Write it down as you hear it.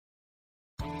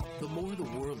The more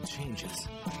the world changes,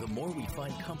 the more we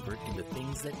find comfort in the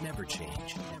things that never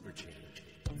change.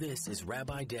 This is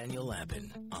Rabbi Daniel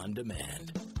Lapin, On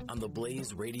Demand, on the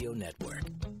Blaze Radio Network.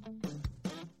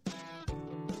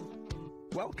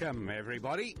 Welcome,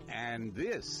 everybody, and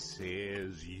this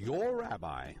is your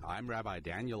Rabbi. I'm Rabbi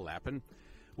Daniel Lapin,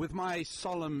 with my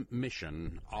solemn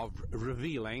mission of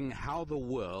revealing how the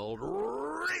world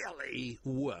really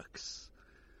works.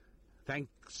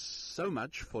 Thanks so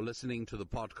much for listening to the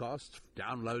podcast,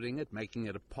 downloading it, making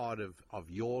it a part of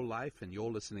your life and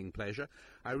your listening pleasure.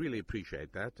 I really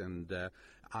appreciate that, and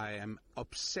I am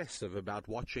obsessive about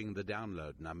watching the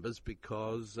download numbers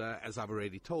because, as I've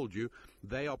already told you,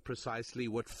 they are precisely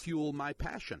what fuel my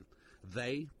passion.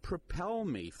 They propel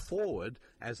me forward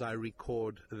as I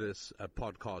record this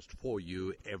podcast for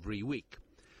you every week.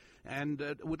 And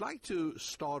would like to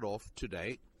start off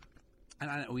today.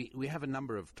 And we have a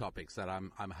number of topics that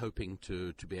I'm hoping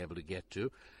to be able to get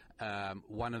to.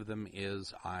 One of them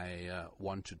is I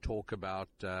want to talk about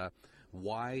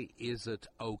why is it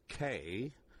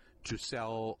okay to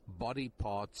sell body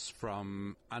parts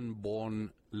from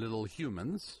unborn little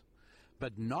humans,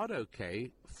 but not okay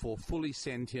for fully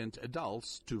sentient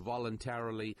adults to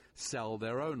voluntarily sell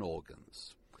their own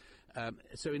organs.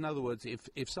 So in other words,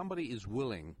 if somebody is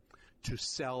willing to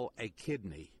sell a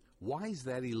kidney, why is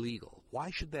that illegal?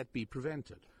 Why should that be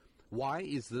prevented? Why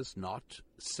is this not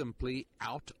simply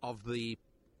out of the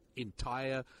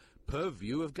entire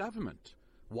purview of government?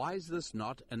 Why is this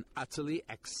not an utterly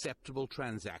acceptable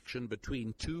transaction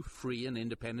between two free and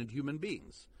independent human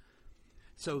beings?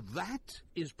 So that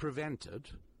is prevented,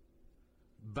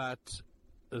 but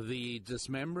the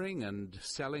dismembering and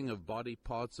selling of body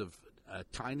parts of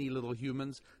tiny little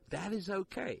humans, that is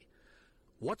okay.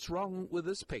 What's wrong with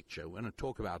this picture? We're going to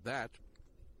talk about that.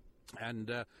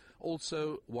 And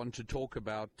also want to talk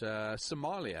about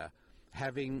Somalia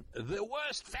having the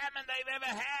worst famine they've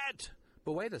ever had.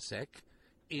 But wait a sec.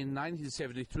 In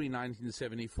 1973,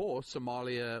 1974,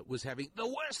 Somalia was having the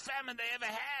worst famine they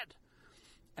ever had.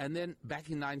 And then back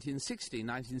in 1960,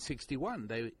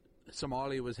 1961,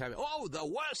 Somalia was having, the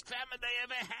worst famine they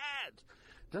ever had.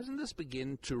 Doesn't this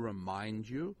begin to remind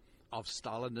you of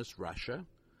Stalinist Russia,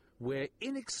 where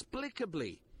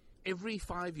inexplicably, every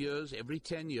 5 years, every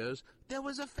 10 years, there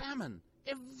was a famine.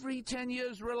 Every 10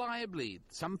 years, reliably,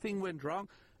 something went wrong.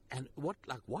 And what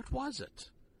was it?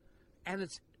 And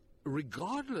it's,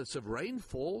 regardless of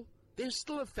rainfall, there's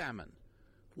still a famine.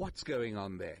 What's going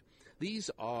on there?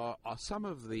 These are some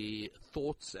of the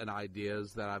thoughts and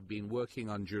ideas that I've been working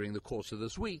on during the course of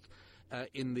this week,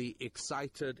 in the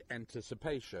excited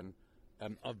anticipation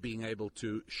of being able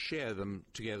to share them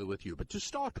together with you. But to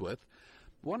start with,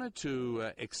 wanted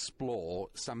to explore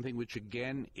something which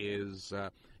again is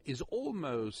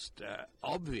almost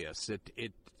obvious.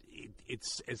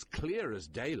 It's as clear as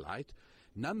daylight.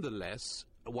 Nonetheless,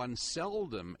 one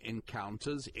seldom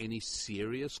encounters any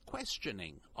serious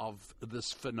questioning of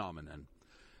this phenomenon.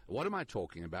 What am I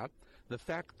talking about? The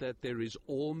fact that there is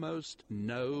almost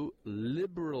no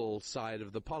liberal side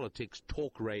of the politics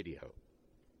talk radio.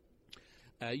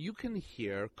 You can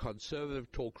hear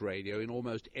conservative talk radio in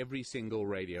almost every single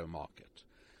radio market.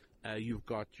 You've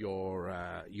got your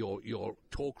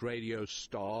talk radio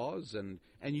stars, and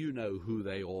you know who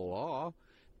they all are.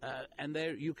 And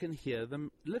there you can hear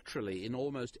them literally in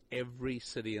almost every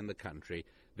city in the country.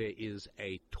 There is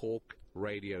a talk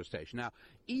radio station. Now,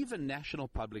 even National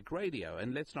Public Radio,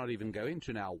 and let's not even go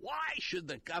into now, why should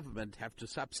the government have to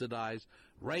subsidize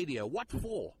radio? What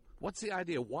for? What's the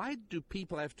idea? Why do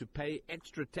people have to pay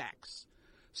extra tax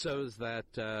so as that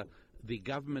the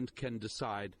government can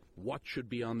decide what should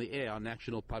be on the air on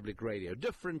National Public Radio?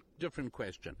 Different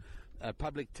question.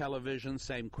 Public television,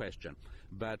 same question.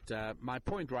 But my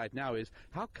point right now is,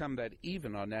 how come that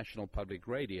even on National Public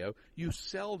Radio, you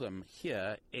seldom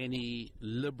hear any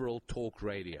liberal talk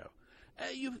radio?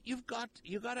 You've got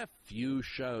a few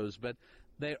shows, but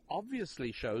they're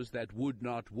obviously shows that would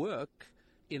not work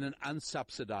in an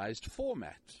unsubsidized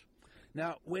format.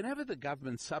 Now, whenever the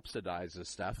government subsidizes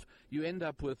stuff, you end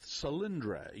up with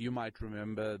Solyndra. You might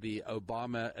remember the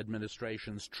Obama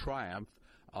administration's triumph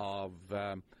of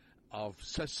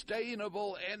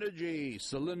sustainable energy.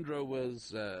 Solyndra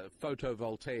was a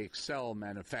photovoltaic cell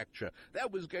manufacturer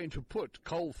that was going to put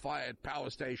coal-fired power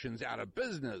stations out of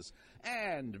business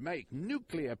and make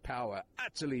nuclear power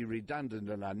utterly redundant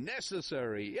and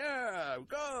unnecessary. Yeah,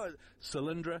 good.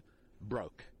 Solyndra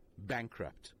broke,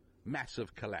 bankrupt,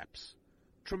 massive collapse,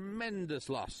 tremendous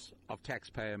loss of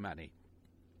taxpayer money.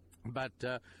 But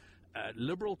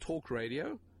liberal talk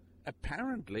radio,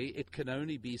 apparently it can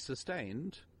only be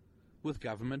sustained with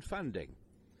government funding.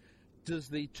 Does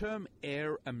the term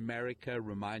Air America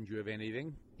remind you of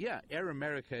anything? Yeah, Air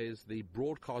America is the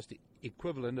broadcast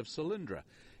equivalent of Solyndra.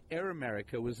 Air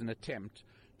America was an attempt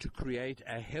to create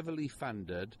a heavily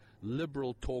funded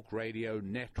liberal talk radio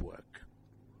network.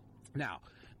 Now,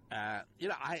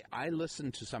 I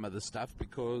listen to some of this stuff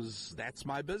because that's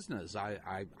my business.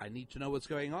 I need to know what's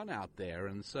going on out there.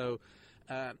 And so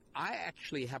I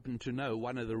actually happen to know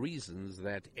one of the reasons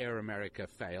that Air America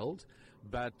failed,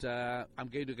 but I'm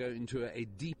going to go into a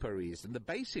deeper reason. The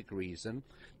basic reason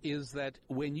is that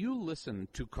when you listen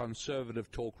to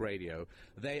conservative talk radio,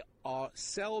 they are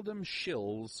seldom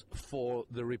shills for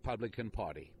the Republican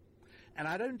Party. And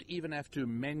I don't even have to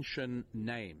mention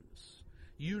names.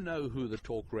 You know who the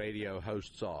talk radio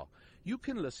hosts are. You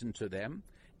can listen to them,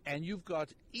 and you've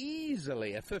got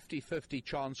easily a 50-50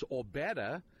 chance or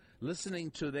better listening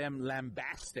to them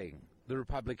lambasting the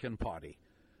Republican Party.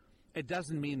 It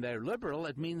doesn't mean they're liberal.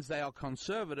 It means they are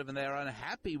conservative, and they are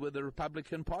unhappy with the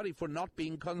Republican Party for not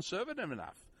being conservative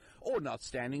enough, or not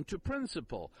standing to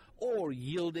principle, or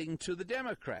yielding to the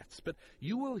Democrats. But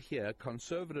you will hear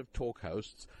conservative talk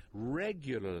hosts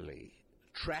regularly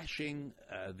trashing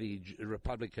the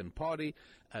Republican Party.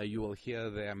 You will hear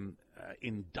them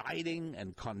indicting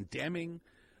and condemning.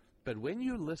 But when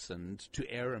you listened to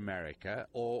Air America,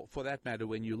 or for that matter,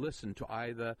 when you listen to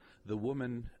either the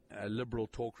woman liberal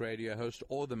talk radio host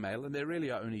or the male, and there really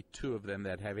are only two of them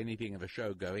that have anything of a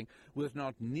show going, with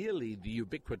not nearly the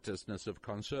ubiquitousness of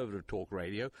conservative talk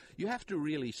radio, you have to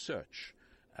really search.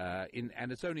 And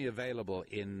it's only available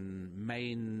in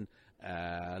main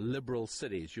liberal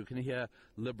cities. You can hear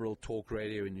liberal talk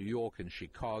radio in New York and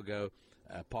Chicago,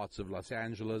 parts of Los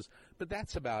Angeles, but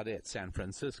that's about it. San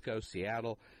Francisco,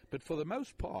 Seattle. But for the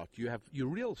most part, you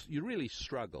really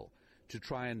struggle to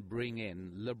try and bring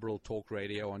in liberal talk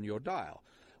radio on your dial.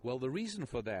 Well, the reason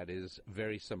for that is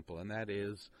very simple, and that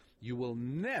is you will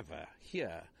never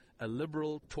hear a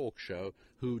liberal talk show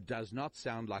who does not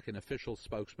sound like an official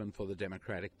spokesman for the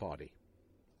Democratic Party.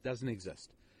 Doesn't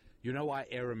exist. You know why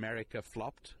Air America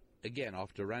flopped? Again,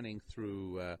 after running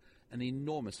through an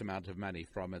enormous amount of money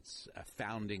from its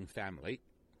founding family.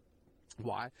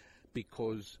 Why?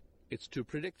 Because it's too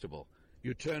predictable.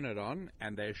 You turn it on,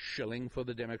 and they're shilling for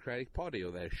the Democratic Party,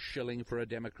 or they're shilling for a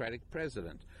Democratic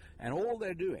president. And all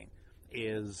they're doing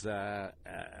is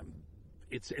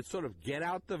it's sort of get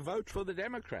out the vote for the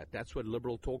Democrat. That's what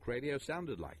liberal talk radio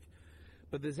sounded like.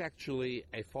 But there's actually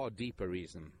a far deeper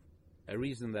reason, a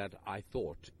reason that I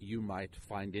thought you might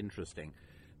find interesting.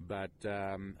 But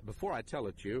before I tell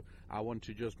it to you, I want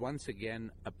to just once again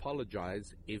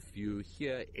apologize if you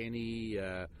hear any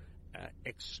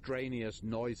extraneous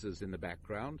noises in the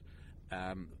background.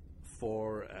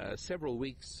 For several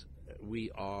weeks, we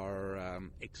are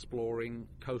exploring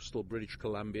coastal British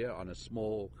Columbia on a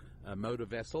small motor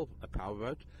vessel, a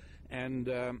powerboat, and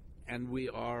we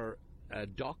are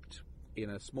docked in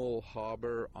a small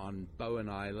harbor on Bowen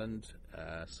Island,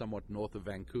 somewhat north of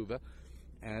Vancouver.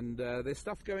 And there's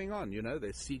stuff going on, you know.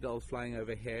 There's seagulls flying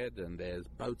overhead, and there's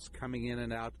boats coming in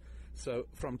and out. So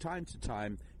from time to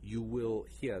time, you will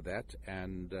hear that,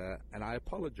 and I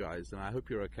apologize, and I hope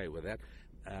you're okay with that.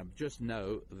 Just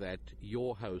know that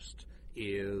your host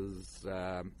is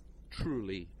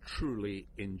truly, truly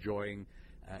enjoying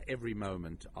every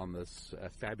moment on this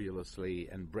fabulously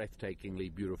and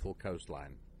breathtakingly beautiful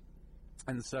coastline.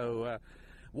 And so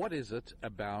what is it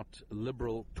about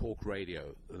liberal talk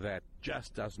radio that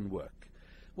just doesn't work?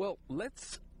 Well,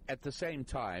 let's at the same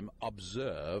time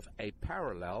observe a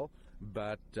parallel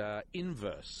but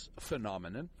inverse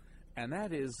phenomenon, and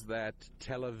that is that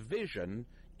television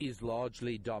is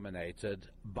largely dominated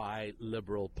by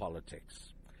liberal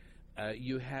politics.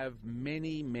 You have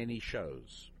many, many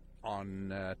shows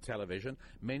on television,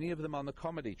 many of them on the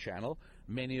Comedy Channel,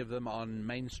 many of them on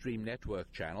mainstream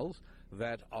network channels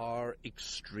that are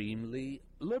extremely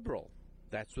liberal.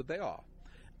 That's what they are.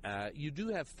 You do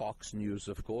have Fox News,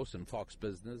 of course, and Fox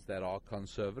Business that are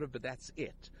conservative, but that's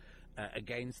it.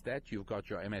 Against that, you've got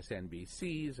your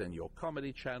MSNBCs and your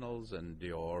comedy channels and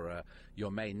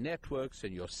your main networks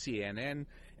and your CNN,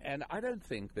 and I don't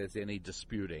think there's any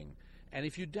disputing. And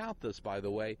if you doubt this, by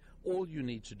the way, all you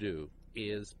need to do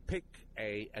is pick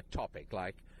a topic,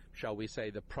 like, shall we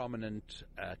say, the prominent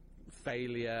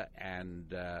failure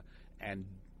and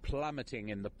plummeting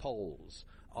in the polls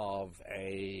of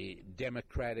a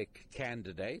Democratic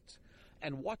candidate,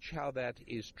 and watch how that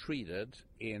is treated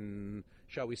in,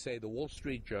 shall we say, the Wall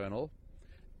Street Journal,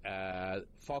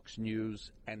 Fox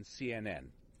News, and CNN.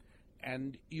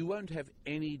 And you won't have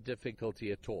any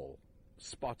difficulty at all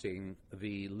spotting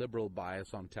the liberal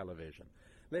bias on television.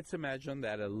 Let's imagine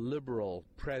that a liberal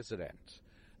president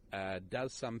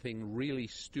does something really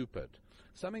stupid,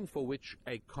 something for which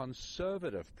a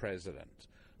conservative president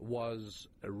was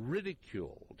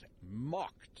ridiculed,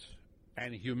 mocked,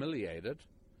 and humiliated,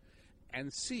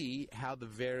 and see how the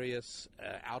various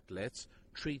outlets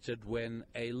treated when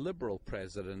a liberal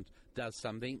president does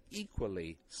something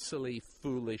equally silly,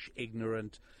 foolish,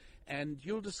 ignorant, and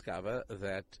you'll discover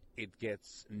that it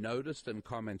gets noticed and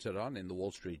commented on in the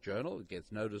Wall Street Journal, it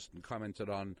gets noticed and commented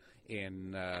on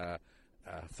in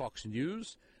Fox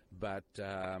News, but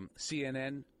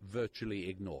CNN virtually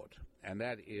ignored. And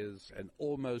that is an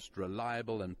almost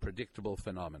reliable and predictable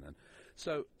phenomenon.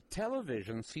 So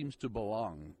television seems to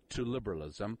belong to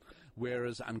liberalism,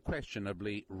 whereas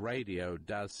unquestionably radio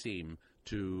does seem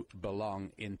to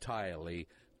belong entirely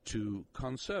to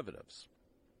conservatives.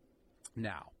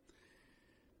 Now,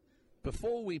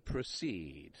 before we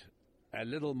proceed a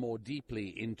little more deeply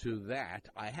into that,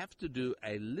 I have to do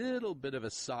a little bit of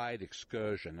a side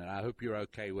excursion, and I hope you're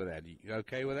okay with that. You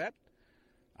okay with that?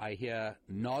 I hear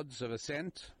nods of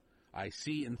assent. I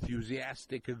see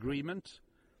enthusiastic agreement.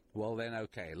 Well, then,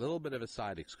 okay, a little bit of a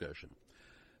side excursion.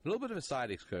 A little bit of a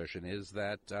side excursion is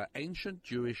that ancient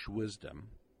Jewish wisdom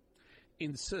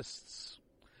insists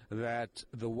that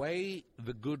the way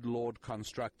the good Lord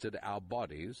constructed our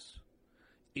bodies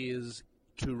is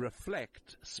to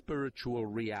reflect spiritual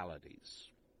realities.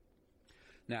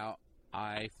 Now,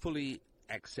 I fully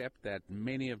accept that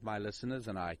many of my listeners,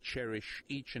 and I cherish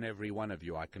each and every one of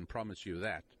you, I can promise you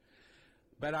that,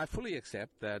 but I fully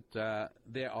accept that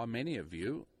there are many of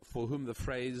you for whom the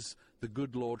phrase, the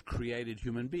good Lord created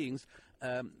human beings,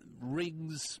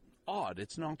 rings odd.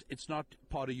 It's not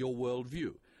part of your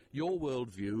worldview. Your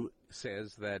worldview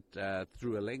says that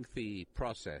through a lengthy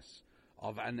process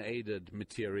of unaided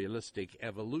materialistic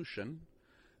evolution,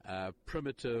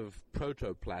 primitive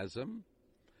protoplasm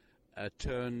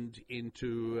turned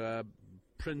into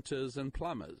printers and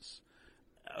plumbers.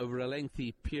 Over a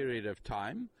lengthy period of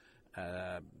time,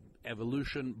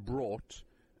 evolution brought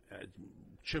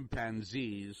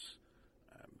chimpanzees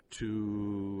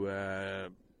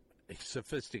to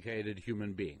sophisticated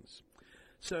human beings.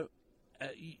 So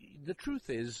the truth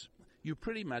is, you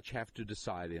pretty much have to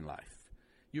decide in life.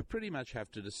 You pretty much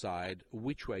have to decide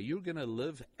which way you're going to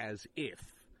live as if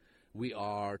we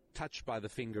are touched by the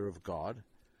finger of God,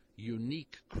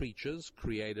 unique creatures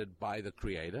created by the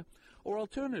Creator, or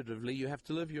alternatively, you have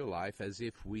to live your life as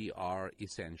if we are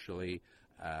essentially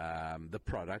the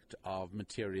product of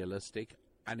materialistic,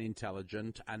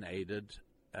 unintelligent, unaided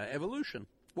evolution,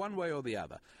 one way or the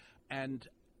other. And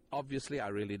obviously, I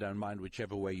really don't mind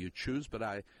whichever way you choose, but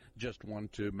I just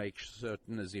want to make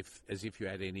certain, as if you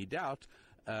had any doubt,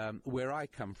 where I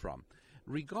come from.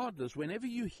 Regardless, whenever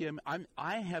you hear me,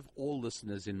 I have all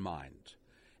listeners in mind.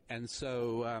 And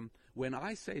so when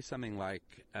I say something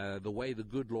like the way the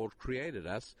good Lord created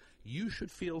us, you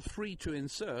should feel free to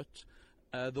insert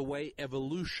the way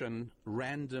evolution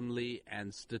randomly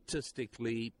and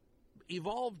statistically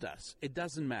evolved us. It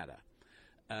doesn't matter.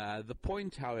 The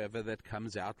point, however, that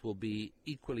comes out will be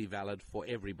equally valid for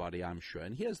everybody, I'm sure.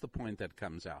 And here's the point that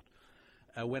comes out.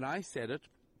 When I said it,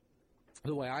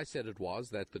 the way I said it was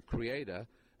that the Creator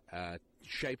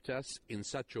shaped us in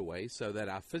such a way so that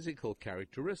our physical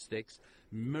characteristics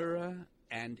mirror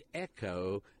and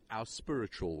echo our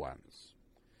spiritual ones.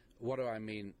 What do I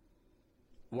mean?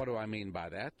 What do I mean by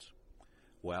that?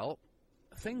 Well,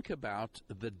 think about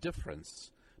the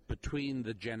difference between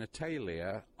the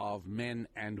genitalia of men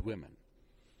and women.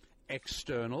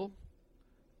 External,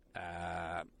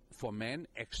 for men,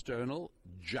 external,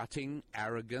 jutting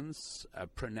arrogance,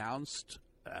 pronounced,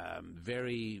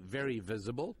 very, very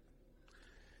visible,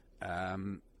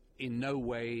 in no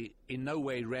way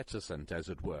reticent, as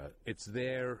it were. It's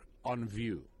there on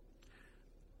view.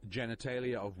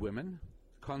 Genitalia of women,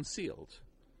 concealed,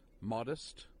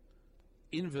 modest,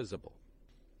 invisible.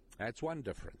 That's one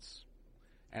difference.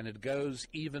 And it goes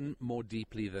even more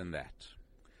deeply than that.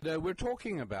 We're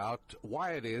talking about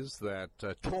why it is that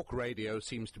talk radio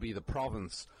seems to be the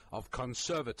province of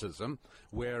conservatism,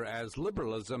 whereas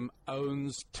liberalism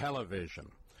owns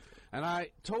television. And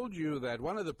I told you that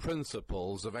one of the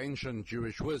principles of ancient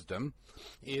Jewish wisdom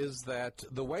is that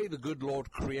the way the good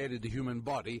Lord created the human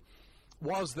body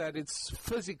was that its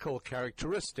physical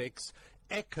characteristics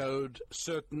echoed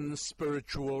certain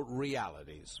spiritual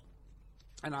realities.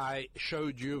 And I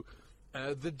showed you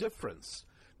the difference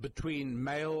between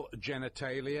male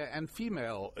genitalia and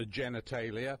female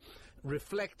genitalia,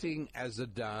 reflecting, as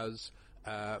it does,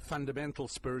 fundamental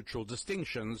spiritual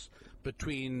distinctions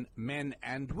between men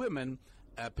and women,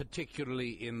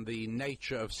 particularly in the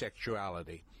nature of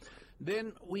sexuality.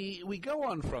 Then we go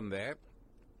on from there,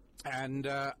 And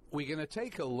we're going to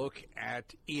take a look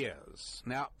at ears.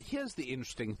 Now, here's the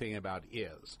interesting thing about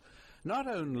ears. Not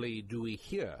only do we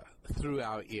hear through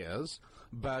our ears,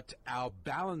 but our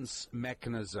balance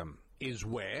mechanism is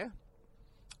where?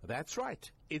 That's right.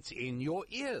 It's in your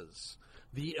ears.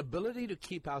 The ability to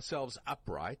keep ourselves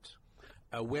upright,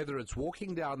 whether it's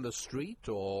walking down the street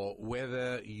or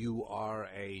whether you are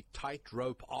a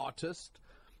tightrope artist,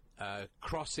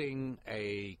 crossing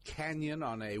a canyon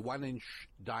on a 1-inch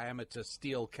diameter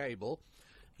steel cable,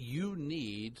 you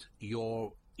need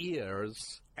your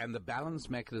ears and the balance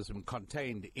mechanism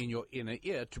contained in your inner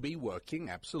ear to be working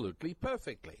absolutely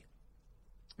perfectly.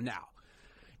 Now,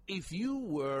 if you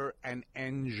were an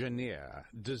engineer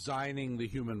designing the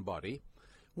human body,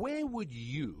 where would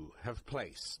you have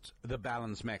placed the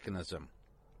balance mechanism?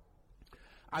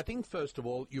 I think, first of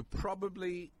all, you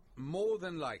probably, more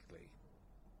than likely,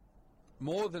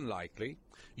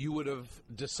 you would have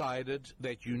decided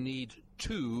that you need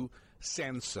two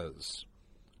sensors,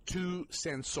 two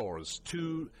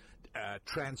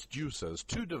transducers,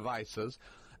 two devices,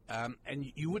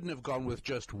 and you wouldn't have gone with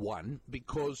just one,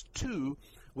 because two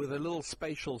with a little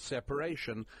spatial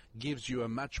separation gives you a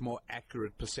much more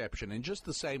accurate perception, in just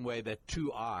the same way that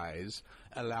two eyes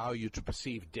allow you to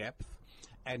perceive depth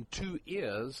and two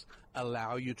ears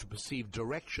allow you to perceive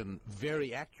direction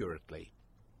very accurately.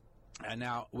 And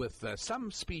now, with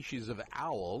some species of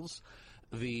owls,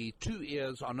 the two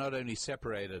ears are not only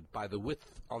separated by the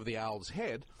width of the owl's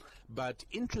head, but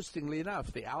interestingly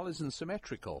enough, the owl isn't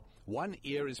symmetrical. One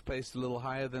ear is placed a little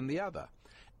higher than the other.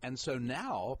 And so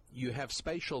now you have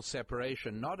spatial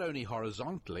separation not only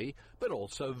horizontally, but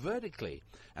also vertically.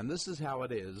 And this is how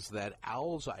it is that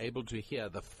owls are able to hear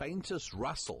the faintest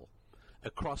rustle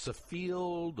across a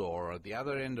field or at the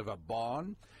other end of a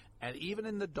barn. And even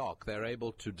in the dark, they're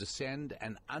able to descend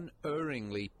and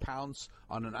unerringly pounce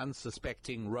on an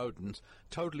unsuspecting rodent,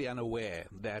 totally unaware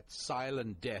that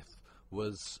silent death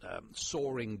was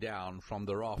soaring down from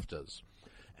the rafters.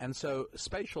 And so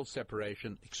spatial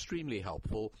separation, extremely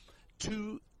helpful.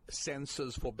 Two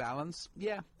sensors for balance,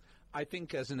 yeah. I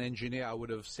think as an engineer I would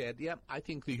have said, yeah, I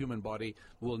think the human body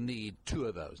will need two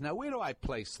of those. Now, where do I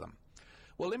place them?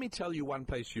 Well, let me tell you one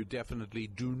place you definitely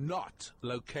do not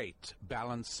locate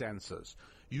balance sensors.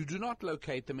 You do not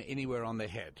locate them anywhere on the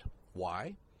head.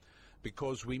 Why?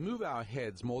 Because we move our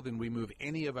heads more than we move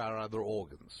any of our other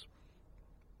organs.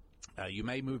 You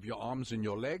may move your arms and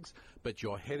your legs, but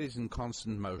your head is in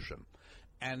constant motion.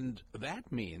 And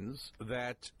that means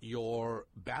that your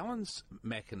balance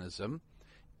mechanism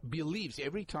believes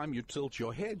every time you tilt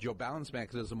your head, your balance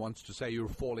mechanism wants to say you're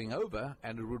falling over,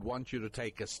 and it would want you to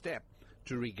take a step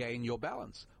to regain your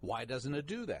balance. Why doesn't it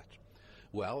do that?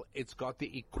 Well, it's got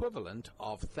the equivalent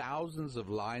of thousands of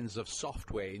lines of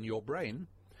software in your brain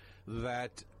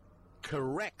that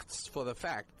corrects for the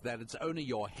fact that it's only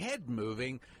your head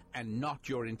moving and not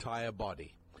your entire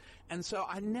body. And so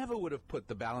I never would have put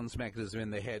the balance mechanism in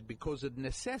the head, because it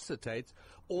necessitates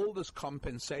all this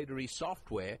compensatory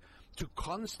software to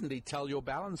constantly tell your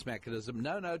balance mechanism,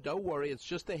 no, don't worry, it's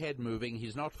just the head moving,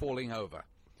 he's not falling over.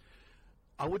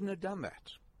 I wouldn't have done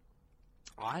that.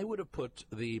 I would have put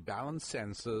the balance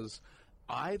sensors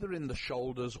either in the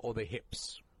shoulders or the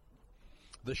hips.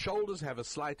 The shoulders have a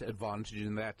slight advantage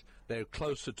in that they're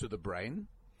closer to the brain,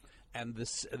 and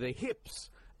the hips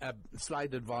a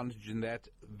slight advantage in that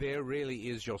there really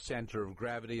is your center of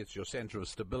gravity, it's your center of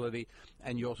stability,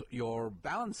 and your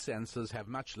balance sensors have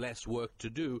much less work to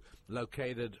do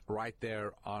located right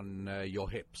there on your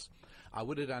hips. I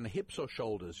would have done hips or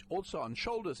shoulders. Also, on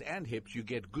shoulders and hips, you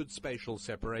get good spatial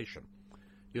separation.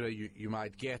 You know, you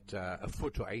might get a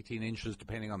foot or 18 inches,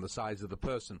 depending on the size of the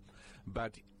person.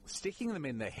 But sticking them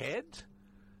in the head,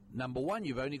 number one,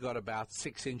 you've only got about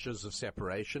 6 inches of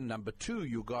separation. Number two,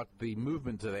 you got the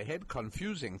movement of the head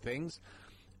confusing things.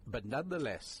 But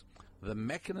nonetheless, the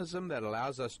mechanism that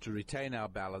allows us to retain our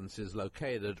balance is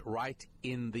located right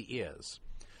in the ears.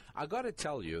 I got to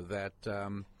tell you that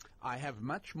I have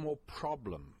much more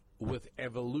problem with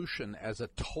evolution as a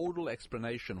total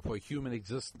explanation for human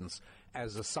existence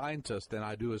as a scientist than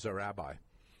I do as a rabbi.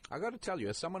 I got to tell you,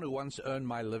 as someone who once earned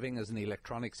my living as an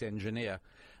electronics engineer,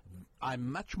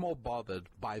 I'm much more bothered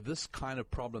by this kind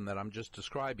of problem that I'm just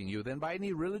describing you than by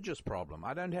any religious problem.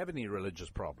 I don't have any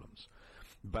religious problems.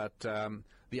 But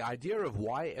the idea of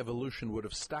why evolution would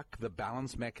have stuck the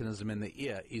balance mechanism in the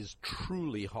ear is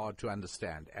truly hard to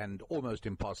understand and almost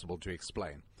impossible to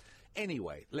explain.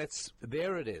 Anyway,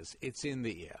 there it is. It's in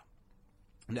the ear.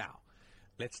 Now,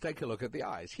 let's take a look at the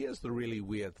eyes. Here's the really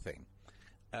weird thing.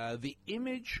 The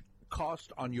image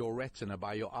cast on your retina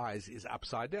by your eyes is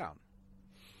upside down.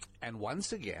 And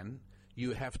once again,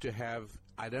 you have to have,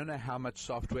 I don't know how much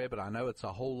software, but I know it's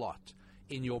a whole lot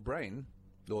in your brain,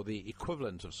 or the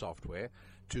equivalent of software,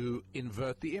 to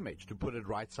invert the image, to put it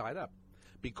right side up.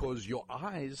 Because your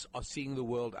eyes are seeing the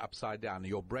world upside down.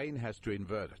 Your brain has to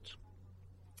invert it.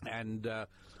 And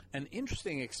an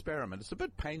interesting experiment. It's a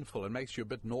bit painful and makes you a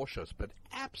bit nauseous, but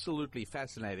absolutely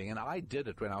fascinating. And I did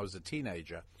it when I was a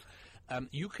teenager.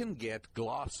 You can get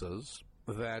glasses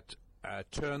that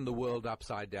turn the world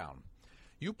upside down.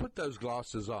 You put those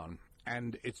glasses on,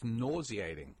 and it's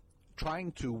nauseating.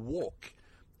 Trying to walk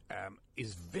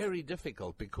is very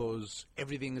difficult because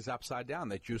everything is upside down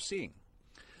that you're seeing.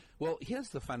 Well, here's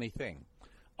the funny thing.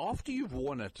 After you've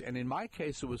worn it, and in my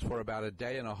case it was for about a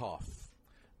day and a half,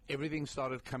 everything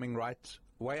started coming right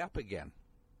way up again.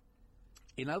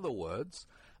 In other words,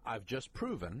 I've just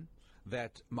proven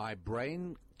that my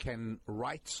brain can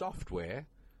write software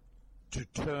to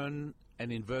turn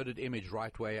an inverted image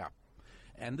right way up.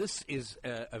 And this is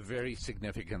a very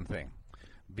significant thing,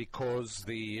 because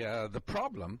the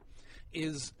problem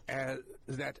is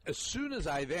that as soon as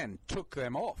I then took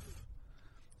them off,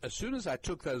 as soon as I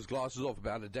took those glasses off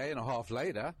about a day and a half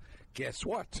later, guess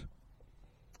what?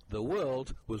 The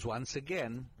world was once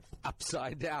again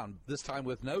upside down, this time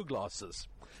with no glasses,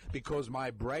 because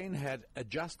my brain had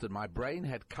adjusted. My brain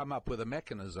had come up with a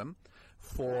mechanism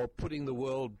for putting the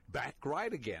world back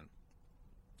right again.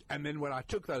 And then when I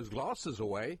took those glasses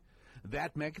away,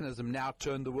 that mechanism now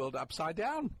turned the world upside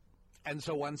down. And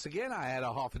so once again, I had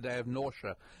a half a day of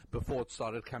nausea before it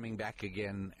started coming back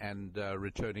again and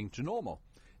returning to normal.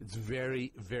 It's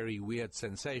very, very weird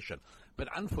sensation, but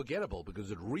unforgettable, because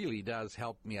it really does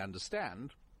help me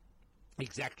understand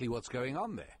exactly what's going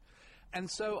on there. And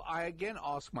so I again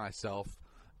ask myself,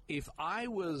 if I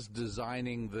was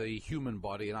designing the human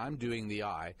body and I'm doing the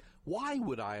eye, why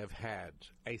would I have had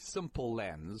a simple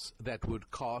lens that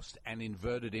would cast an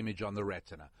inverted image on the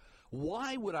retina?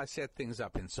 Why would I set things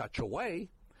up in such a way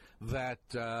that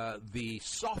the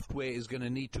software is going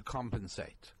to need to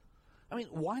compensate? I mean,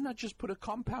 why not just put a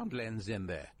compound lens in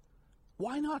there?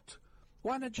 Why not?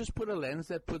 Why not just put a lens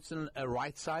that puts in a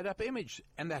right-side-up image,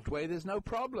 and that way there's no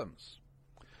problems?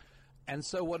 And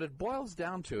so what it boils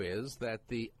down to is that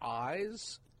the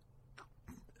eyes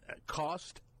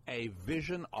cast a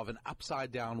vision of an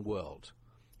upside-down world.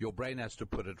 Your brain has to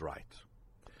put it right.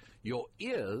 Your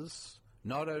ears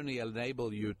not only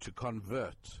enable you to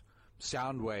convert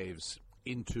sound waves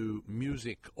into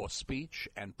music or speech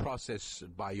and process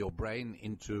by your brain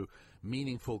into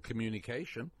meaningful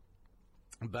communication,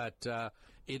 but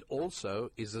it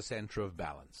also is a center of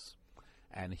balance.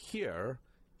 And here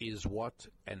is what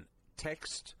a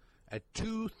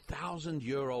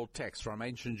 2,000-year-old text from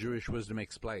ancient Jewish wisdom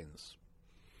explains.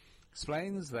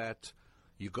 Explains that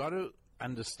you got to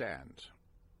understand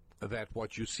that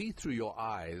what you see through your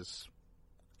eyes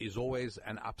is always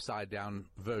an upside-down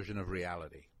version of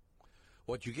reality.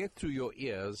 What you get through your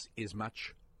ears is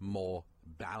much more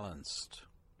balanced.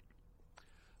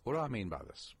 What do I mean by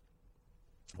this?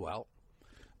 Well,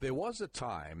 there was a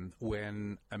time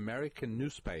when American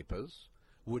newspapers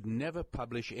would never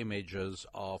publish images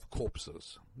of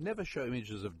corpses, never show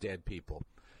images of dead people,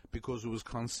 because it was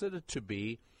considered to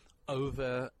be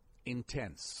over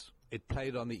intense. It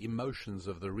played on the emotions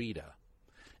of the reader.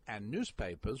 And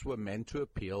newspapers were meant to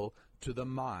appeal to the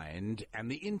mind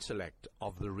and the intellect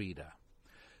of the reader.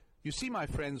 You see, my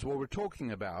friends, what we're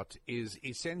talking about is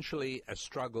essentially a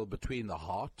struggle between the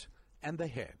heart and the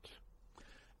head.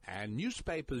 And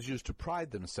newspapers used to pride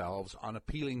themselves on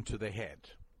appealing to the head.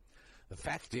 The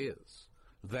fact is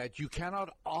that you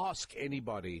cannot ask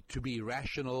anybody to be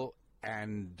rational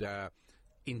and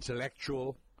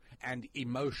intellectual and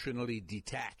emotionally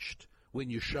detached when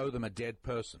you show them a dead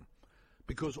person,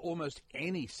 because almost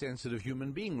any sensitive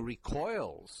human being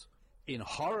recoils in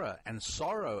horror and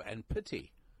sorrow and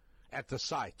pity at the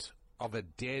sight of a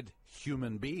dead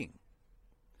human being.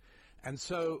 And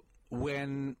so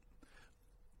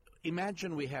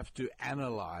imagine we have to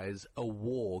analyze a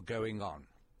war going on,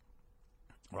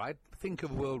 right? Think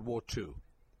of World War II.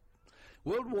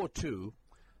 World War II,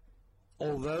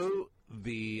 although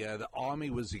the army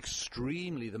was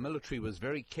the military was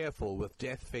very careful with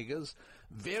death figures,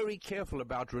 very careful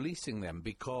about releasing them,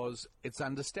 because it's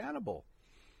understandable.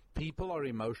 People are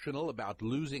emotional about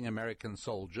losing American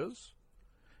soldiers,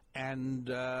 and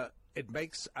it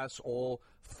makes us all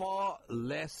far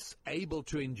less able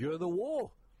to endure the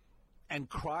war. And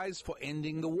cries for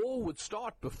ending the war would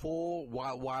start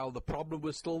while the problem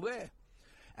was still there.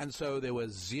 And so there were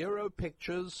zero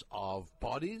pictures of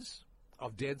bodies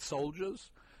of dead soldiers.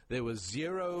 There was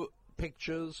zero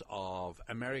pictures of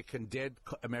dead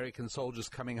American soldiers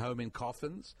coming home in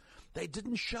coffins. They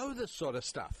didn't show this sort of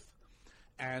stuff.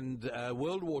 And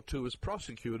World War II was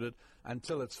prosecuted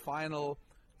until its final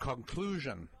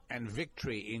conclusion and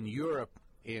victory in Europe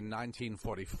in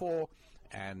 1944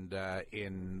 and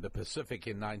in the Pacific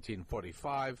in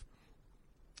 1945.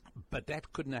 But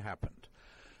that couldn't have happened.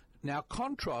 Now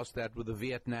contrast that with the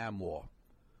Vietnam War.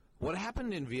 What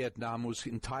happened in Vietnam was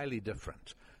entirely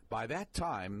different. By that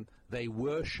time, they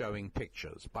were showing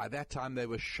pictures. By that time, they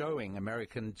were showing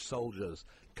American soldiers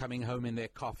coming home in their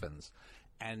coffins.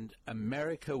 And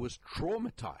America was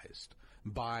traumatized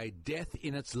by death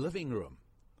in its living room,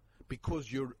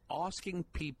 because you're asking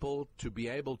people to be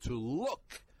able to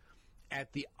look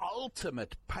at the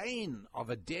ultimate pain of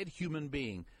a dead human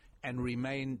being and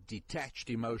remain detached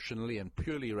emotionally and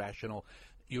purely rational.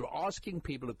 You're asking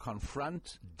people to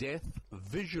confront death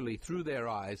visually through their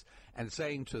eyes and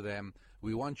saying to them,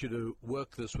 we want you to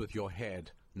work this with your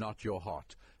head, not your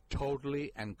heart.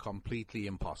 Totally and completely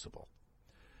impossible.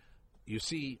 You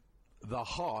see, the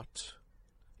heart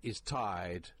is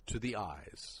tied to the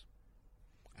eyes,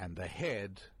 and the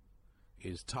head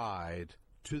is tied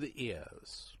to the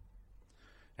ears.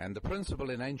 And the principle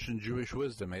in ancient Jewish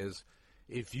wisdom is,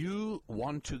 if you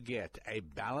want to get a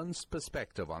balanced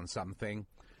perspective on something,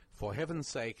 for heaven's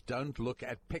sake, don't look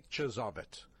at pictures of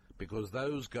it, because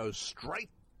those go straight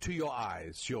to your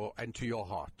eyes and to your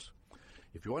heart.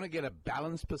 If you want to get a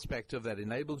balanced perspective that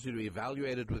enables you to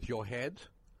evaluate it with your head,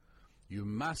 you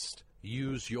must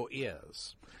use your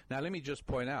ears. Now, let me just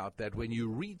point out that when you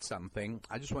read something,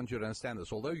 I just want you to understand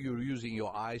this. Although you're using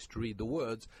your eyes to read the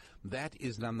words, that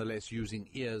is nonetheless using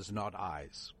ears, not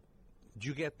eyes. Do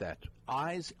you get that?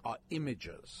 Eyes are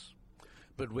images.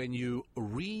 But when you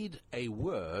read a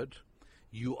word,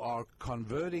 you are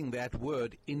converting that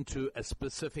word into a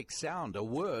specific sound, a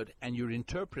word, and you're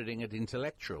interpreting it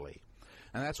intellectually.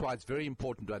 And that's why it's very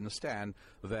important to understand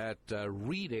that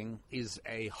reading is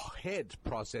a head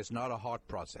process, not a heart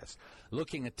process.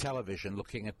 Looking at television,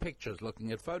 looking at pictures,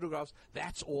 looking at photographs,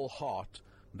 that's all heart.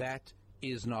 That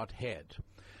is not head.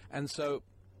 And so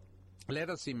let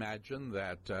us imagine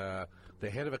that the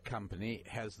head of a company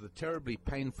has the terribly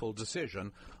painful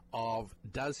decision of,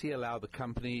 does he allow the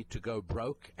company to go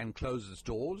broke and close its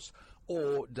doors,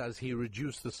 or does he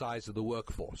reduce the size of the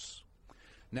workforce?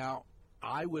 Now,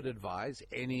 I would advise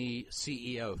any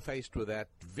CEO faced with that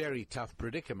very tough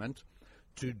predicament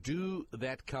to do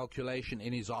that calculation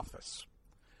in his office,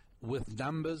 with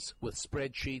numbers, with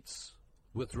spreadsheets,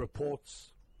 with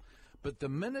reports. But the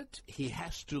minute he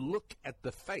has to look at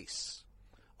the face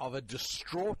of a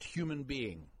distraught human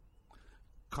being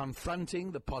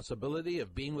confronting the possibility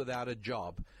of being without a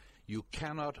job, you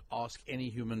cannot ask any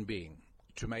human being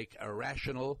to make a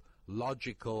rational,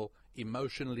 logical,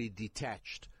 emotionally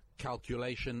detached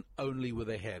calculation only with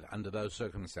a head under those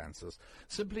circumstances.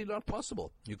 Simply not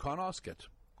possible. You can't ask it.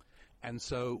 And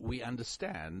so we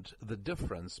understand the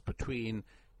difference between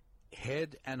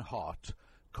head and heart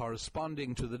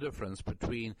corresponding to the difference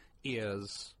between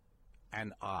ears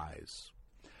and eyes.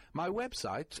 My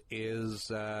website is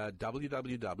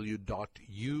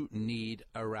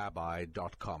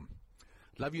www.youneedarabbi.com.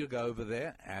 Love you to go over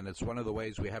there, and it's one of the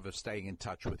ways we have of staying in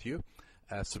touch with you.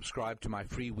 Subscribe to my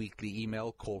free weekly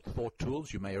email called Thought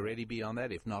Tools. You may already be on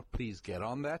that. If not, please get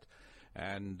on that.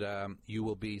 And you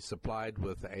will be supplied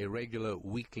with a regular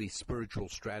weekly spiritual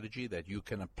strategy that you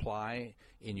can apply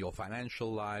in your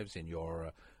financial lives, in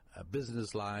your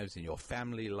business lives, in your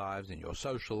family lives, in your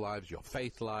social lives, your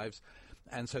faith lives.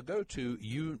 And so go to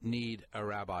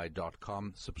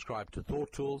youneedarabbi.com, subscribe to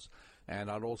Thought Tools, and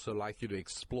I'd also like you to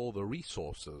explore the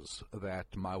resources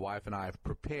that my wife and I have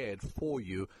prepared for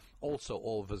you, also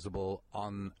all visible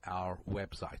on our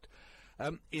website.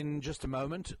 In just a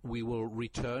moment, we will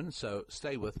return, so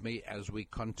stay with me as we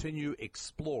continue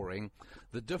exploring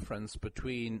the difference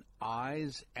between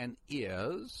eyes and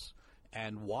ears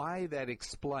and why that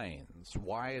explains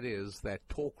why it is that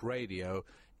talk radio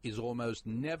is almost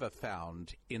never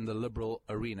found in the liberal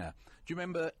arena. Do you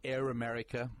remember Air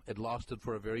America? It lasted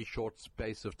for a very short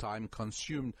space of time,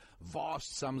 consumed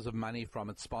vast sums of money from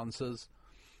its sponsors.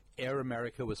 Air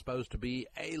America was supposed to be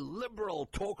a liberal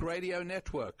talk radio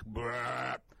network.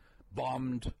 Brrr,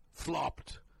 bombed,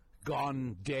 flopped,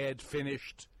 gone, dead,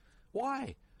 finished.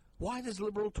 Why? Why does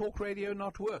liberal talk radio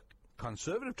not work?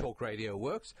 Conservative talk radio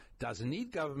works, doesn't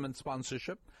need government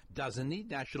sponsorship, doesn't need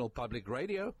national public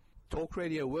radio. Talk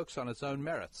radio works on its own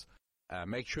merits.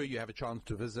 Make sure you have a chance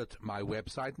to visit my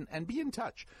website and be in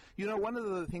touch. You know, one of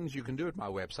the things you can do at my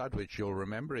website, which you'll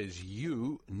remember, is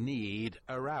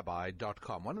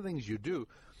youneedarabbi.com. One of the things you do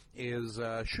is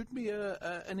shoot me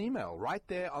an email. Right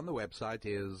there on the website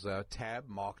is a tab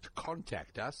marked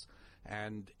Contact Us.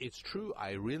 And it's true,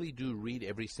 I really do read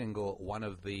every single one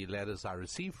of the letters I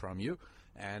receive from you.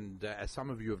 And as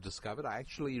some of you have discovered, I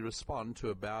actually respond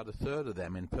to about a third of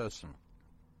them in person.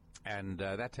 And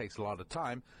that takes a lot of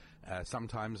time.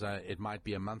 Sometimes it might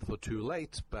be a month or two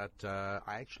late, but I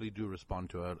actually do respond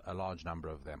to a large number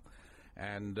of them.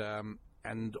 And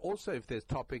also, if there's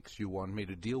topics you want me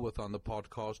to deal with on the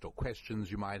podcast or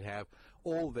questions you might have,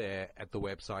 all there at the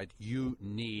website,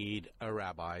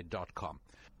 youneedarabbi.com.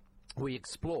 We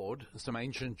explored some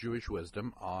ancient Jewish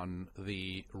wisdom on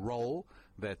the role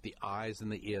that the eyes and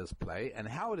the ears play and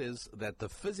how it is that the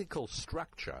physical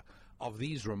structure of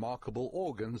these remarkable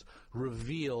organs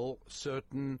reveal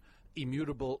certain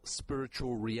immutable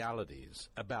spiritual realities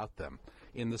about them.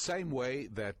 In the same way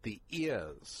that the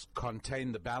ears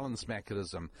contain the balance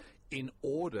mechanism in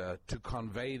order to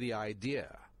convey the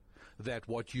idea that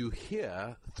what you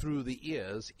hear through the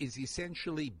ears is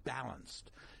essentially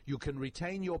balanced. You can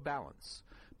retain your balance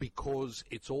because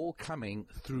it's all coming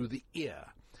through the ear.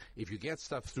 If you get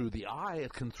stuff through the eye,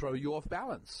 it can throw you off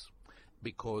balance,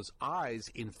 because eyes,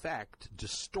 in fact,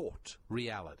 distort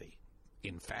reality.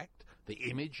 In fact, the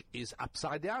image is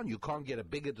upside down. You can't get a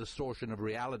bigger distortion of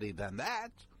reality than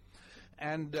that.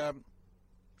 And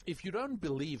if you don't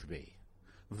believe me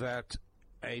that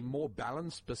a more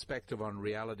balanced perspective on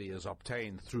reality is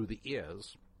obtained through the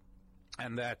ears,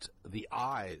 and that the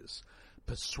eyes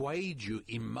persuade you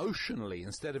emotionally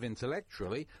instead of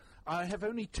intellectually, I have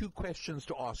only two questions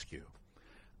to ask you.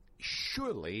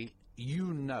 Surely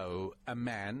you know a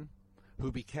man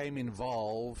who became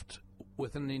involved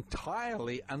with an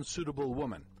entirely unsuitable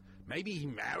woman. Maybe he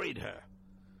married her.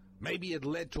 Maybe it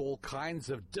led to all kinds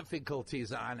of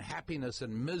difficulties, unhappiness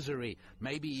and misery,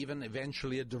 maybe even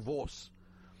eventually a divorce.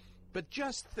 But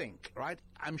just think, right?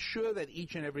 I'm sure that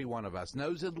each and every one of us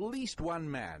knows at least one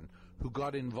man who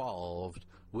got involved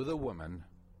with a woman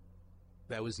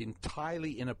that was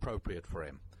entirely inappropriate for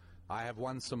him. I have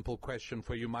one simple question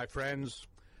for you, my friends.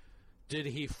 Did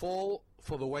he fall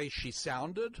for the way she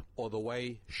sounded or the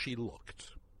way she looked?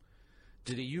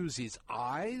 Did he use his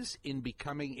eyes in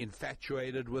becoming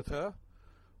infatuated with her?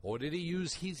 Or did he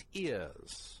use his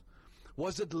ears?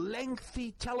 Was it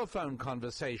lengthy telephone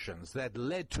conversations that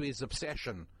led to his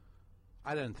obsession?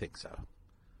 I don't think so.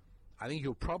 I think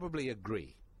you'll probably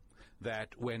agree that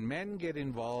when men get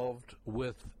involved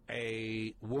with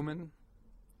a woman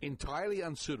entirely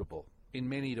unsuitable in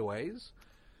many ways,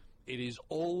 it is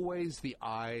always the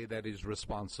eye that is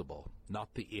responsible,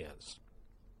 not the ears.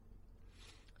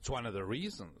 It's one of the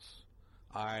reasons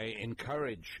I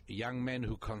encourage young men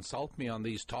who consult me on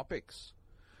these topics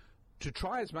to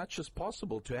try as much as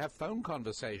possible to have phone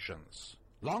conversations,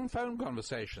 long phone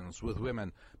conversations with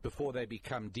women before they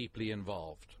become deeply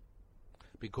involved,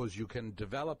 because you can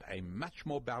develop a much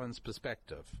more balanced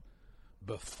perspective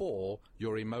before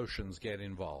your emotions get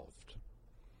involved.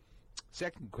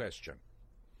 Second question.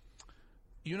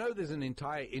 You know there's an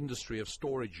entire industry of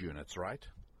storage units, right?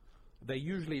 They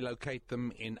usually locate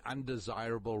them in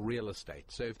undesirable real estate.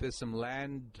 So if there's some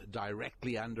land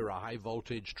directly under a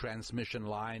high-voltage transmission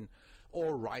line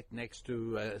or right next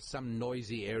to some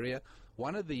noisy area,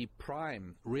 one of the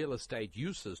prime real estate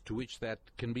uses to which that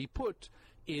can be put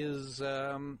is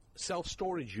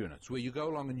self-storage units, where you go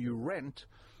along and you rent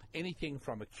anything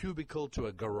from a cubicle to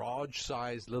a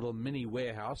garage-sized little mini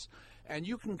warehouse, and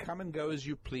you can come and go as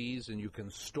you please, and you can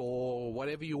store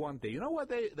whatever you want there. You know what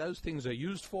those things are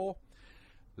used for?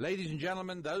 Ladies and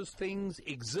gentlemen, those things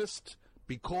exist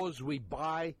because we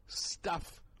buy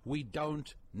stuff we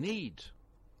don't need.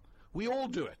 We all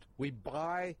do it. We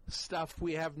buy stuff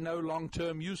we have no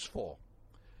long-term use for,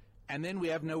 and then we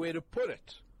have nowhere to put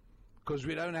it because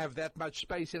we don't have that much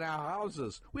space in our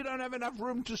houses. We don't have enough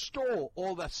room to store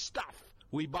all the stuff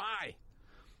we buy.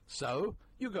 So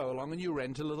you go along and you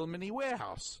rent a little mini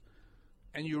warehouse,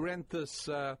 and you rent this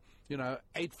 8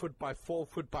 foot by 4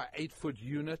 foot by 8 foot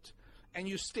unit, and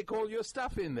you stick all your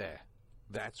stuff in there.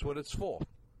 That's what it's for.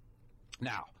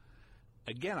 Now,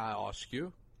 again, I ask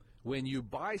you, when you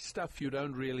buy stuff you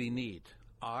don't really need,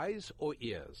 eyes or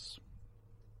ears?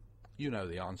 You know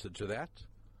the answer to that.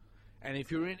 And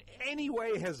if you're in any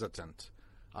way hesitant,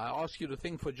 I ask you to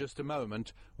think for just a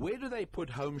moment, where do they put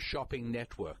Home Shopping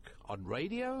Network? On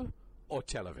radio or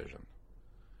television?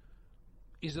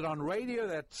 Is it on radio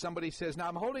that somebody says, now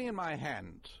I'm holding in my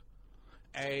hand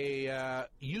a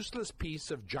useless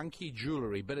piece of junky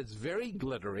jewelry, but it's very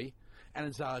glittery, and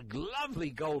it's a lovely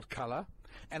gold color,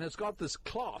 and it's got this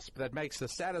clasp that makes a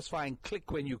satisfying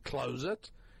click when you close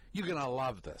it. You're going to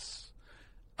love this.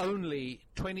 Only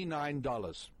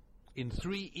 $29 in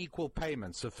 3 equal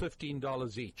payments of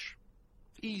 $15 each.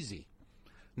 Easy.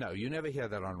 No, you never hear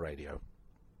that on radio.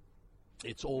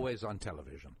 It's always on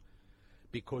television,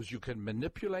 because you can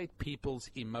manipulate people's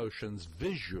emotions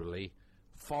visually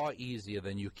far easier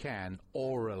than you can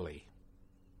orally.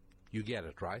 You get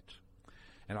it, right?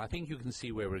 And I think you can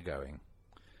see where we're going.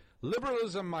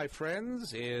 Liberalism, my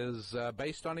friends, is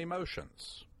based on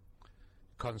emotions.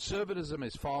 Conservatism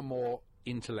is far more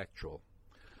intellectual.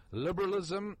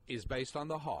 Liberalism is based on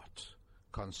the heart.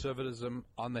 Conservatism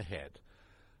on the head.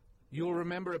 You'll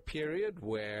remember a period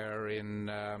where in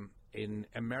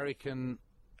American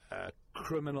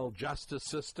criminal justice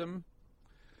system,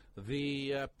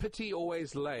 the pity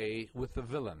always lay with the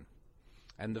villain,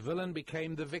 and the villain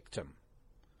became the victim.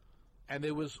 And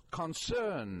there was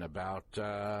concern about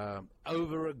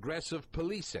over-aggressive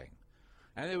policing,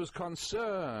 and there was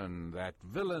concern that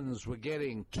villains were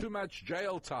getting too much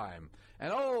jail time,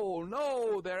 and oh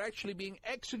no, they're actually being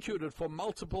executed for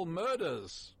multiple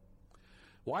murders.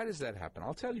 Why does that happen?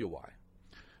 I'll tell you why.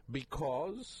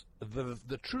 Because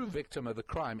the true victim of the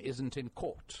crime isn't in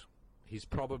court. He's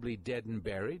probably dead and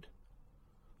buried,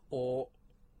 or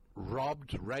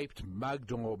robbed, raped,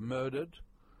 mugged, or murdered.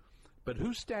 But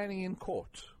who's standing in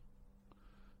court?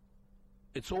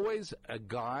 It's always a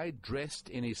guy dressed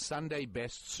in his Sunday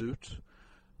best suit,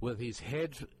 with his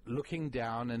head looking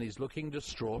down, and he's looking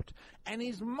distraught, and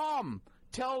his mom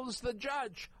tells the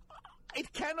judge,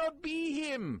 it cannot be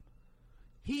him.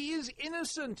 He is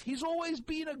innocent. He's always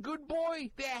been a good boy.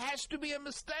 There has to be a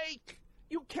mistake.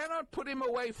 You cannot put him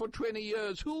away for 20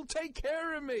 years. Who'll take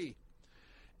care of me?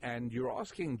 And you're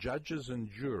asking judges and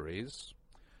juries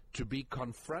to be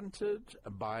confronted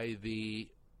by the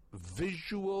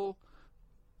visual,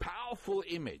 powerful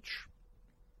image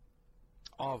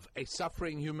of a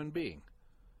suffering human being,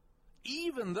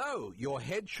 even though your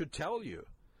head should tell you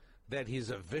that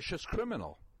he's a vicious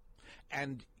criminal,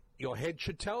 and your head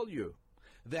should tell you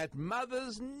that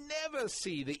mothers never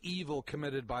see the evil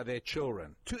committed by their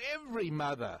children. To every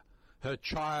mother, her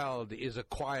child is a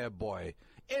choir boy.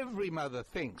 Every mother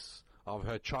thinks of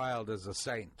her child as a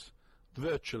saint.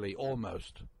 Virtually,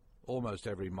 almost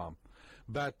every mom.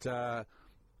 But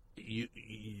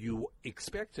you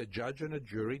expect a judge and a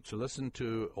jury to listen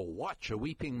to or watch a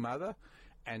weeping mother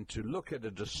and to look at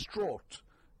a distraught,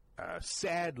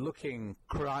 sad-looking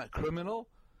criminal.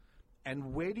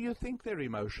 And where do you think their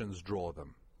emotions draw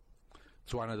them?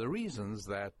 It's one of the reasons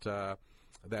that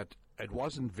that it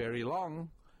wasn't very long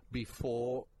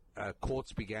before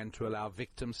courts began to allow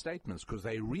victim statements, because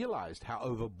they realized how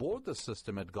overboard the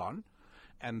system had gone,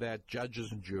 and that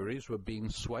judges and juries were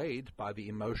being swayed by the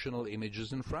emotional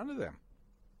images in front of them.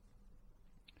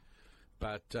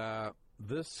 But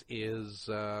this is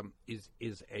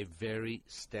a very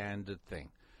standard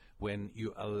thing. When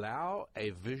you allow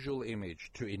a visual image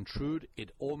to intrude,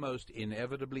 it almost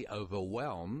inevitably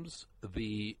overwhelms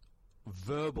the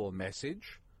verbal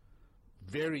message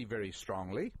very, very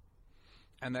strongly.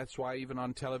 And that's why even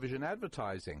on television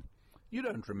advertising, you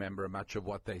don't remember much of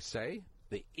what they say.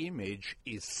 The image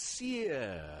is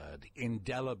seared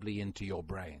indelibly into your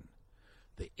brain.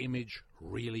 The image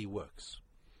really works.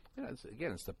 You know,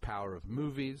 it's the power of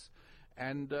movies.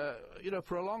 And,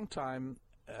 for a long time,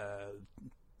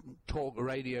 talk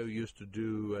radio used to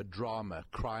do drama,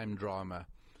 crime drama,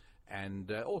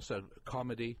 and also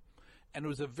comedy. And it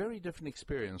was a very different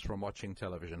experience from watching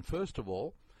television. First of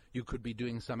all, you could be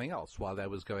doing something else while that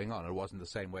was going on. It wasn't the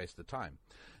same waste of time.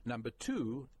 Number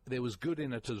two, there was good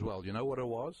in it as well. You know what it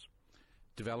was?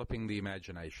 Developing the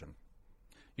imagination.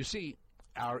 You see,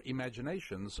 our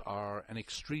imaginations are an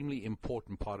extremely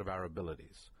important part of our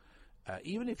abilities.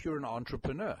 Even if you're an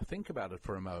entrepreneur, think about it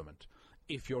for a moment.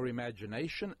 If your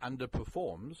imagination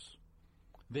underperforms,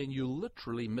 then you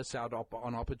literally miss out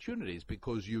on opportunities,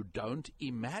 because you don't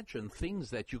imagine things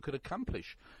that you could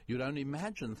accomplish. You don't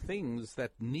imagine things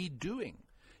that need doing.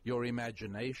 Your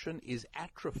imagination is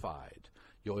atrophied.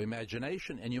 Your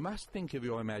imagination, and you must think of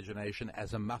your imagination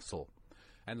as a muscle.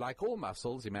 And like all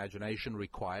muscles, imagination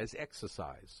requires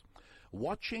exercise.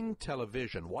 Watching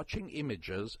television, watching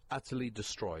images, utterly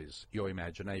destroys your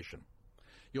imagination.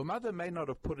 Your mother may not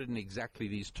have put it in exactly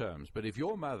these terms, but if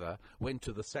your mother went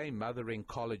to the same mothering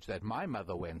college that my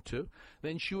mother went to,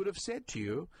 then she would have said to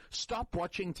you, stop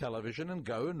watching television and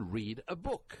go and read a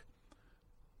book.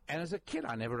 And as a kid,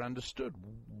 I never understood,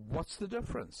 what's the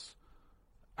difference?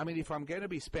 I mean, if I'm going to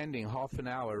be spending half an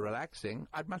hour relaxing,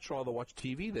 I'd much rather watch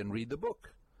TV than read the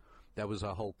book. That was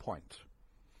her whole point.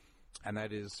 and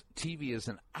that is TV is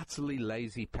an utterly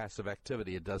lazy, passive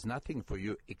activity. It does nothing for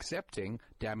you, excepting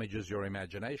damages your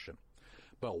imagination.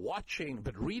 But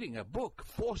reading a book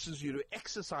forces you to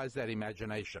exercise that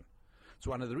imagination. It's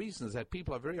one of the reasons that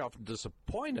people are very often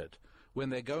disappointed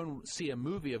when they go and see a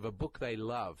movie of a book they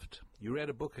loved. You read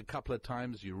a book a couple of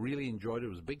times, you really enjoyed it, it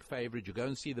was a big favorite, you go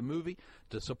and see the movie,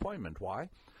 disappointment. Why?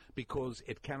 Because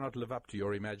it cannot live up to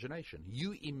your imagination.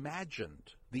 You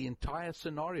imagined the entire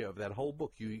scenario of that whole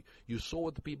book. You saw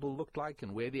what the people looked like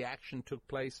and where the action took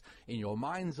place. In your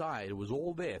mind's eye, it was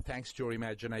all there thanks to your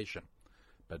imagination.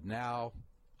 But now,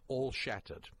 all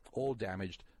shattered, all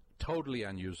damaged, totally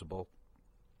unusable,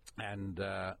 and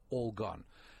all gone.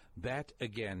 That,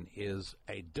 again, is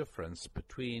a difference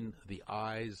between the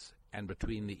eyes and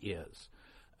between the ears.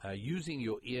 Using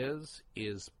your ears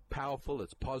is powerful,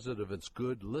 it's positive, it's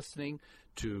good. Listening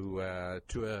to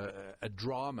a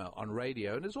drama on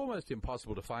radio, and it's almost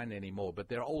impossible to find anymore, but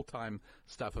there are old-time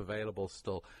stuff available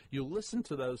still. You listen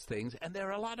to those things, and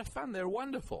they're a lot of fun. They're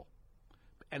wonderful.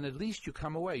 And at least you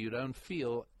come away. You don't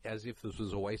feel as if this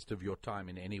was a waste of your time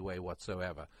in any way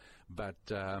whatsoever.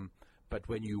 But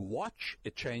when you watch,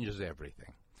 it changes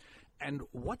everything. And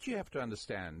what you have to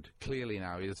understand clearly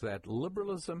now is that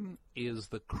liberalism is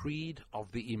the creed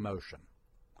of the emotion.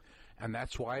 And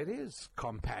that's why it is.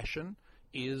 Compassion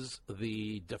is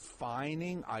the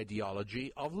defining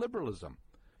ideology of liberalism.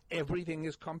 Everything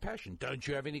is compassion. Don't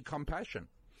you have any compassion?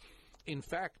 In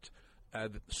fact,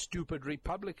 stupid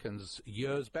Republicans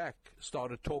years back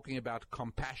started talking about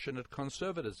compassionate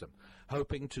conservatism,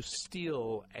 hoping to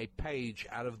steal a page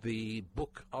out of the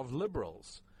book of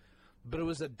liberals. But it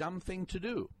was a dumb thing to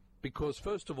do, because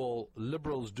first of all,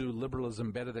 liberals do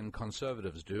liberalism better than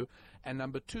conservatives do, and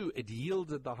number two, it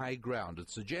yielded the high ground.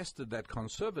 It suggested that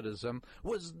conservatism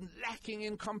was lacking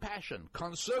in compassion.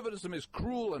 Conservatism is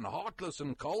cruel and heartless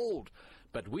and cold,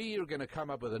 but we are going to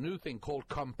come up with a new thing called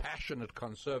compassionate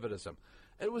conservatism.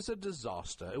 It was a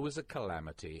disaster. It was a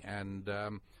calamity, and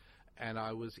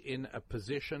I was in a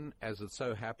position, as it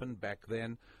so happened back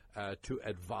then, to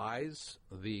advise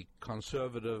the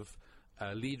conservative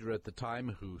leader at the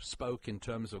time who spoke in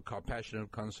terms of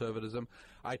compassionate conservatism.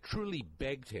 I truly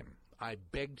begged him. I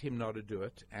begged him not to do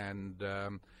it, and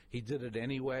he did it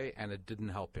anyway, and it didn't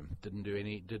help him.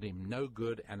 Did him no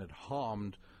good, and it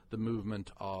harmed the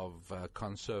movement of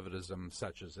conservatism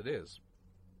such as it is.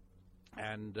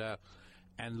 And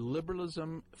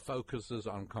liberalism focuses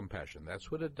on compassion. That's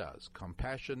what it does.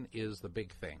 Compassion is the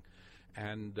big thing.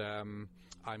 And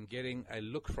I'm getting a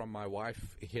look from my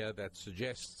wife here that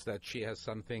suggests that she has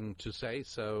something to say.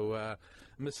 So,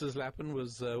 Mrs. Lappin,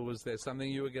 was there something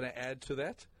you were going to add to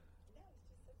that?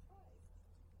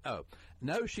 Oh,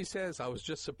 no, she says, I was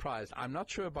just surprised. I'm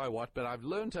not sure by what, but I've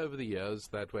learned over the years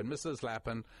that when Mrs.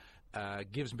 Lappin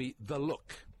gives me the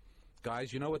look,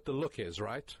 guys, you know what the look is,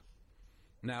 right?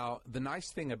 Now, the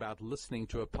nice thing about listening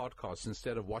to a podcast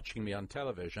instead of watching me on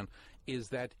television is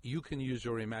that you can use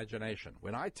your imagination.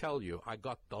 When I tell you I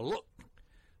got the look,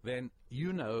 then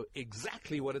you know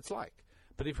exactly what it's like.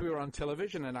 But if we were on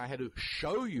television and I had to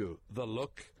show you the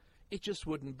look, it just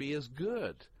wouldn't be as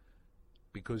good,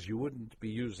 because you wouldn't be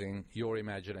using your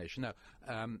imagination.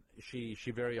 Now, she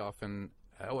very often,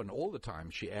 and all the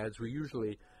time, she adds,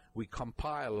 we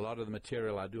compile a lot of the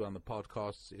material I do on the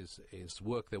podcasts is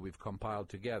work that we've compiled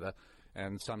together,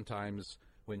 and sometimes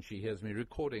when she hears me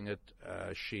recording it,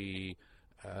 she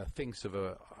thinks of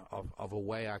a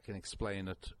way I can explain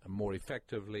it more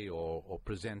effectively or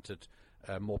present it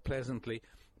more pleasantly.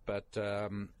 But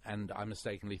and I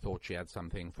mistakenly thought she had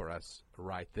something for us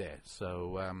right there.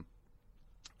 So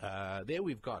there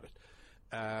we've got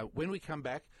it. When we come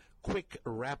back, quick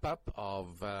wrap-up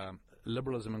of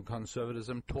liberalism and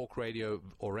conservatism, talk radio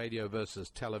or radio versus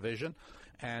television,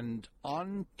 and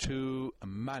on to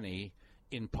money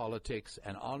in politics,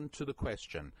 and on to the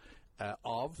question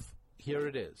of, here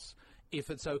it is, if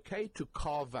it's okay to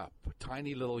carve up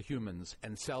tiny little humans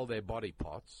and sell their body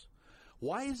parts,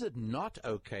 why is it not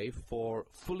okay for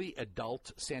fully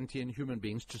adult sentient human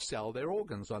beings to sell their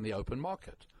organs on the open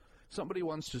market? Somebody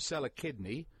wants to sell a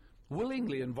kidney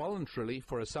willingly and voluntarily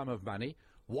for a sum of money.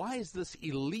 Why is this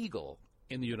illegal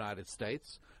in the United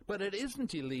States, but it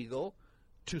isn't illegal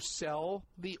to sell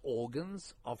the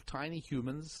organs of tiny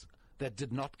humans that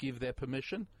did not give their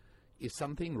permission? Is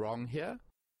something wrong here?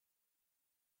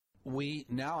 We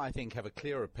now, I think, have a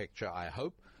clearer picture, I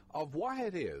hope, of why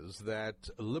it is that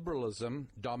liberalism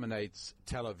dominates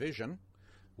television,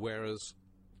 whereas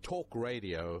talk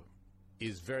radio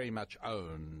is very much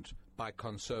owned by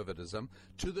conservatism,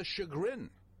 to the chagrin,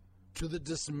 to the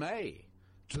dismay,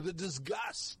 to the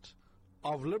disgust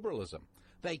of liberalism.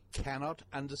 They cannot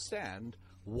understand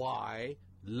why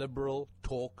liberal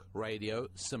talk radio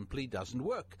simply doesn't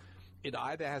work. It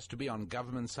either has to be on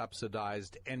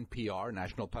government-subsidized NPR,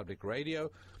 National Public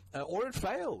Radio, or it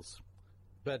fails.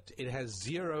 But it has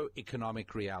zero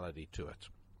economic reality to it.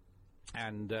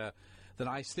 And the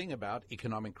nice thing about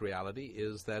economic reality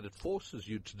is that it forces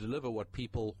you to deliver what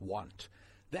people want.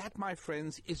 That, my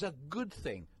friends, is a good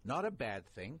thing, not a bad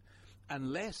thing,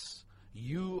 unless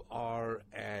you are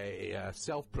a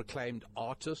self-proclaimed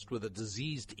artist with a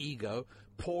diseased ego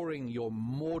pouring your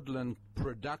maudlin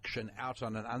production out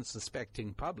on an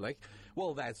unsuspecting public.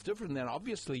 Well, that's different. Then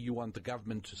obviously you want the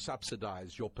government to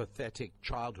subsidize your pathetic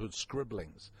childhood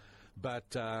scribblings. But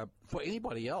for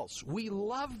anybody else, we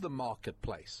love the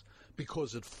marketplace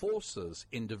because it forces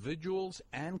individuals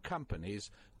and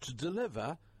companies to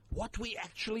deliver what we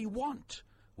actually want,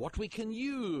 what we can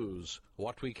use,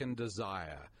 what we can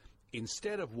desire,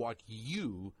 instead of what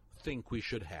you think we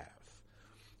should have.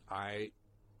 I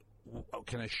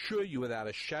can assure you without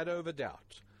a shadow of a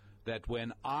doubt that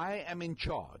when I am in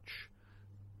charge,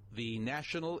 the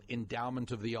National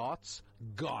Endowment of the Arts,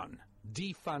 gone,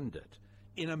 defunded,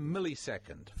 in a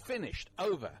millisecond, finished,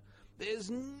 over.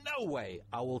 There's no way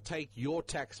I will take your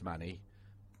tax money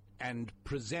and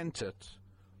present it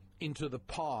into the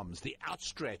palms, the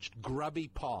outstretched, grubby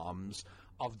palms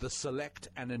of the select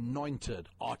and anointed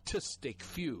artistic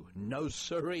few. No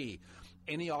siree.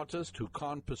 Any artist who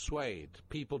can't persuade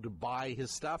people to buy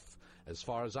his stuff, as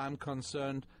far as I'm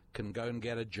concerned, can go and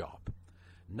get a job.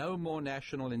 No more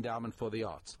National Endowment for the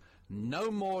Arts. No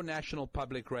more National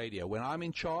Public Radio. When I'm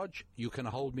in charge, you can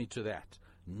hold me to that.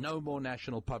 No more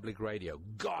National Public Radio.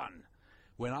 Gone.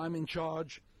 When I'm in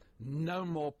charge, no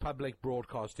more public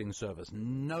broadcasting service.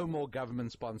 No more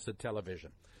government-sponsored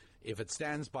television. If it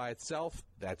stands by itself,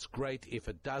 that's great. If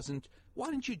it doesn't,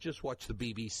 why don't you just watch the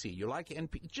BBC? You like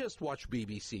NP? Just watch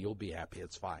BBC. You'll be happy.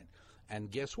 It's fine.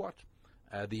 And guess what?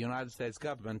 The United States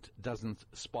government doesn't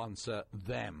sponsor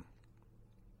them.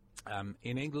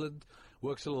 In England,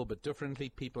 works a little bit differently.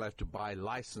 People have to buy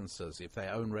licenses. If they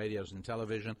own radios and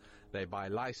television, they buy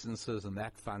licenses, and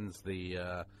that funds the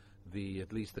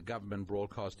at least the government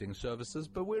broadcasting services.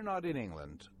 But we're not in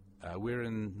England. We're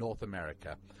in North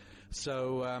America.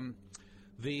 So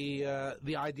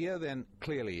the idea then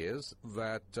clearly is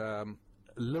that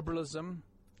liberalism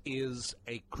is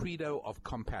a credo of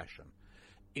compassion.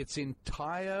 Its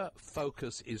entire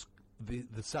focus is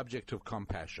the subject of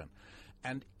compassion.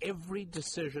 And every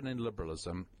decision in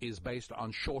liberalism is based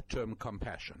on short-term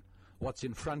compassion. What's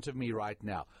in front of me right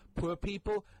now? Poor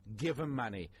people, give them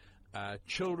money.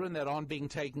 Children that aren't being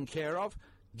taken care of,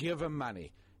 give them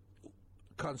money.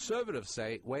 Conservatives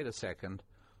say, wait a second,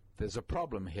 there's a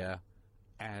problem here,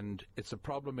 and it's a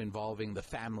problem involving the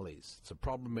families. It's a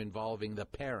problem involving the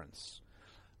parents.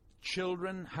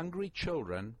 Children, hungry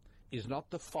children, is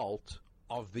not the fault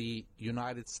of the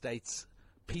United States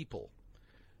people.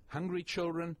 Hungry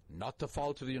children, not the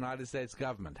fault of the United States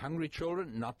government. Hungry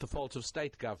children, not the fault of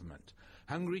state government.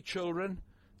 Hungry children,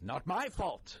 not my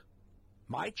fault.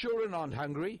 My children aren't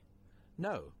hungry.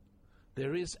 No,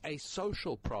 there is a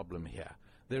social problem here.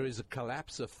 There is a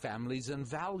collapse of families and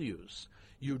values.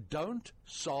 You don't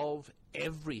solve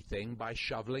everything by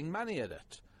shoveling money at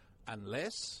it,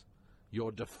 unless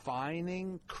your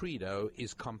defining credo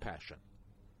is compassion.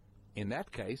 In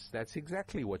that case, that's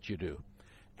exactly what you do.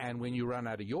 And when you run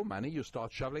out of your money, you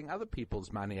start shoveling other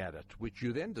people's money at it, which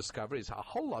you then discover is a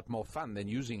whole lot more fun than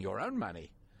using your own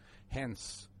money.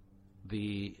 Hence,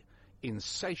 the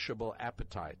insatiable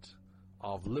appetite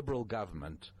of liberal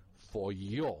government for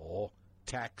your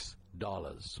tax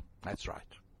dollars. That's right.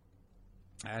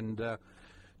 And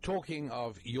talking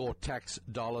of your tax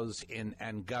dollars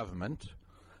and government,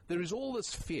 there is all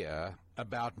this fear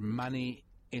about money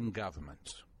in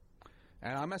government.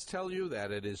 And I must tell you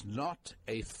that it is not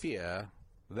a fear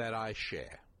that I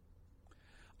share.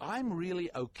 I'm really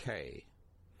okay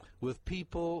with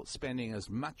people spending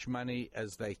as much money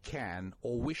as they can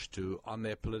or wish to on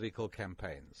their political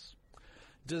campaigns.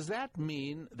 Does that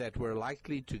mean that we're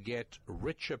likely to get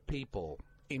richer people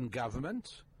in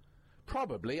government?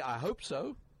 Probably. I hope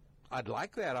so. I'd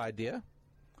like that idea.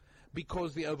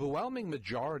 Because the overwhelming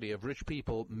majority of rich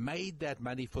people made that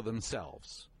money for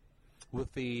themselves,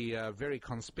 with the very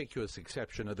conspicuous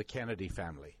exception of the Kennedy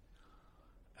family.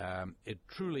 It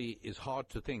truly is hard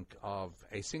to think of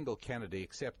a single Kennedy,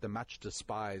 except the much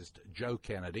despised Joe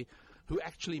Kennedy, who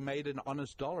actually made an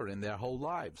honest dollar in their whole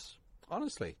lives.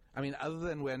 Honestly. I mean, other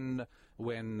than when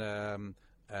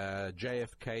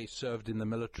JFK served in the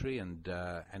military and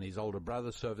his older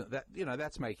brother served,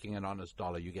 that's making an honest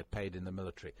dollar. You get paid in the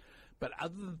military. But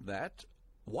other than that,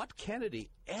 what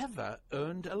Kennedy ever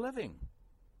earned a living?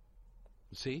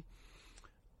 See,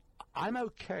 I'm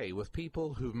okay with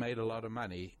people who've made a lot of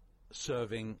money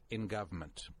serving in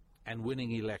government and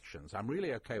winning elections. I'm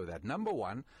really okay with that. Number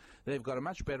one, they've got a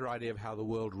much better idea of how the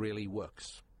world really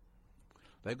works.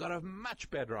 They've got a much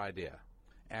better idea,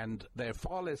 and they're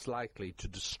far less likely to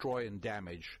destroy and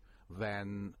damage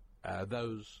than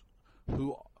those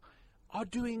who are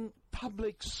doing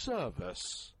public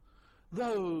service,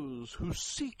 those who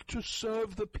seek to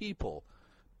serve the people.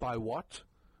 By what?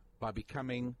 By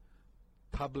becoming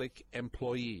public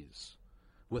employees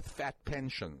with fat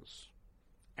pensions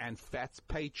and fat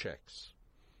paychecks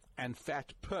and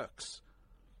fat perks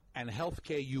and health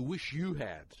care you wish you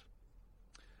had.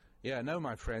 Yeah, no,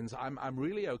 my friends, I'm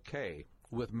really okay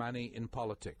with money in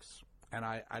politics. And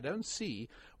I don't see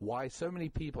why so many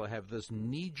people have this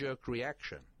knee-jerk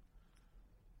reaction.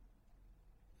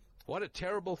 What a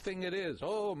terrible thing it is.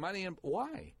 Oh, money and...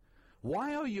 Why?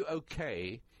 Why are you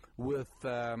okay with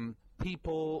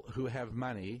people who have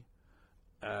money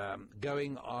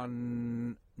going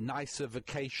on nicer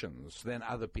vacations than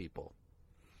other people?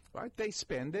 Right? They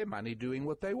spend their money doing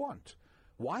what they want.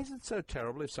 Why is it so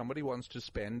terrible if somebody wants to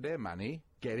spend their money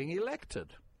getting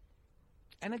elected?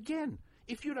 And again,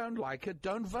 if you don't like it,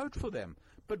 don't vote for them.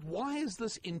 But why is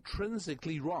this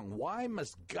intrinsically wrong? Why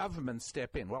must government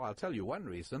step in? Well, I'll tell you one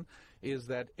reason is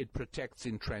that it protects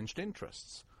entrenched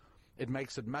interests. It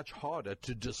makes it much harder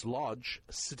to dislodge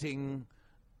sitting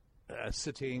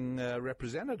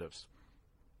representatives.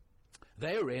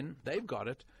 They're in, they've got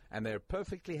it, and they're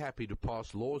perfectly happy to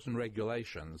pass laws and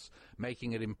regulations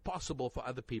making it impossible for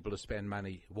other people to spend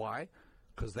money. Why?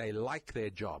 Because they like their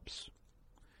jobs.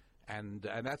 And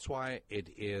that's why it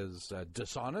is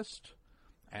dishonest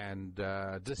and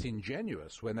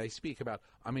disingenuous when they speak about,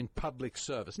 I'm in public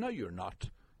service. No, you're not.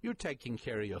 You're taking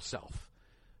care of yourself.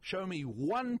 Show me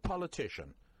one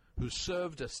politician who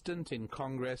served a stint in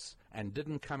Congress and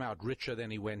didn't come out richer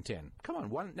than he went in. Come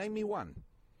on, name me one.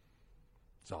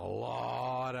 It's a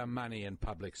lot of money in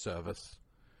public service,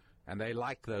 and they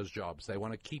like those jobs. They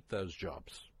want to keep those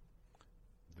jobs.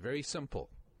 Very simple.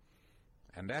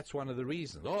 And that's one of the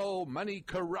reasons. Oh, money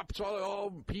corrupts.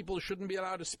 Oh, people shouldn't be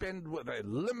allowed to spend.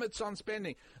 Limits on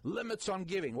spending, limits on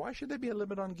giving. Why should there be a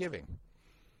limit on giving?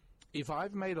 If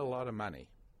I've made a lot of money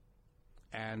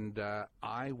and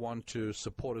I want to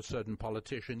support a certain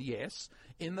politician, yes,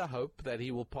 in the hope that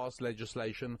he will pass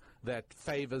legislation that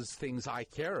favors things I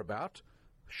care about,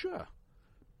 sure.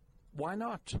 Why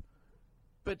not?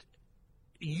 But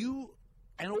you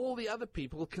and all the other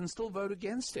people can still vote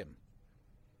against him.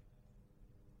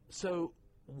 So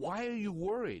why are you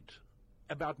worried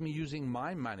about me using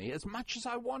my money as much as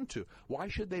I want to? Why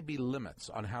should there be limits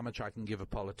on how much I can give a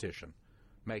politician?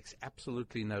 Makes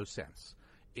absolutely no sense.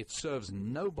 It serves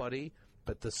nobody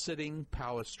but the sitting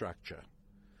power structure.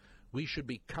 We should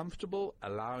be comfortable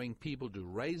allowing people to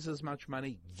raise as much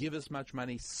money, give as much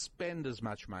money, spend as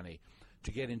much money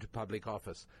to get into public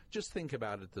office. Just think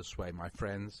about it this way, my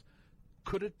friends.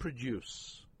 Could it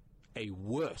produce a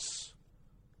worse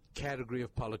category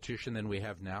of politician than we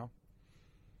have now?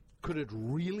 Could it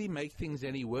really make things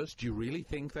any worse? Do you really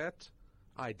think that?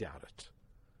 I doubt it.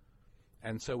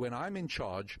 And so when I'm in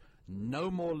charge, no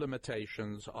more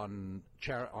limitations on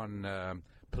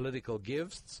political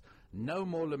gifts, no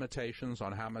more limitations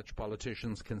on how much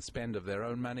politicians can spend of their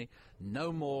own money,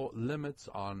 no more limits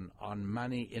on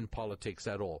money in politics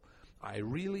at all. I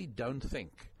really don't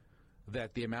think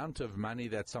that the amount of money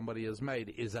that somebody has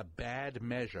made is a bad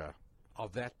measure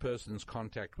of that person's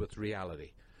contact with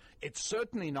reality. It's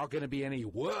certainly not going to be any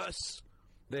worse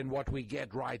than what we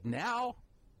get right now.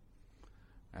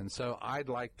 And so I'd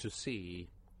like to see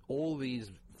all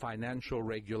these financial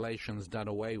regulations done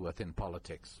away with in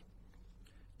politics.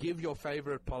 Give your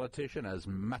favorite politician as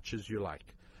much as you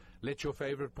like. Let your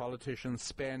favorite politician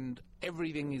spend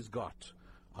everything he's got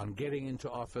on getting into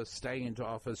office, staying into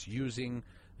office, using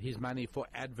his money for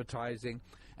advertising.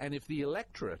 And if the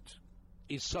electorate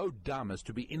is so dumb as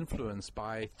to be influenced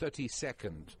by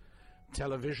 30-second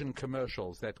television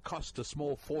commercials that cost a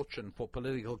small fortune for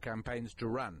political campaigns to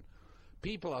run,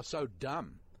 people are so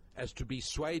dumb as to be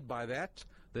swayed by that,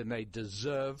 then they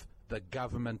deserve the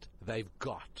government they've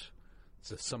got.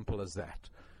 It's as simple as that.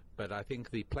 But I think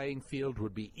the playing field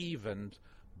would be evened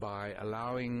by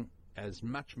allowing as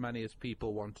much money as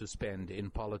people want to spend in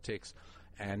politics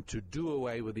and to do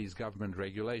away with these government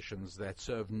regulations that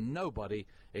serve nobody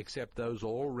except those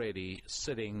already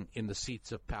sitting in the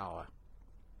seats of power.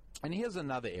 And here's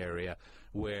another area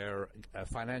where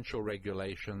financial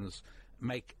regulations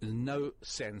make no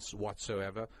sense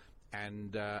whatsoever,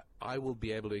 and I will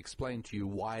be able to explain to you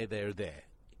why they're there.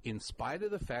 In spite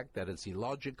of the fact that it's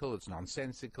illogical, it's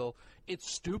nonsensical,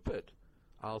 it's stupid.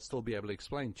 I'll still be able to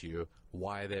explain to you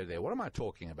why they're there. What am I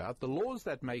talking about? The laws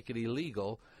that make it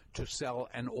illegal to sell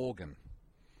an organ,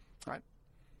 right?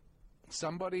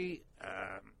 Somebody,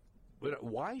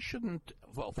 why shouldn't,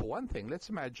 well, for one thing, let's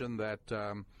imagine that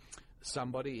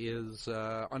somebody is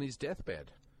on his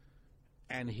deathbed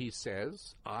and he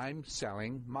says, I'm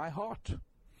selling my heart,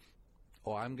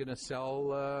 or I'm going to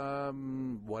sell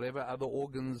whatever other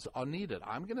organs are needed.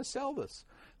 I'm going to sell this.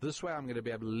 This way I'm going to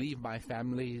be able to leave my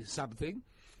family something.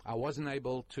 I wasn't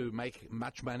able to make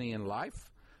much money in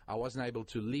life. I wasn't able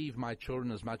to leave my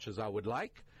children as much as I would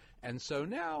like. And so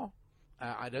now,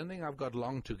 I don't think I've got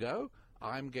long to go.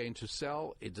 I'm going to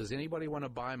sell. Does anybody want to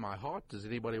buy my heart? Does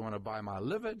anybody want to buy my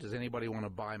liver? Does anybody want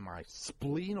to buy my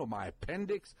spleen or my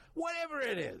appendix? Whatever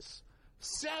it is,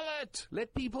 sell it.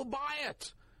 Let people buy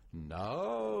it.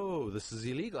 No, this is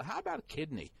illegal. How about a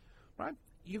kidney, right?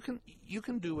 You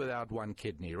can do without one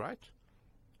kidney, right?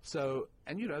 So,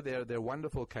 and you know, there are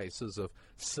wonderful cases of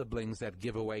siblings that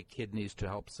give away kidneys to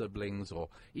help siblings, or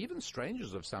even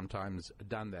strangers have sometimes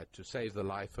done that to save the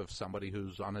life of somebody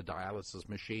who's on a dialysis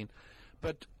machine.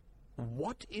 But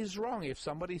what is wrong if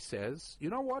somebody says,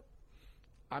 you know what,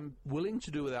 I'm willing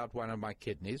to do without one of my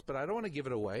kidneys, but I don't want to give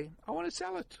it away. I want to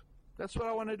sell it. That's what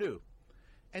I want to do.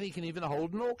 And he can even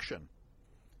hold an auction.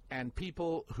 And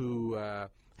people who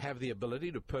have the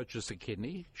ability to purchase a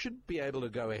kidney should be able to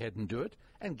go ahead and do it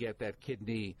and get that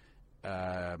kidney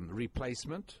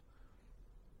replacement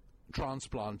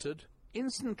transplanted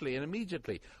instantly and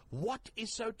immediately. What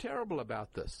is so terrible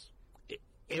about this?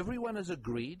 Everyone has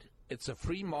agreed. It's a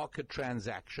free market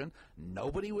transaction.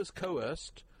 Nobody was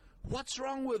coerced. What's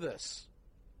wrong with this?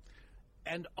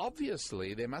 And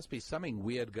obviously there must be something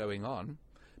weird going on,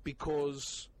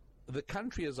 because the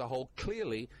country as a whole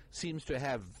clearly seems to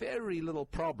have very little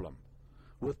problem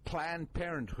with Planned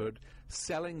Parenthood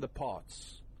selling the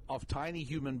parts of tiny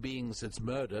human beings it's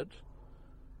murdered,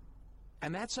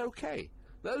 and that's okay.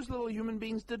 Those little human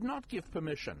beings did not give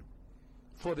permission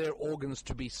for their organs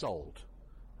to be sold,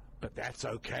 but that's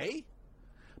okay.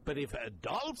 But if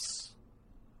adults,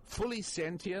 fully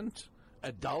sentient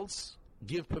adults,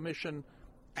 give permission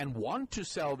and want to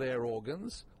sell their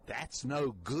organs, that's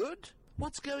no good?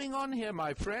 What's going on here,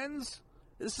 my friends?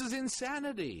 This is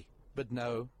insanity. But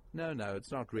no,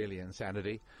 it's not really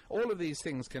insanity. All of these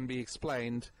things can be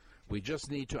explained. We just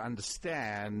need to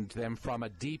understand them from a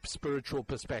deep spiritual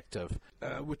perspective.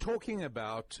 We're talking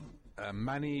about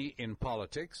money in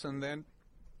politics, and then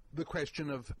the question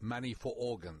of money for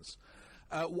organs.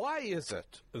 Why is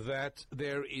it that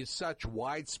there is such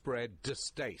widespread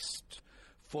distaste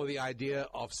for the idea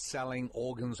of selling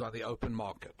organs on the open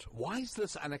market? Why is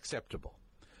this unacceptable?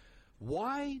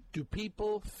 Why do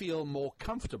people feel more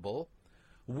comfortable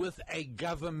with a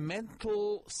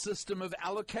governmental system of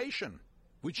allocation,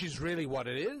 which is really what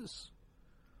it is?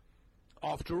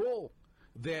 After all,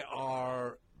 there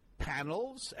are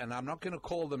panels, and I'm not going to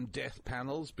call them death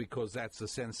panels because that's a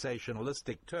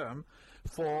sensationalistic term,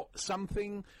 for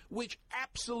something which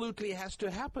absolutely has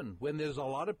to happen when there's a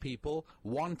lot of people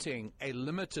wanting a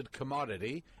limited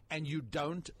commodity and you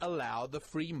don't allow the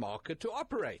free market to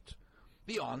operate.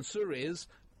 The answer is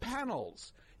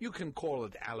panels. You can call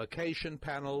it allocation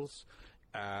panels.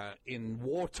 In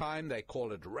wartime, they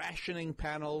call it rationing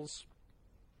panels.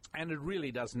 And it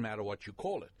really doesn't matter what you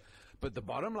call it. But the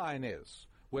bottom line is,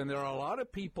 when there are a lot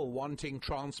of people wanting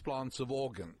transplants of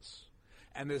organs,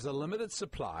 and there's a limited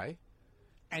supply,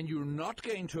 and you're not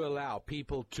going to allow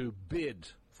people to bid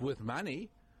with money,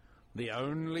 the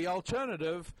only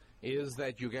alternative is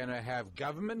that you're going to have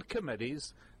government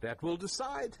committees that will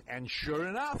decide. And sure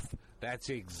enough, that's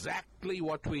exactly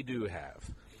what we do have.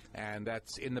 And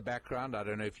that's in the background. I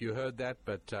don't know if you heard that,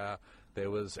 but there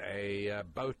was a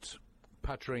boat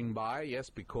puttering by, yes,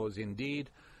 because indeed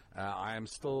I am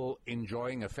still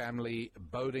enjoying a family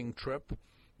boating trip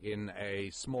in a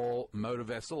small motor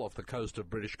vessel off the coast of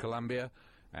British Columbia,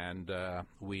 and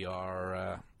we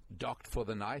are docked for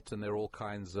the night, and there are all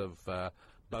kinds of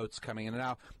boats coming in and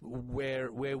out. Where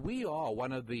we are,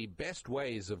 one of the best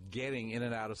ways of getting in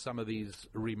and out of some of these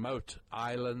remote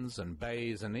islands and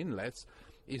bays and inlets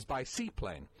is by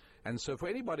seaplane. And so for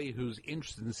anybody who's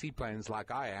interested in seaplanes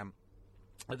like I am,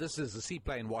 this is the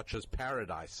Seaplane Watcher's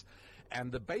paradise.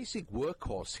 And the basic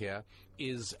workhorse here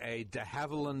is a de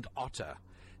Havilland Otter.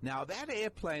 Now, that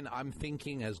airplane, I'm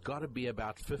thinking, has got to be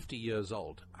about 50 years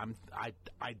old.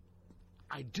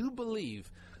 I do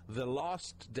believe the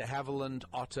last de Havilland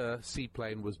Otter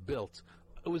seaplane was built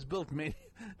It was built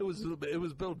it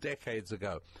was built decades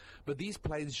ago. But these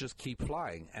planes just keep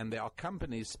flying, and there are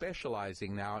companies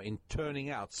specializing now in turning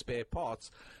out spare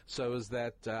parts, so as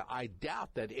that I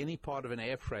doubt that any part of an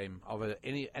airframe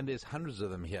and there's hundreds of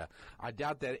them here, I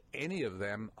doubt that any of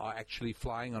them are actually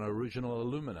flying on original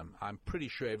aluminum. I'm pretty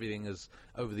sure everything is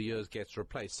over the years gets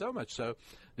replaced. So much so,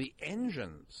 the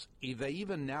engines, they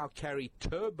even now carry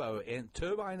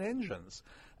turbine engines,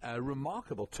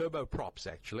 remarkable turboprops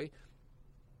actually.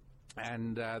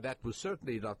 And that was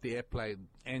certainly not the airplane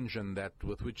engine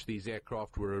with which these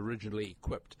aircraft were originally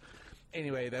equipped.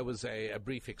 Anyway, that was a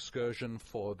brief excursion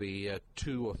for the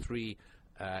 2 or 3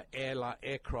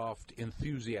 aircraft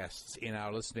enthusiasts in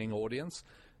our listening audience.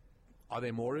 Are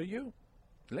there more of you?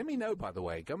 Let me know, by the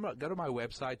way. Go to my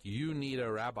website,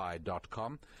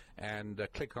 youneedarabbi.com, and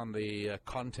click on the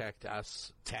Contact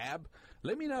Us tab.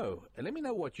 Let me know. Let me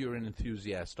know what you're an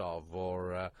enthusiast of,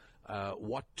 or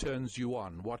what turns you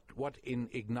on, what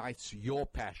ignites your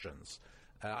passions.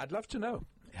 I'd love to know.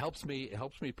 It helps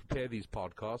me prepare these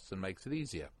podcasts and makes it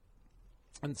easier.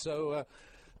 And so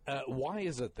why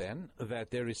is it then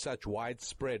that there is such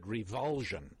widespread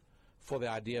revulsion for the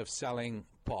idea of selling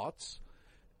parts?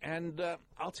 And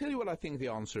I'll tell you what I think the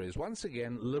answer is. Once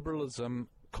again, liberalism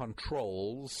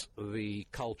controls the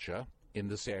culture in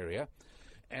this area,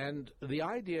 and the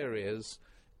idea is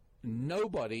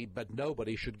nobody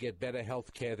should get better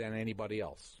health care than anybody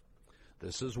else.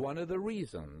 This is one of the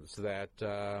reasons that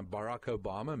Barack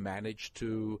Obama managed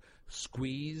to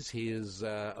squeeze his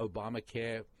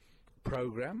Obamacare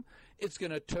program. It's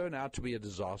going to turn out to be a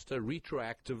disaster.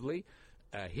 Retroactively,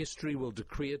 history will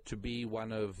decree it to be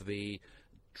one of the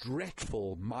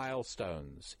dreadful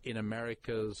milestones in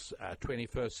America's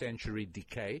 21st century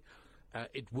decay.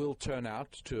 It will turn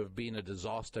out to have been a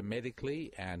disaster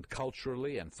medically and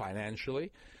culturally and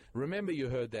financially. Remember, you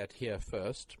heard that here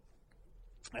first.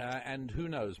 And who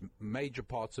knows, major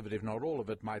parts of it, if not all of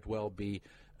it, might well be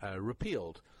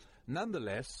repealed.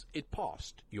 Nonetheless, it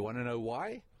passed. You want to know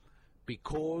why?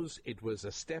 Because it was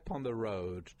a step on the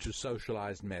road to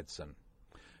socialized medicine.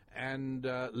 And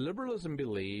liberalism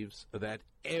believes that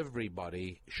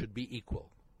everybody should be equal.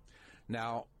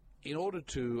 Now, in order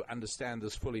to understand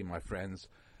this fully, my friends,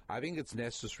 I think it's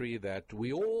necessary that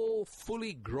we all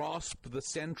fully grasp the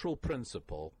central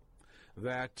principle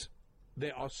that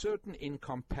there are certain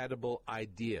incompatible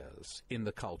ideas in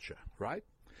the culture, right?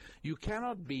 You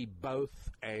cannot be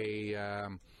both a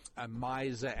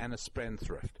miser and a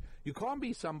spendthrift. You can't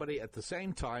be somebody at the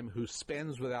same time who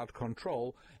spends without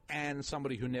control and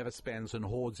somebody who never spends and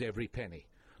hoards every penny.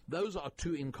 Those are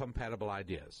two incompatible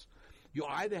ideas. You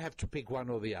either have to pick one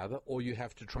or the other, or you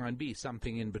have to try and be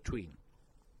something in between.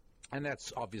 And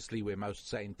that's obviously where most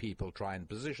sane people try and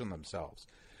position themselves.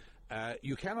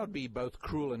 You cannot be both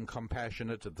cruel and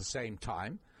compassionate at the same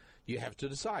time. You have to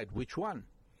decide which one.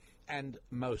 And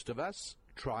most of us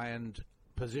try and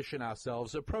position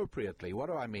ourselves appropriately. What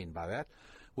do I mean by that?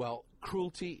 Well,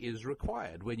 cruelty is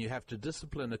required when you have to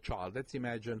discipline a child. Let's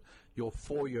imagine your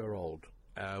 4-year-old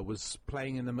was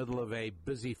playing in the middle of a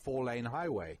busy 4-lane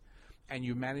highway, and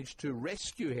you managed to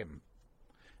rescue him,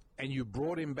 and you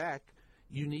brought him back.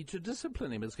 You need to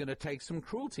discipline him. It's going to take some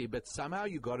cruelty, but somehow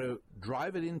you've got to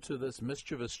drive it into this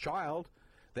mischievous child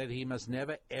that he must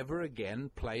never, ever again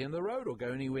play in the road or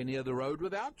go anywhere near the road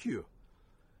without you,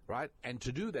 right? And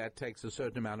to do that takes a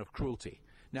certain amount of cruelty.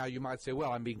 Now, you might say,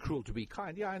 well, I'm being cruel to be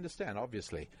kind. Yeah, I understand,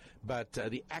 obviously. But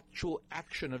the actual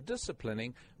action of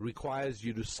disciplining requires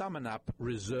you to summon up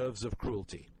reserves of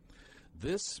cruelty.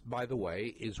 This, by the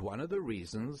way, is one of the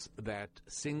reasons that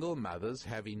single mothers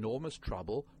have enormous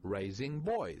trouble raising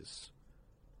boys.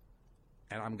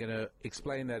 And I'm going to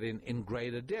explain that in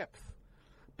greater depth.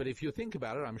 But if you think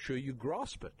about it, I'm sure you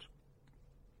grasp it.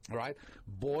 All right?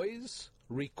 Boys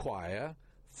require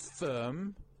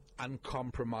firm,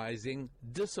 uncompromising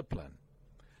discipline.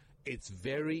 It's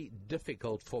very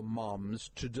difficult for moms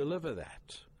to deliver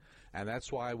that. And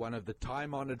that's why one of the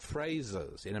time-honored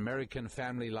phrases in American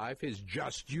family life is,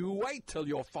 just you wait till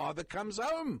your father comes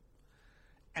home.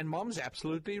 And Mom's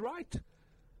absolutely right.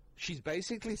 She's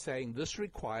basically saying this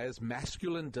requires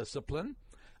masculine discipline.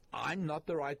 I'm not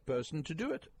the right person to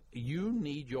do it. You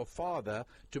need your father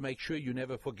to make sure you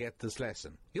never forget this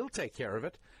lesson. He'll take care of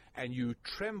it, and you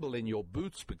tremble in your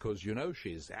boots because you know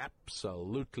she's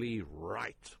absolutely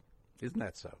right. Isn't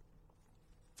that so?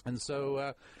 And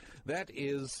so that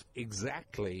is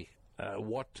exactly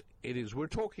what it is we're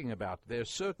talking about. There are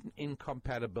certain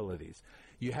incompatibilities.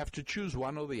 You have to choose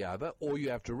one or the other, or you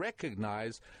have to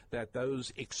recognize that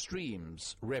those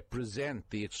extremes represent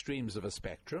the extremes of a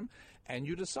spectrum, And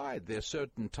you decide there are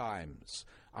certain times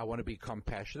I want to be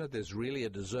compassionate. There's really a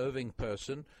deserving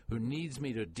person who needs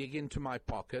me to dig into my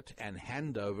pocket and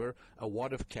hand over a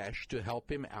wad of cash to help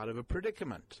him out of a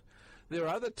predicament. There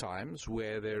are other times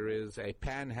where there is a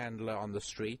panhandler on the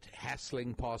street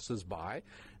hassling passers-by,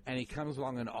 and he comes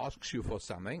along and asks you for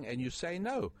something, and you say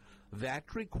no.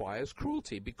 That requires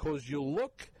cruelty, because you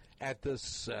look at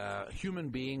this human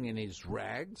being in his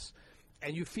rags,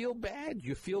 and you feel bad,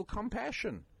 you feel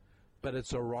compassion, but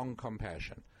it's a wrong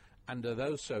compassion. Under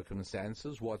those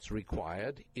circumstances, what's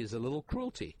required is a little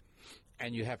cruelty.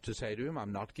 And you have to say to him,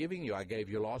 I'm not giving you. I gave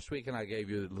you last week and I gave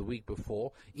you the week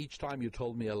before. Each time you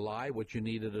told me a lie, what you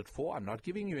needed it for, I'm not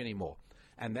giving you anymore.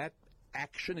 And that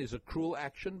action is a cruel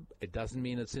action. It doesn't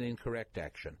mean it's an incorrect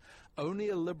action. Only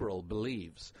a liberal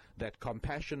believes that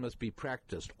compassion must be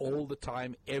practiced all the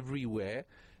time, everywhere.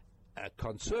 A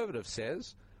conservative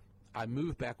says, I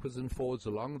move backwards and forwards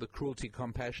along the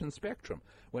cruelty-compassion spectrum.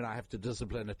 When I have to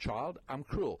discipline a child, I'm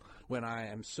cruel. When I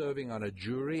am serving on a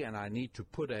jury and I need to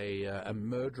put a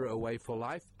murderer away for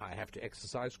life, I have to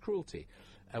exercise cruelty.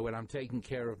 When I'm taking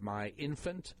care of my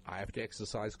infant, I have to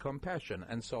exercise compassion,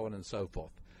 and so on and so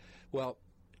forth. Well,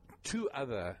 two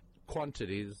other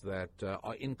quantities that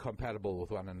are incompatible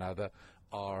with one another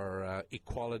are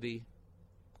equality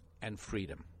and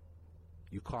freedom.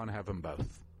 You can't have them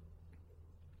both.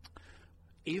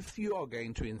 If you are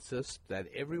going to insist that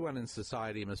everyone in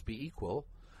society must be equal,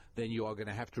 then you are going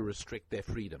to have to restrict their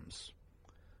freedoms.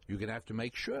 You're going to have to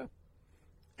make sure,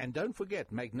 and don't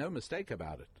forget, make no mistake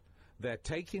about it, that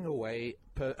taking away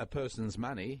a person's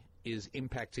money is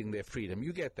impacting their freedom.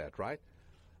 You get that, right?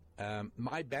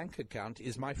 My bank account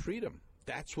is my freedom.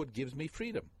 That's what gives me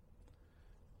freedom.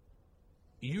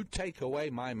 You take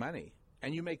away my money,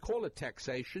 and you may call it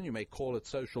taxation, you may call it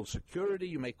social security,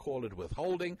 you may call it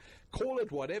withholding, call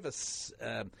it whatever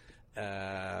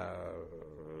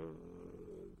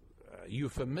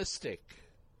euphemistic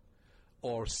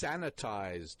or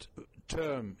sanitized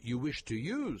term you wish to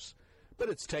use, but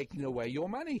it's taking away your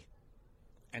money.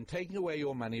 And taking away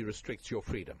your money restricts your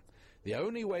freedom. The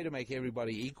only way to make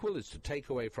everybody equal is to take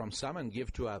away from some and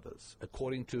give to others,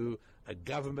 according to a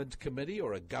government committee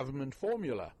or a government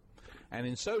formula. And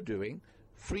in so doing,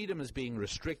 freedom is being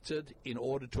restricted in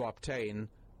order to obtain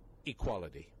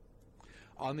equality.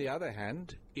 On the other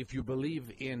hand, if you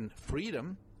believe in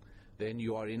freedom, then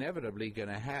you are inevitably going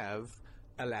to have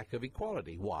a lack of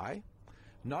equality. Why?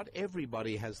 Not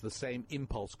everybody has the same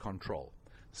impulse control.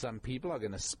 Some people are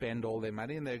going to spend all their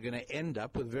money and they're going to end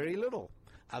up with very little.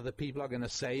 Other people are going to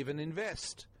save and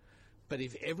invest. But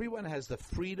if everyone has the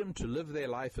freedom to live their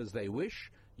life as they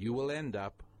wish, you will end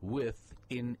up with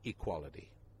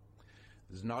inequality.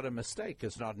 It's not a mistake,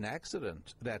 it's not an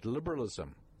accident that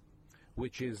liberalism,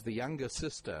 which is the younger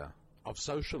sister of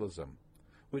socialism,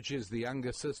 which is the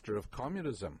younger sister of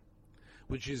communism,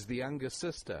 which is the younger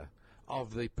sister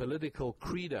of the political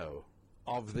credo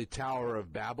of the Tower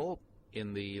of Babel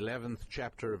in the 11th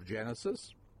chapter of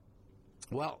Genesis.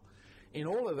 Well, in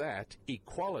all of that,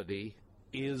 equality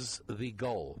is the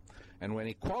goal. And when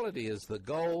equality is the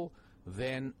goal,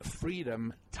 then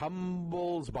freedom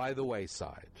tumbles by the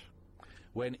wayside.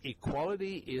 When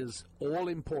equality is all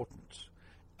important,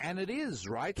 and it is,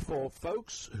 right, for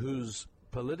folks whose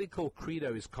political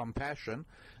credo is compassion,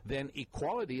 then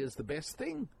equality is the best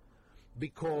thing,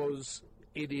 because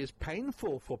it is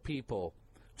painful for people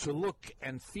to look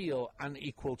and feel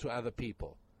unequal to other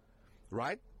people,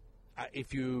 right?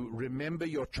 If you remember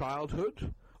your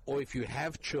childhood, or if you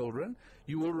have children,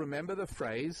 you will remember the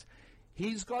phrase,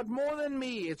 he's got more than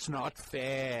me, it's not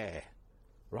fair,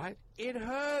 right? It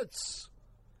hurts.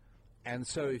 And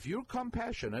so if you're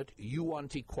compassionate, you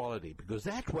want equality, because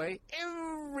that way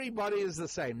everybody is the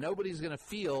same. Nobody's going to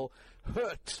feel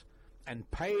hurt and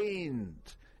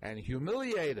pained and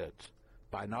humiliated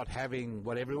by not having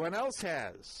what everyone else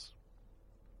has.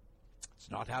 It's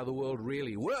not how the world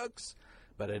really works,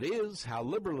 but it is how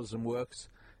liberalism works,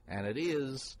 and it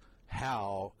is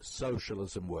how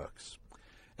socialism works.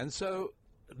 And so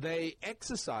they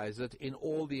exercise it in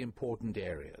all the important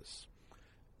areas.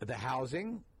 The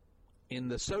housing, in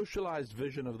the socialized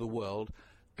vision of the world,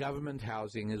 government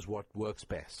housing is what works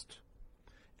best.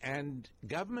 And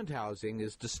government housing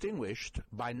is distinguished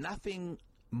by nothing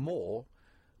more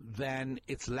than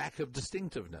its lack of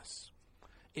distinctiveness.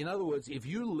 In other words, if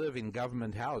you live in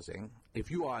government housing,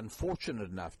 if you are unfortunate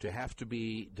enough to have to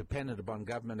be dependent upon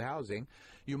government housing,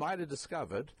 you might have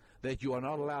discovered that you are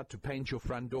not allowed to paint your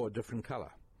front door a different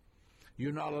color.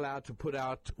 You're not allowed to put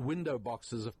out window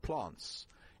boxes of plants.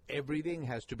 Everything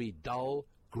has to be dull,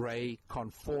 gray,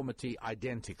 conformity,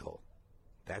 identical.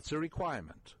 That's a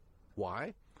requirement.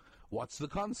 Why? What's the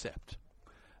concept?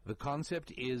 The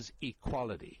concept is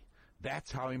equality.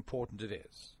 That's how important it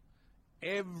is.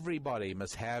 Everybody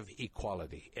must have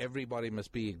equality. Everybody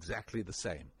must be exactly the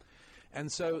same.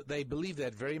 And so they believe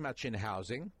that very much in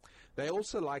housing. They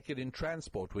also like it in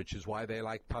transport, which is why they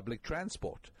like public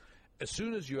transport. As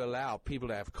soon as you allow people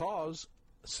to have cars,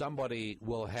 somebody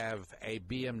will have a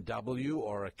BMW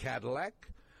or a Cadillac,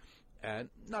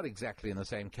 not exactly in the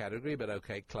same category, but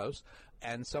okay, close,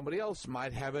 and somebody else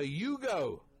might have a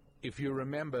Yugo, if you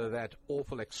remember that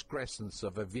awful excrescence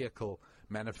of a vehicle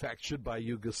manufactured by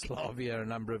Yugoslavia a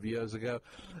number of years ago.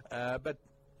 But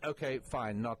okay,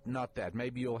 fine, not that.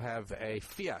 Maybe you'll have a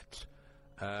Fiat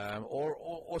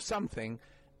or something,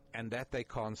 and that they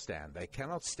can't stand. They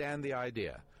cannot stand the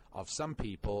idea of some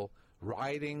people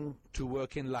riding to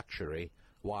work in luxury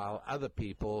while other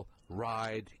people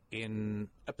ride in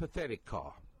a pathetic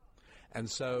car. And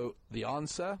so the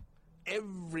answer,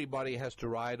 everybody has to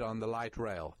ride on the light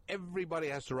rail. Everybody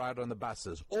has to ride on the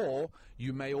buses. Or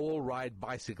you may all ride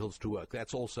bicycles to work.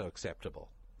 That's also acceptable.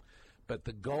 But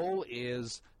the goal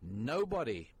is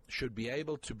nobody should be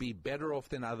able to be better off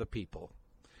than other people.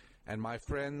 And my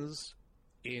friends,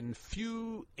 in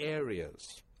few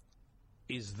areas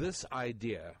is this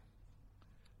idea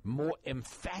more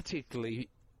emphatically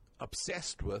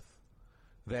obsessed with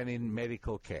than in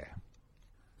medical care.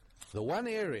 The one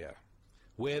area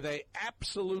where they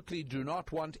absolutely do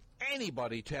not want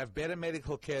anybody to have better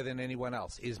medical care than anyone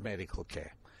else is medical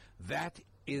care. That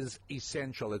is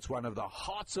essential. It's one of the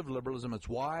hearts of liberalism. It's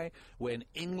why when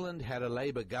England had a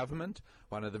Labour government,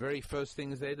 one of the very first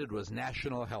things they did was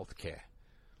national health care.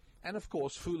 And of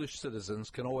course, foolish citizens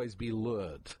can always be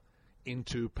lured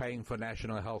into paying for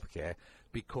national health care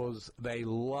because they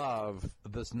love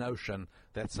this notion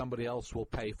that somebody else will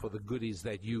pay for the goodies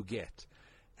that you get.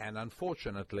 And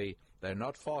unfortunately, they're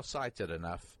not far-sighted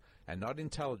enough and not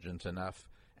intelligent enough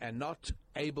and not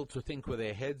able to think with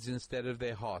their heads instead of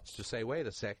their hearts to say, wait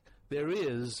a sec, there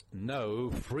is no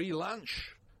free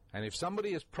lunch. And if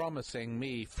somebody is promising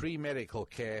me free medical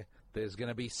care, there's going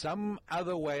to be some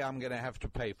other way I'm going to have to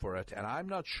pay for it, and I'm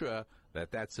not sure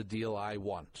that that's a deal I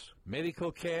want.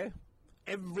 Medical care,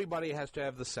 everybody has to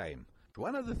have the same.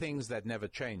 One of the things that never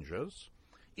changes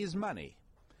is money.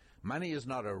 Money is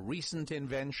not a recent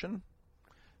invention.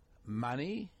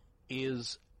 Money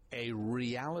is a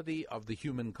reality of the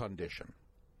human condition.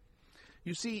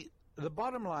 You see, the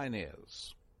bottom line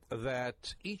is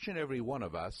that each and every one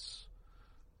of us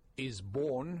is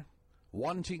born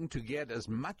wanting to get as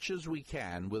much as we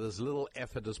can with as little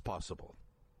effort as possible.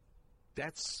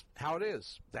 That's how it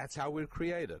is. That's how we're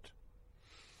created.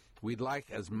 We'd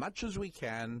like as much as we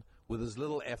can with as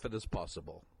little effort as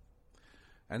possible.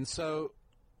 And so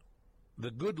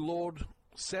the good Lord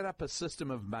set up a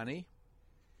system of money,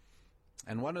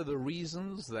 and one of the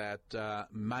reasons that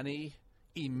money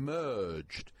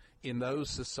emerged in those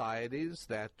societies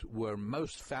that were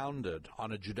most founded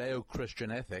on a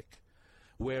Judeo-Christian ethic,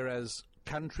 whereas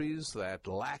countries that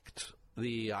lacked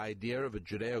the idea of a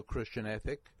Judeo-Christian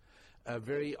ethic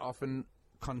very often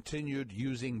continued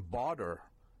using barter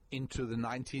into the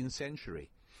 19th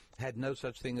century, had no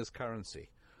such thing as currency.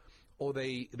 Or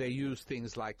they used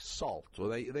things like salt, or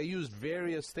they used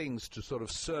various things to sort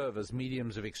of serve as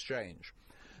mediums of exchange.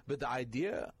 But the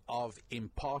idea of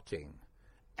imparting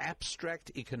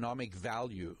abstract economic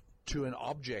value to an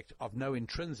object of no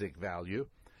intrinsic value,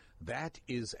 that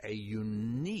is a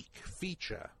unique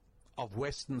feature of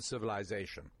Western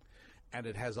civilization. And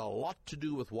it has a lot to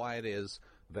do with why it is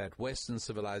that Western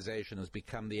civilization has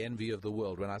become the envy of the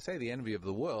world. When I say the envy of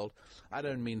the world, I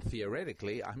don't mean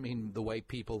theoretically. I mean the way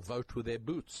people vote with their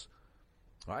boots,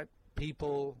 right?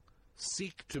 People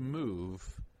seek to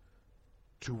move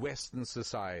to Western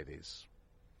societies,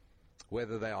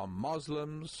 whether they are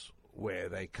Muslims, where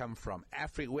they come from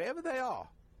Africa, wherever they are.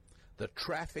 The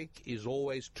traffic is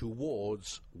always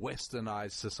towards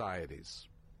westernized societies.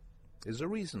 There's a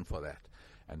reason for that.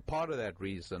 And part of that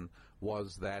reason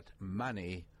was that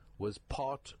money was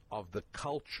part of the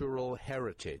cultural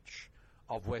heritage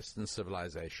of Western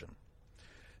civilization.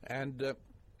 And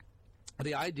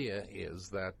the idea is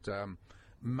that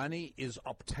money is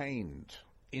obtained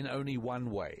in only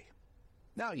one way.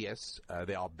 Now, yes,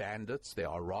 there are bandits, there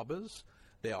are robbers,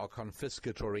 there are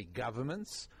confiscatory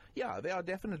governments. Yeah, there are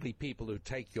definitely people who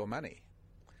take your money.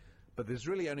 But there's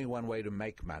really only one way to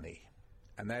make money,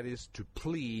 and that is to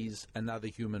please another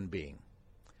human being.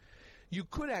 You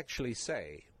could actually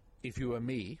say, if you were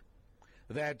me,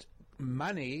 that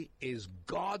money is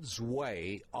God's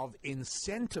way of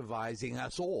incentivizing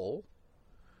us all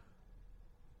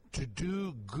to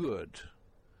do good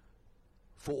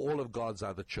for all of God's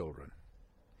other children.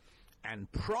 And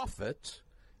profit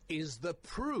is the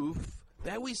proof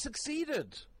that we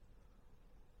succeeded.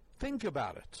 Think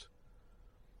about it.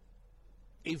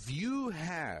 If you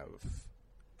have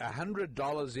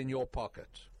 $100 in your pocket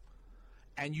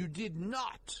and you did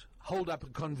not hold up a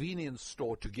convenience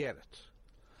store to get it,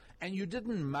 and you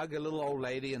didn't mug a little old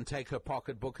lady and take her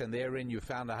pocketbook and therein you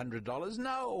found $100,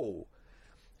 no.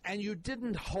 And you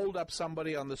didn't hold up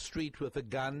somebody on the street with a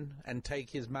gun and take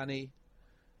his money,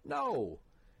 no.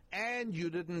 And you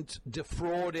didn't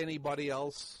defraud anybody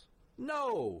else,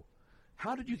 no.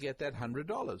 How did you get that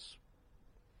 $100?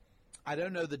 I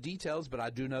don't know the details, but I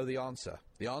do know the answer.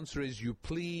 The answer is you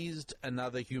pleased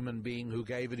another human being who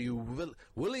gave it to you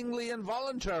willingly and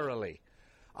voluntarily.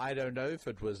 I don't know if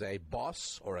it was a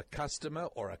boss or a customer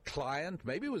or a client.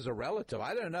 Maybe it was a relative.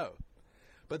 I don't know.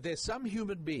 But there's some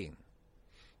human being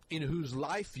in whose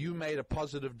life you made a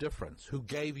positive difference, who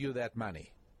gave you that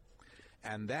money.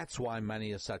 And that's why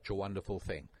money is such a wonderful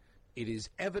thing. It is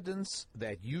evidence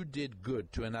that you did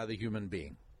good to another human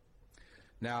being.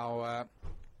 Now,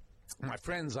 my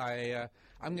friends, I'm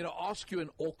going to ask you an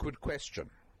awkward question.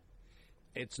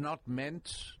 It's not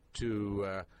meant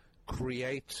to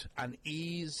create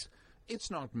unease. It's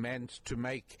not meant to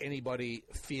make anybody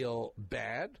feel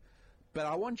bad. But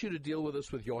I want you to deal with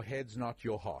this with your heads, not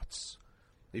your hearts.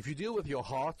 If you deal with your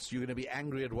hearts, you're going to be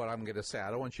angry at what I'm going to say.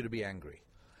 I don't want you to be angry.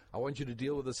 I want you to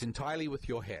deal with this entirely with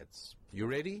your heads. You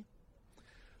ready?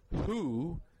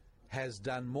 Who has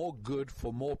done more good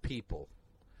for more people?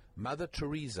 Mother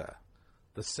Teresa,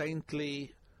 the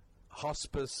saintly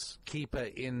hospice keeper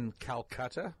in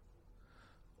Calcutta,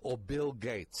 or Bill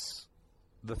Gates,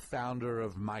 the founder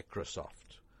of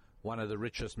Microsoft, one of the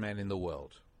richest men in the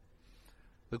world?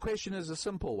 The question is a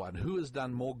simple one. Who has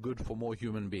done more good for more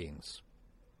human beings?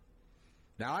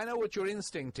 Now, I know what your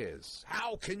instinct is.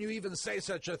 How can you even say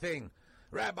such a thing?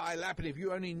 Rabbi Lapin, if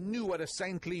you only knew what a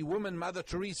saintly woman Mother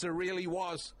Teresa really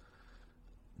was.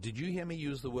 Did you hear me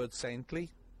use the word saintly?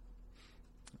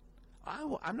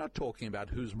 I'm not talking about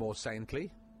who's more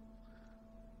saintly.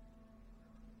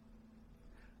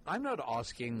 I'm not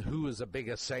asking who is a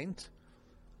bigger saint.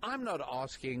 I'm not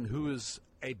asking who is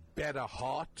a better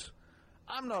heart.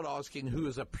 I'm not asking who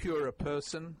is a purer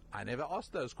person. I never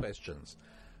asked those questions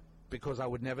because I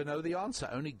would never know the answer.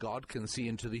 Only God can see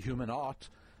into the human heart.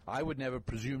 I would never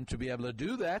presume to be able to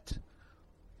do that.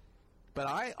 But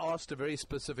I asked a very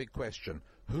specific question.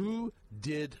 Who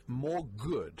did more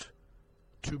good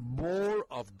to more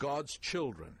of God's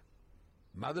children,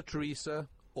 Mother Teresa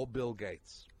or Bill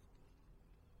Gates?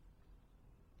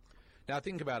 Now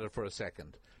think about it for a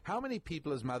second. How many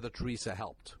people has Mother Teresa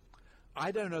helped?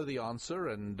 I don't know the answer,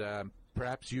 and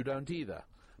perhaps you don't either.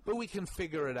 But we can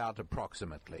figure it out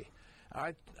approximately.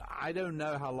 I don't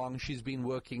know how long she's been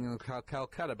working in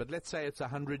Calcutta, but let's say it's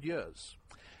 100 years.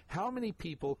 How many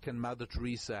people can Mother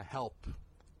Teresa help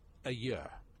a year?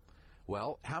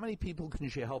 Well, how many people can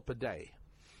she help a day?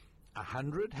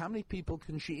 100? How many people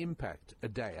can she impact a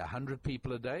day? 100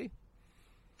 people a day?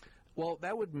 Well,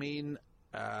 that would mean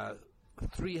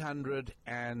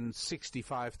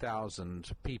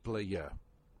 365,000 people a year.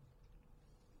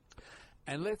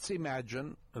 And let's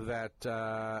imagine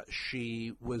that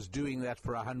she was doing that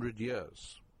for 100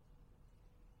 years.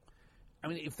 I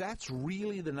mean, if that's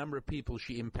really the number of people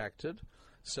she impacted,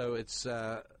 so it's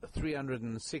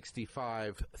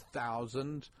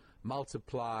 365,000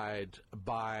 multiplied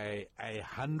by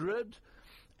 100,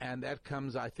 and that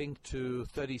comes, I think, to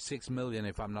 36 million,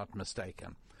 if I'm not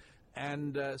mistaken.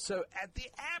 And so at the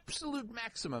absolute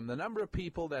maximum, the number of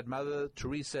people that Mother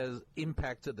Teresa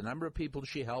impacted, the number of people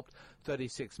she helped,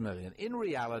 36 million. In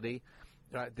reality,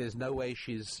 right, there's no way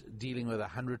she's dealing with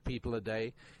 100 people a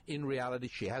day. In reality,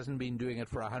 she hasn't been doing it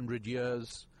for 100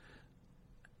 years.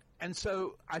 And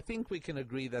so I think we can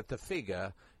agree that the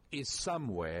figure is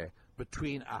somewhere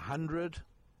between 100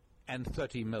 and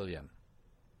 30 million.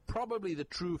 Probably the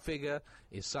true figure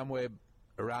is somewhere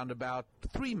around about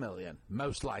 3 million,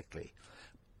 most likely.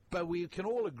 But we can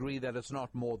all agree that it's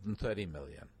not more than 30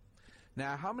 million.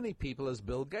 Now, how many people has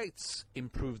Bill Gates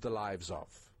improved the lives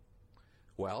of?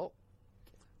 Well,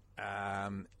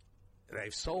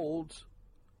 they've sold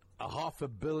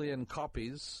 500 million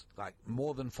copies, like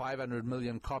more than 500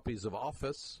 million copies of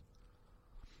Office,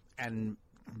 and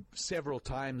several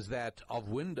times that of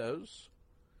Windows.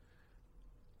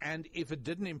 And if it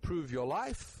didn't improve your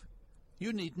life,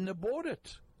 you needn't have bought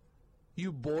it.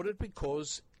 You bought it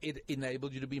because it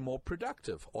enabled you to be more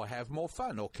productive or have more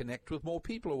fun or connect with more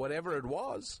people or whatever it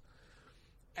was.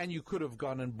 And you could have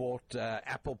gone and bought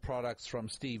Apple products from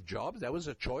Steve Jobs. That was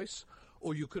a choice.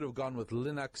 Or you could have gone with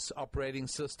Linux operating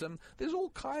system. There's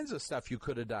all kinds of stuff you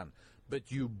could have done.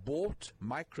 But you bought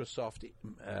Microsoft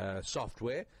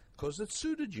software because it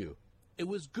suited you. It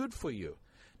was good for you.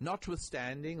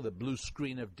 Notwithstanding the blue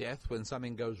screen of death when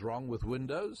something goes wrong with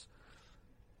Windows.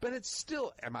 But it's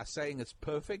still, am I saying it's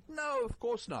perfect? No, of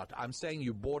course not. I'm saying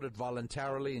you bought it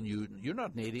voluntarily, and you're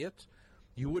not an idiot.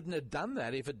 You wouldn't have done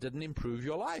that if it didn't improve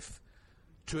your life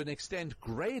to an extent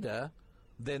greater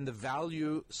than the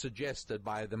value suggested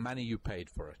by the money you paid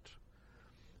for it.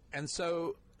 And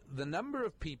so the number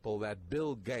of people that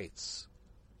Bill Gates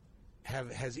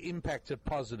has impacted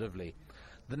positively,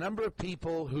 the number of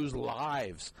people whose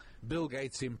lives Bill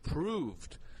Gates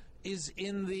improved is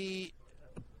in the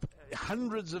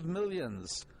hundreds of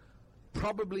millions,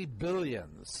 probably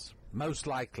billions, most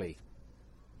likely.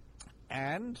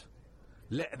 And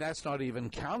that's not even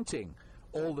counting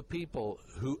all the people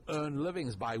who earn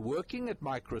livings by working at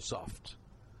Microsoft.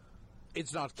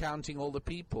 It's not counting all the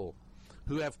people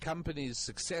who have companies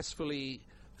successfully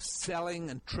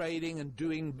selling and trading and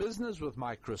doing business with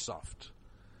Microsoft.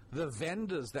 The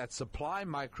vendors that supply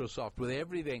Microsoft with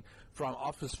everything from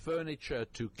office furniture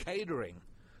to catering,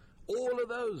 all of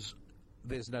those,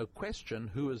 there's no question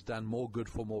who has done more good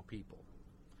for more people.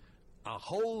 A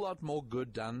whole lot more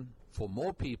good done for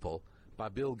more people by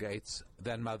Bill Gates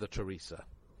than Mother Teresa.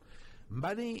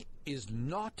 Money is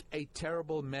not a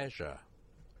terrible measure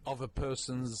of a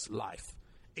person's life.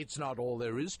 It's not all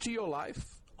there is to your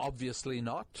life. Obviously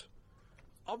not.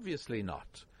 Obviously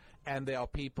not. And there are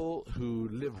people who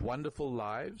live wonderful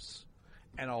lives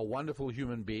and are wonderful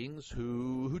human beings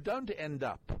who don't end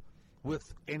up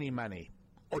with any money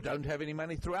or don't have any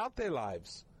money throughout their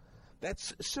lives.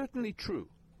 That's certainly true.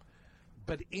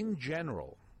 But in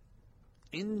general,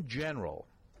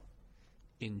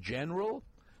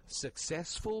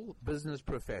 successful business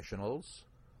professionals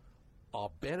are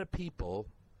better people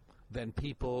than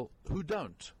people who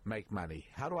don't make money.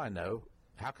 How do I know?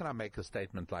 How can I make a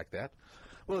statement like that?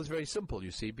 Well, it's very simple,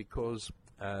 you see, because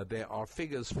there are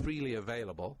figures freely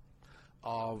available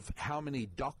of how many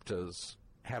doctors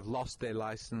have lost their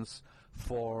license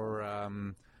for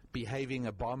behaving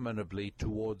abominably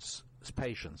towards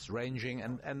patients, ranging,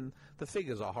 and the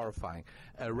figures are horrifying,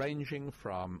 ranging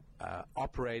from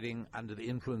operating under the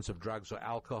influence of drugs or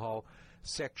alcohol,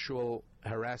 sexual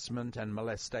harassment and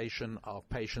molestation of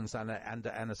patients under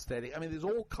anesthetic. I mean, there's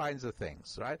all kinds of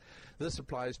things, right? This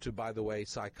applies to, by the way,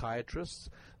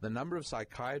 psychiatrists. The number of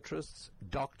psychiatrists,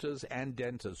 doctors, and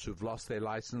dentists who've lost their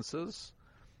licenses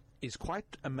is quite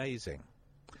amazing.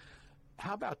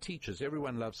 How about teachers?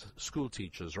 Everyone loves school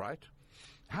teachers, right?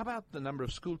 How about the number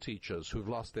of school teachers who've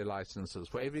lost their licenses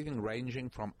for everything ranging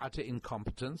from utter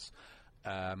incompetence,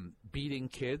 beating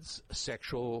kids,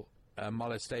 sexual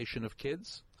molestation of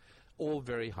kids, all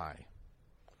very high.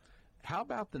 How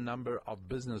about the number of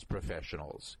business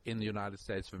professionals in the United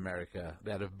States of America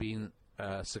that have been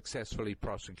successfully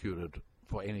prosecuted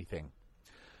for anything?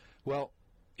 Well,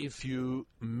 if you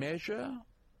measure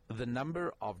the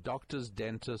number of doctors,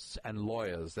 dentists, and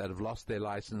lawyers that have lost their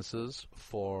licenses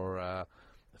for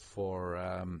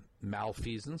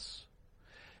malfeasance,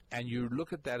 and you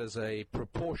look at that as a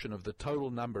proportion of the total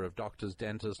number of doctors,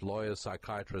 dentists, lawyers,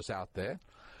 psychiatrists out there,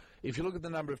 if you look at the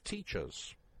number of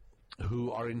teachers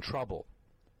who are in trouble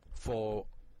for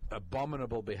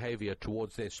abominable behavior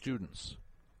towards their students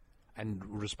and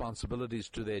responsibilities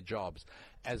to their jobs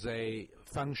as a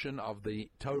function of the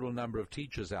total number of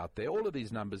teachers out there, all of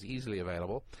these numbers easily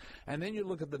available, and then you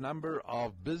look at the number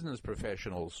of business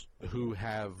professionals who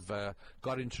have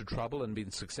got into trouble and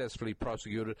been successfully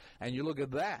prosecuted, and you look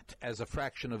at that as a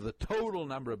fraction of the total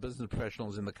number of business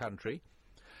professionals in the country,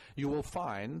 you will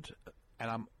find,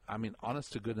 and I mean,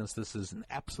 honest to goodness, this is an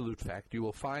absolute fact, you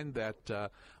will find that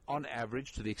on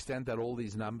average, to the extent that all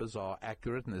these numbers are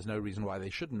accurate, and there's no reason why they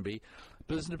shouldn't be,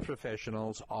 business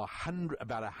professionals are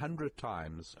about 100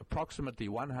 times, approximately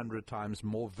 100 times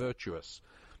more virtuous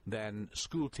than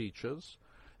school teachers,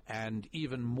 and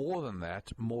even more than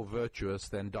that, more virtuous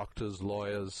than doctors,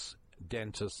 lawyers,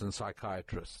 dentists, and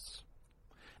psychiatrists.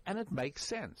 And it makes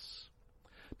sense,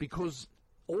 because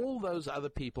all those other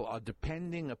people are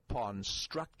depending upon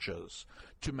structures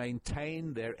to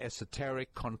maintain their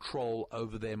esoteric control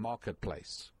over their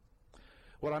marketplace.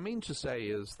 What I mean to say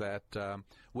is that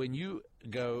when you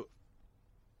go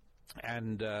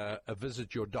and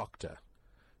visit your doctor,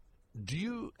 do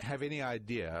you have any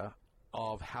idea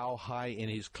of how high in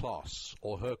his class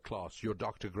or her class your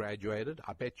doctor graduated?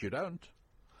 I bet you don't.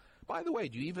 By the way,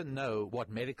 do you even know what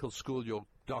medical school your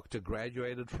doctor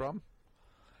graduated from?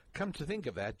 Come to think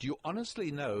of that, do you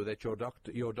honestly know that your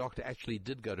doctor actually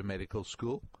did go to medical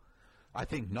school? I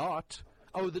think not.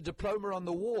 Oh, the diploma on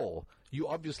the wall. You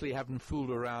obviously haven't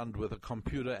fooled around with a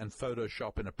computer and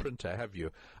Photoshop and a printer, have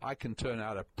you? I can turn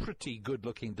out a pretty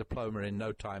good-looking diploma in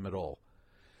no time at all.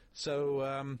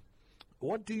 So,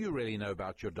 what do you really know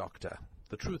about your doctor?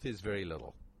 The truth is very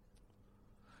little.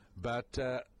 But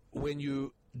when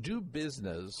you do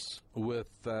business with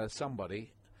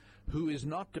somebody who is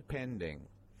not depending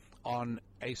on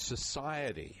a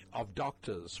society of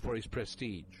doctors for his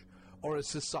prestige, or a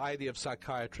society of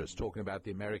psychiatrists, talking about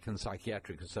the American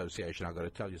Psychiatric Association, I've got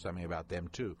to tell you something about them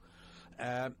too.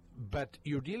 But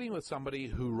you're dealing with somebody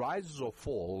who rises or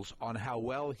falls on how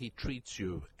well he treats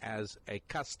you as a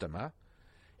customer.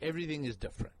 Everything is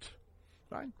different,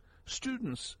 right?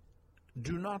 Students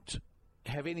do not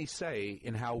have any say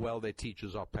in how well their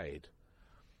teachers are paid.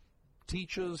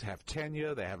 Teachers have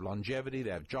tenure, they have longevity,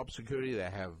 they have job security, they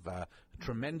have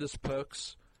tremendous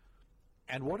perks.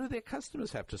 And what do their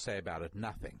customers have to say about it?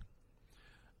 Nothing.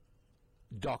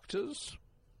 Doctors,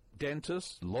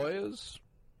 dentists, lawyers,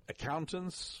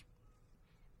 accountants,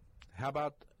 how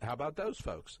about those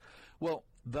folks? Well,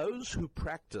 those who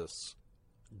practice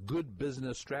good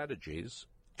business strategies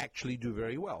actually do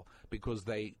very well because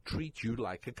they treat you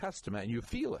like a customer and you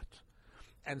feel it.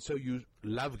 And so you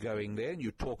love going there and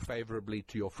you talk favorably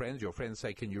to your friends. Your friends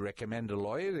say, can you recommend a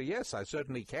lawyer? Yes, I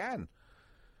certainly can.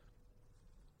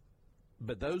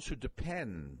 But those who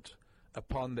depend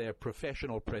upon their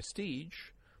professional prestige,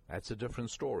 that's a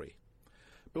different story.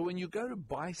 But when you go to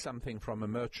buy something from a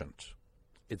merchant,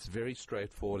 it's very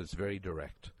straightforward, it's very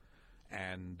direct.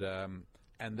 And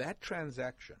that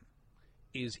transaction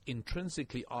is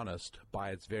intrinsically honest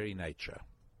by its very nature.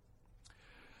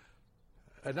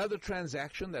 Another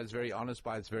transaction that's very honest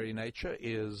by its very nature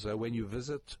is when you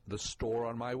visit the store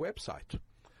on my website.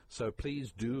 So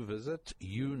please do visit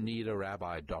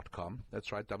youneedarabbi.com.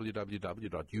 That's right,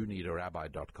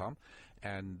 www.youneedarabbi.com.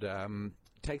 And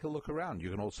take a look around. You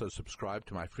can also subscribe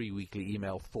to my free weekly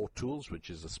email, Thought Tools,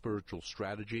 which is a spiritual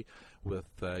strategy with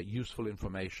useful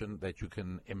information that you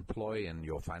can employ in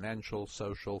your financial,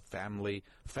 social, family,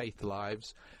 faith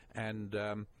lives. And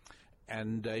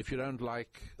if you don't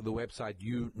like the website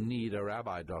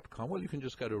youneedarabbi.com, well, you can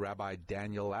just go to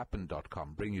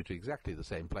RabbiDanielLappin.com, bring you to exactly the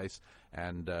same place,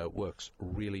 and works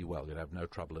really well. You'll have no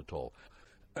trouble at all.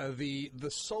 The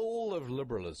soul of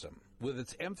liberalism, with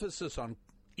its emphasis on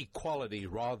equality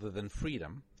rather than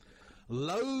freedom,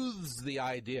 loathes the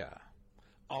idea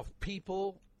of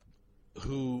people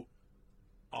who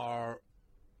are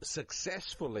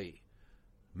successfully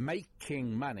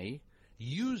making money,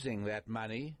 using that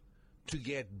money to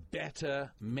get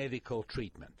better medical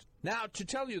treatment. Now, to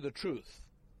tell you the truth,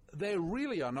 they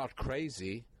really are not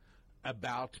crazy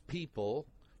about people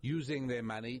using their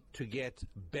money to get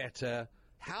better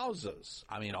houses.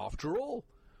 I mean, after all,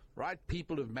 right,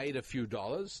 people who've made a few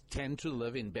dollars tend to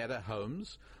live in better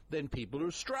homes than people who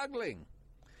are struggling.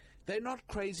 They're not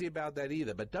crazy about that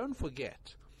either, but don't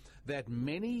forget that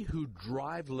many who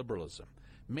drive liberalism,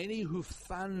 many who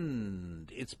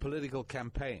fund its political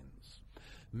campaigns,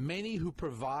 many who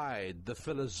provide the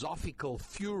philosophical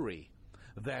fury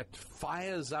that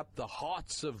fires up the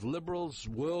hearts of liberals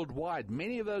worldwide,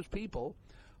 many of those people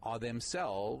are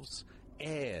themselves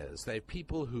heirs. They're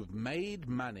people who've made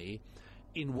money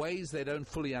in ways they don't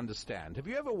fully understand. Have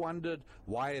you ever wondered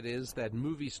why it is that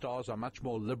movie stars are much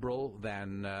more liberal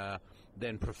than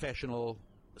professional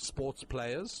sports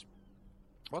players?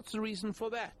 What's the reason for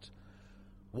that?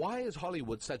 Why is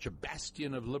Hollywood such a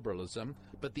bastion of liberalism,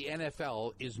 but the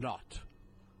NFL is not?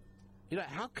 You know,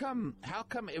 how come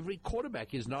every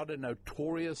quarterback is not a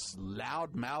notorious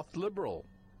loudmouth liberal?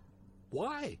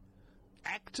 Why?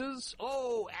 Actors?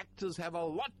 Oh, actors have a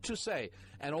lot to say,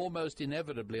 and almost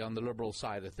inevitably on the liberal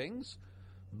side of things.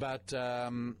 But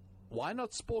why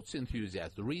not sports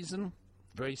enthusiasts? The reason?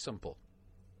 Very simple.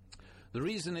 The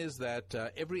reason is that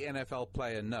every NFL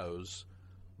player knows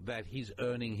that he's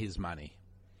earning his money.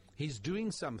 He's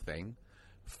doing something,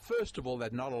 first of all,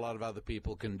 that not a lot of other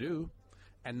people can do,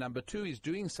 and number two, he's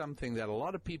doing something that a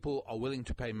lot of people are willing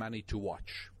to pay money to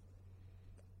watch.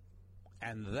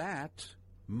 And that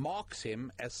marks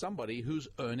him as somebody who's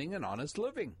earning an honest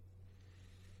living.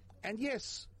 And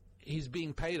yes, he's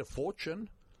being paid a fortune,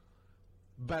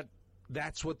 but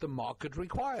that's what the market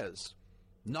requires.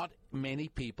 Not many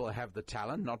people have the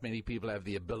talent, not many people have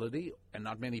the ability, and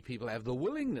not many people have the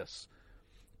willingness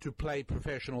to play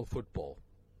professional football.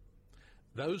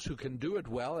 Those who can do it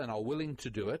well and are willing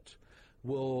to do it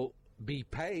will be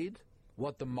paid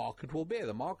what the market will bear.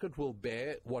 The market will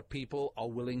bear what people are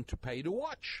willing to pay to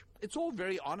watch. It's all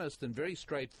very honest and very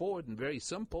straightforward and very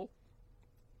simple.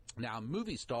 Now,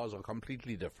 movie stars are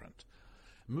completely different.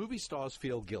 Movie stars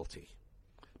feel guilty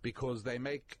because they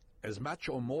make as much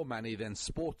or more money than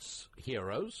sports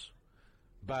heroes,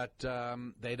 but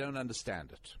they don't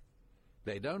understand it.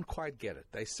 They don't quite get it.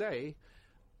 They say,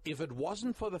 if it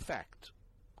wasn't for the fact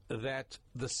that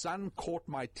the sun caught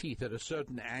my teeth at a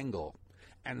certain angle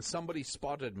and somebody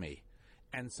spotted me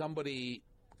and somebody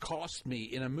cast me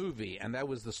in a movie and that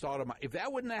was the start of my... If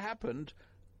that wouldn't have happened,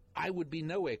 I would be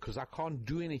nowhere because I can't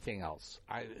do anything else.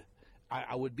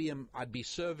 I'd be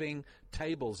serving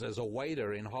tables as a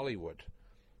waiter in Hollywood,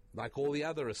 like all the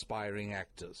other aspiring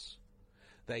actors.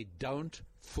 They don't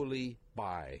fully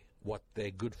buy what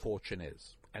their good fortune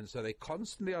is. And so they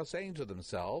constantly are saying to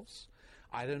themselves,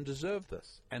 I don't deserve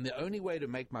this. And the only way to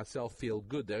make myself feel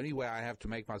good, the only way I have to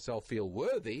make myself feel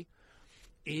worthy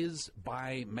is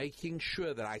by making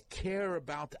sure that I care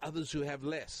about others who have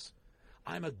less.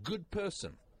 I'm a good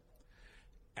person.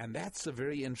 And that's a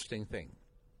very interesting thing,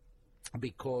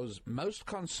 because most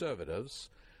conservatives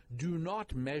do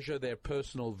not measure their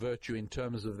personal virtue in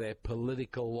terms of their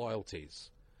political loyalties.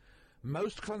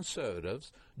 Most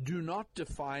conservatives do not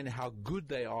define how good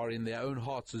they are in their own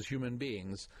hearts as human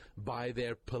beings by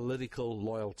their political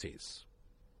loyalties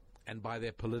and by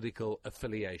their political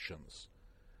affiliations.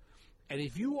 And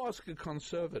if you ask a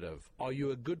conservative, are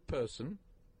you a good person?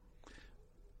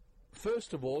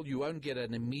 First of all, you won't get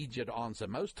an immediate answer.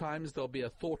 Most times there'll be a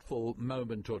thoughtful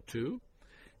moment or two,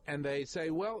 and they say,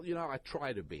 well, I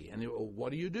try to be. And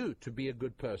what do you do to be a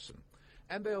good person?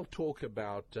 And they'll talk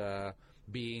about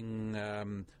being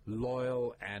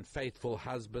loyal and faithful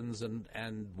husbands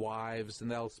and wives, and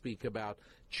they'll speak about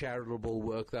charitable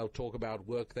work. They'll talk about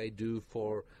work they do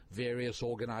for various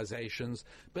organizations,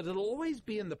 but it'll always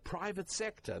be in the private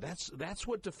sector. That's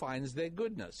what defines their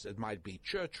goodness. It might be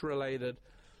church-related,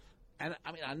 and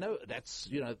I know that's,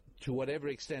 to whatever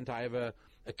extent I ever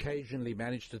occasionally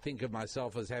manage to think of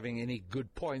myself as having any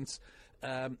good points,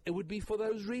 it would be for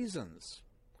those reasons.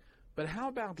 But how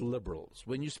about liberals?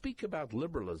 When you speak about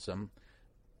liberalism,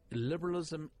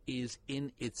 liberalism is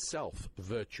in itself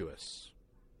virtuous.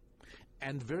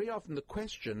 And very often the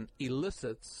question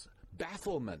elicits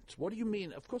bafflement. What do you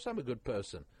mean? Of course I'm a good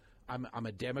person. I'm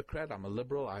a Democrat, I'm a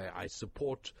liberal, I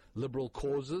support liberal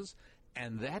causes,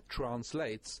 and that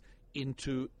translates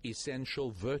into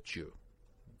essential virtue.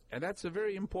 And that's a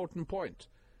very important point.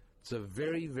 It's a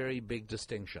very, very big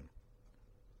distinction.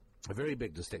 A very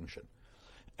big distinction.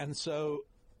 And so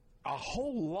a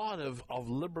whole lot of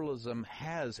liberalism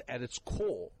has at its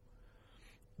core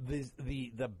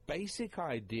the basic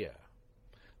idea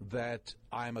that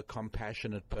I'm a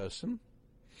compassionate person,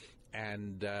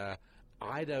 and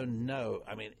I don't know,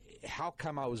 how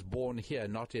come I was born here,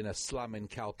 not in a slum in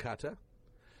Calcutta,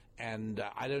 and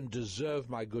I don't deserve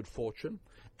my good fortune,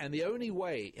 and the only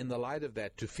way in the light of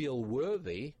that to feel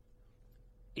worthy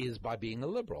is by being a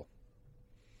liberal.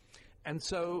 And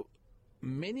so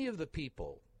many of the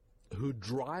people who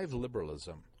drive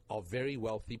liberalism are very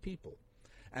wealthy people,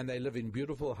 and they live in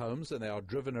beautiful homes, and they are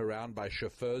driven around by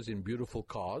chauffeurs in beautiful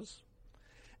cars,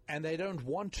 and they don't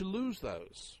want to lose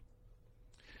those.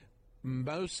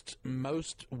 Most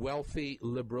wealthy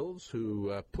liberals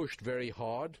who pushed very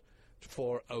hard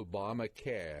for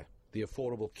Obamacare, the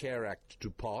Affordable Care Act, to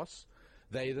pass,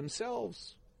 they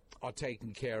themselves are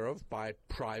taken care of by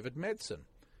private medicine.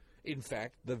 In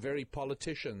fact, the very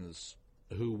politicians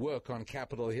who work on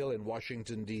Capitol Hill in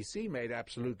Washington, D.C., made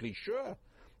absolutely sure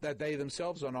that they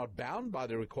themselves are not bound by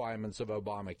the requirements of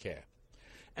Obamacare.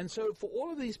 And so for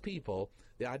all of these people,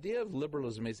 the idea of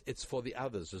liberalism is it's for the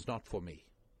others, it's not for me.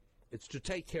 It's to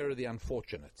take care of the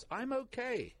unfortunates. I'm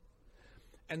okay.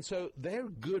 And so they're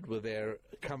good with their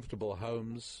comfortable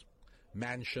homes,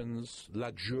 mansions,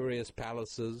 luxurious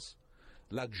palaces,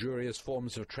 luxurious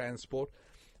forms of transport.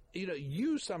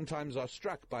 You sometimes are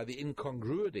struck by the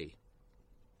incongruity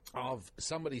of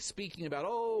somebody speaking about,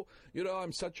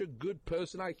 I'm such a good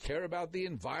person, I care about the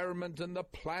environment and the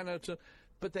planet,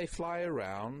 but they fly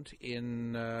around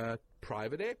in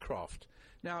private aircraft.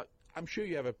 Now, I'm sure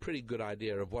you have a pretty good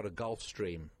idea of what a Gulf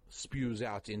Stream spews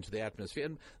out into the atmosphere.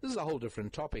 And this is a whole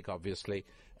different topic, obviously,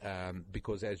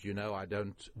 because, as you know, I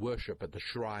don't worship at the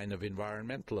shrine of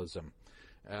environmentalism.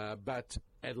 But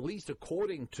at least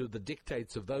according to the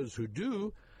dictates of those who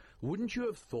do, wouldn't you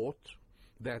have thought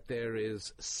that there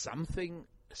is something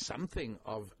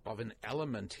of an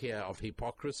element here of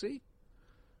hypocrisy?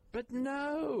 But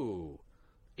no,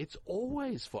 it's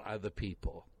always for other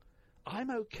people.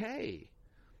 I'm okay.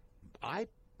 I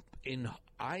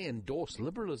endorse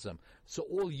liberalism, so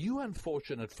all you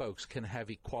unfortunate folks can have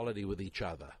equality with each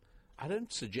other. I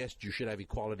don't suggest you should have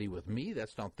equality with me.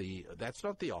 That's not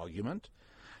the argument.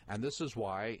 And this is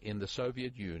why in the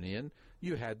Soviet Union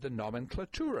you had the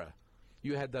nomenclatura.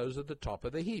 You had those at the top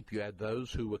of the heap. You had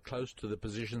those who were close to the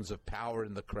positions of power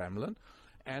in the Kremlin,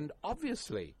 and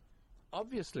obviously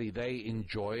they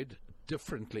enjoyed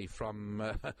differently from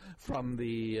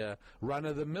the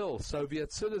run-of-the-mill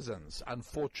Soviet citizens,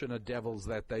 unfortunate devils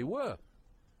that they were.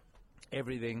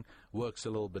 Everything works a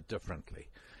little bit differently.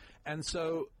 And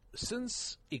so,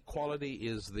 since equality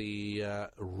is the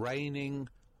reigning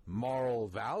moral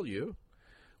value,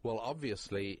 well,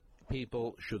 obviously,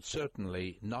 people should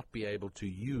certainly not be able to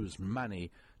use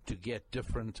money to get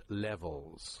different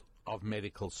levels of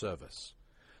medical service.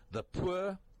 The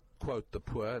poor, quote the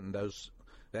poor, and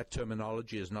that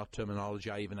terminology is not terminology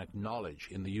I even acknowledge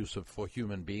in the use of for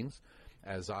human beings,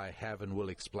 as I have and will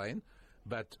explain.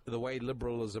 But the way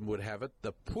liberalism would have it,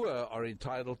 the poor are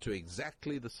entitled to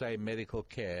exactly the same medical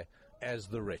care as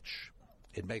the rich.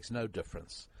 It makes no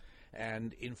difference.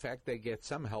 And, in fact, they get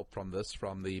some help from this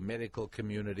from the medical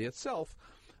community itself,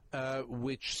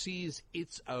 which sees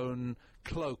its own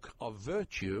cloak of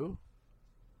virtue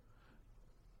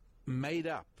made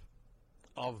up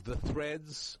of the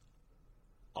threads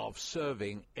of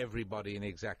serving everybody in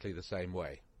exactly the same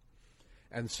way.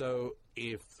 And so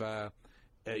if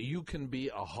you can be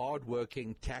a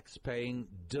hard-working, tax-paying,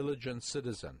 diligent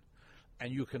citizen,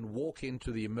 and you can walk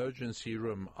into the emergency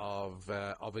room of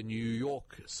a New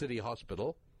York City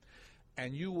hospital,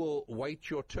 and you will wait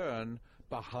your turn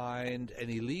behind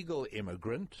an illegal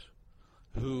immigrant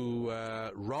who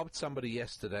robbed somebody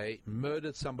yesterday,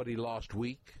 murdered somebody last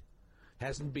week,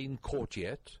 hasn't been caught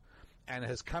yet, and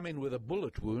has come in with a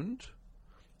bullet wound,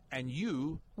 and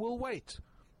you will wait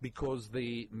because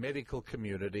the medical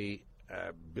community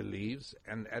believes,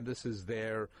 and this is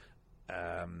their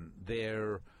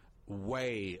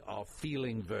way of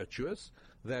feeling virtuous,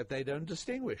 that they don't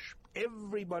distinguish.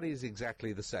 Everybody is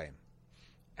exactly the same.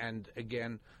 And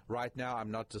again, right now,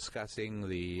 I'm not discussing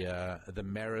the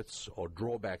merits or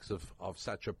drawbacks of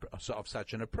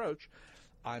such an approach.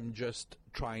 I'm just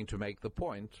trying to make the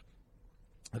point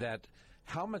that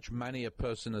how much money a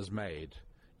person has made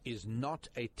is not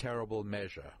a terrible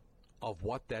measure of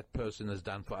what that person has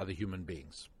done for other human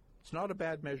beings. It's not a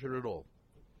bad measure at all.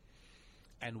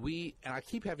 And I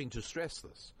keep having to stress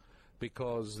this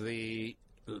because the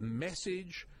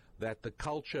message that the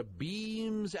culture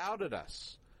beams out at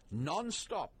us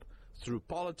non-stop through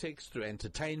politics, through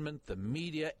entertainment, the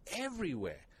media,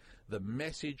 everywhere, the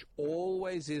message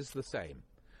always is the same,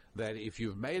 that if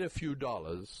you've made a few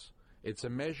dollars, it's a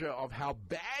measure of how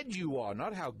bad you are,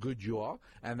 not how good you are,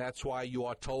 and that's why you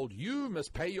are told you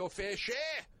must pay your fair share.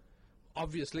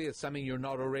 Obviously, it's something you're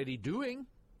not already doing.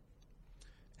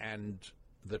 And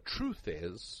the truth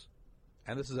is,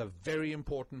 and this is a very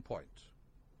important point,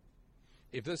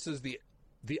 if this is the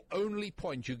only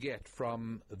point you get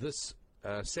from this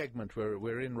segment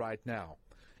we're in right now,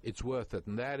 it's worth it,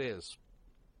 and that is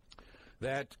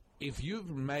that if you've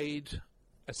made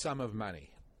a sum of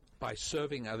money by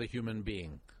serving other human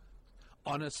beings,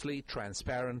 honestly,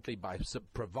 transparently, by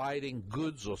providing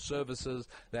goods or services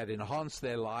that enhance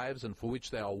their lives and for which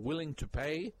they are willing to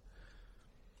pay,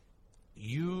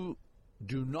 you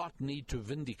do not need to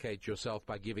vindicate yourself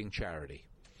by giving charity.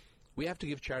 We have to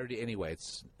give charity anyway.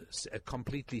 It's a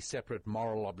completely separate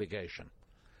moral obligation.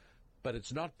 But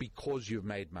it's not because you've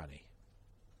made money.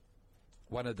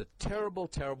 One of the terrible,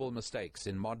 terrible mistakes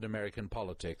in modern American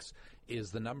politics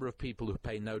is the number of people who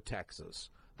pay no taxes,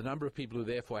 the number of people who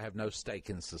therefore have no stake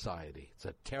in society. It's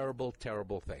a terrible,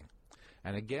 terrible thing.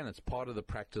 And again, it's part of the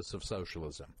practice of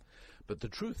socialism. But the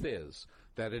truth is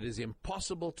that it is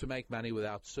impossible to make money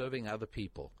without serving other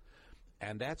people.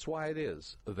 And that's why it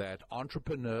is that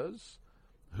entrepreneurs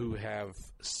who have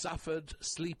suffered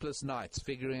sleepless nights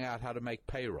figuring out how to make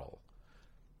payroll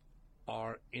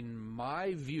are, in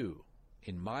my view,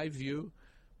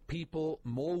 people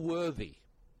more worthy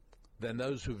than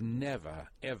those who've never,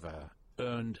 ever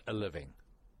earned a living.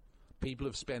 People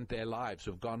who've spent their lives,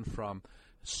 who've gone from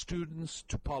students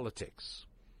to politics,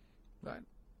 right?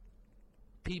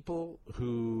 People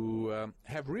who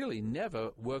have really never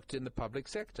worked in the public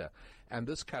sector. And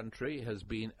this country has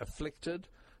been afflicted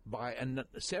by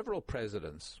several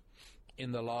presidents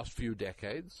in the last few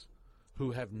decades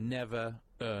who have never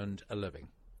earned a living,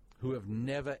 who have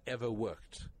never, ever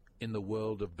worked in the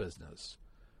world of business.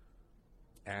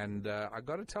 And I've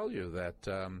got to tell you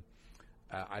that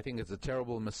I think it's a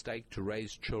terrible mistake to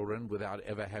raise children without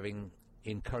ever having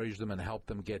encouraged them and helped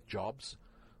them get jobs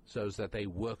so that they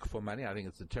work for money. I think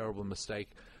it's a terrible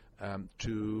mistake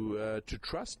to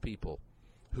trust people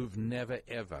who've never,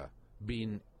 ever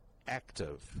been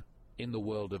active in the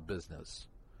world of business.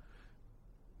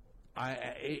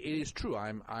 It is true.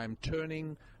 I'm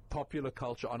turning popular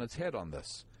culture on its head on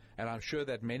this. And I'm sure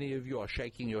that many of you are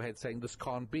shaking your head saying, this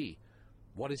can't be.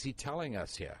 What is he telling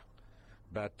us here?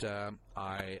 But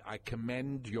I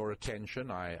commend your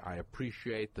attention. I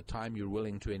appreciate the time you're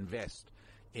willing to invest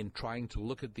in trying to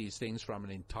look at these things from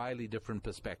an entirely different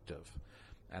perspective.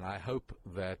 And I hope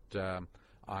that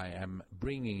I am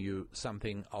bringing you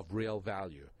something of real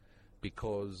value.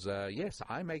 Because, yes,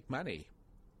 I make money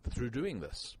through doing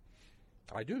this.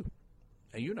 I do.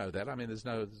 And you know that. I mean, that's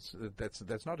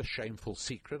not a shameful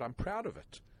secret. I'm proud of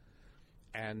it.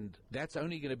 And that's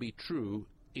only going to be true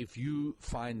if you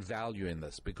find value in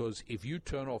this. Because if you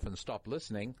turn off and stop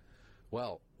listening,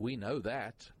 well, we know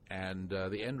that. And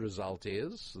the end result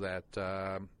is that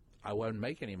I won't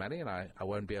make any money and I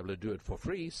won't be able to do it for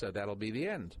free, so that'll be the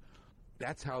end.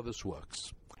 That's how this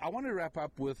works. I want to wrap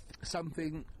up with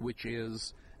something which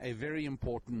is a very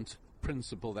important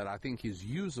principle that I think is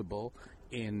usable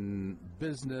in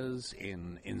business,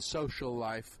 in social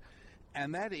life,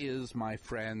 and that is, my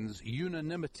friends,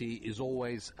 unanimity is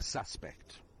always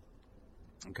suspect.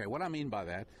 Okay, what I mean by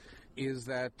that is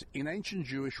that in ancient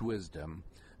Jewish wisdom,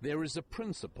 there is a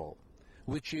principle,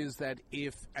 which is that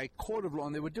if a court of law,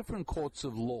 and there were different courts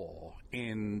of law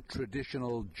in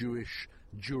traditional Jewish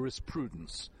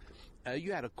jurisprudence,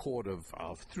 you had a court of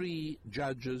 3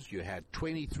 judges, you had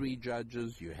 23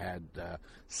 judges, you had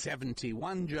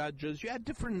 71 judges, you had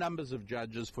different numbers of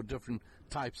judges for different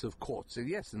types of courts. And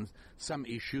yes, and some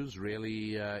issues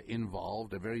really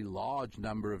involved a very large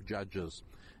number of judges.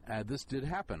 This did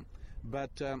happen.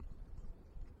 But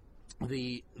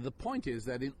the point is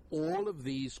that in all of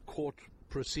these court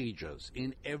procedures,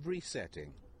 in every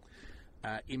setting,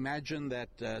 imagine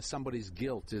that somebody's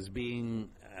guilt is being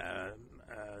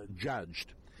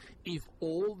judged. If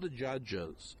all the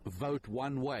judges vote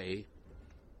one way,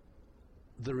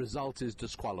 the result is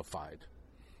disqualified.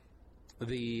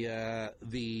 The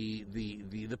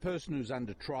person who's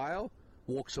under trial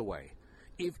walks away.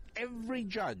 If every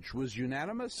judge was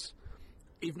unanimous,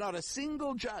 if not a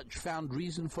single judge found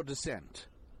reason for dissent,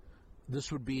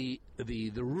 this would be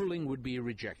the ruling would be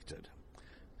rejected.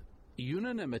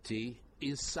 Unanimity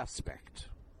is suspect.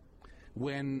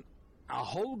 When a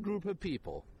whole group of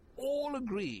people all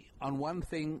agree on one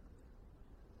thing,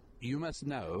 you must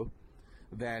know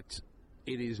that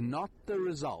it is not the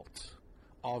result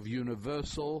of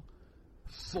universal,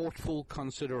 thoughtful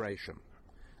consideration.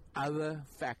 Other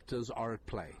factors are at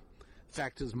play.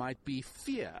 Factors might be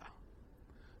fear,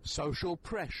 social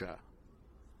pressure,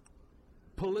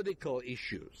 political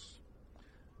issues,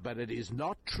 but it is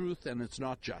not truth and it's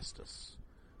not justice,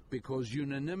 because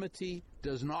unanimity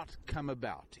does not come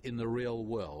about in the real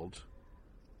world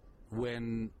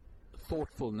when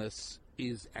thoughtfulness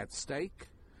is at stake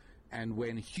and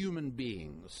when human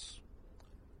beings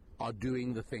are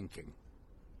doing the thinking.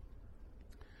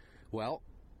 Well,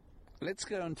 let's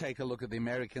go and take a look at the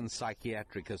American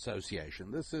Psychiatric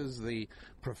Association. This is the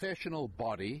professional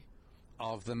body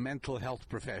of the mental health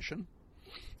profession,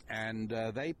 and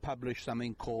they publish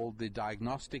something called the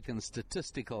Diagnostic and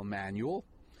Statistical Manual.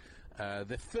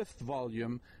 The 5th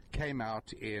volume came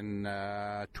out in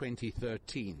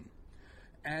 2013.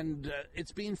 And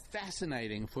it's been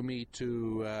fascinating for me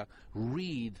to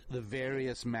read the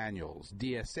various manuals,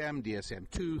 DSM,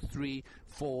 DSM-2, 3,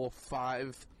 4,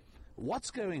 5.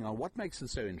 What's going on? What makes it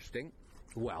so interesting?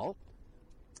 Well,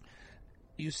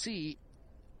 you see,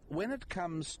 when it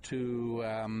comes to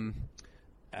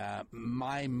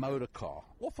my motor car,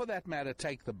 or for that matter,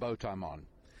 take the boat I'm on,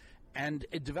 and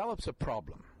it develops a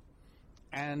problem.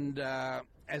 And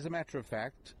as a matter of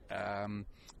fact,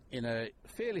 in a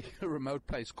fairly remote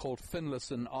place called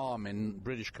Finlayson Arm in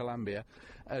British Columbia,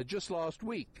 just last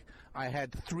week, I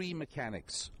had 3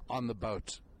 mechanics on the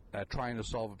boat trying to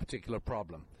solve a particular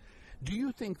problem. Do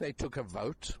you think they took a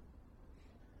vote?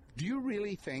 Do you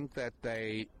really think that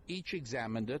they each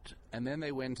examined it, and then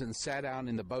they went and sat down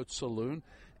in the boat saloon,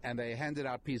 and they handed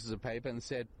out pieces of paper and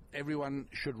said, everyone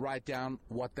should write down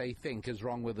what they think is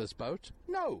wrong with this boat?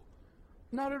 No,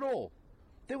 not at all.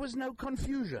 There was no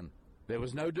confusion. There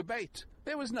was no debate.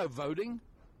 There was no voting.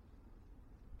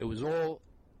 It was all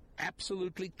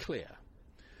absolutely clear.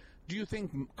 Do you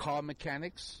think car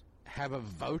mechanics have a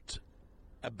vote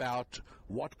about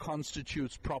what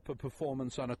constitutes proper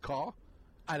performance on a car?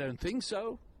 I don't think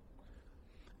so.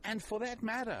 And for that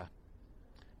matter,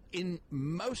 in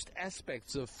most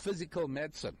aspects of physical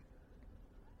medicine,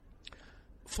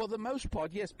 for the most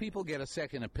part, yes, people get a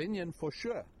second opinion for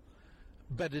sure.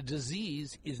 But a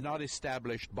disease is not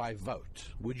established by vote.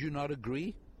 Would you not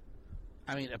agree?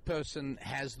 I mean, a person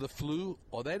has the flu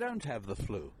or they don't have the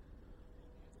flu.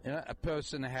 You know, a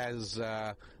person has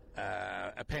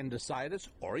appendicitis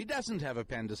or he doesn't have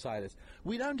appendicitis.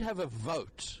 We don't have a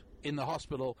vote in the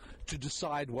hospital to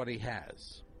decide what he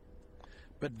has.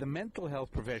 But the mental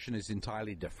health profession is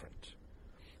entirely different.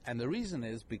 And the reason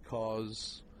is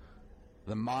because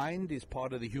the mind is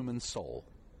part of the human soul.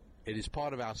 It is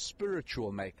part of our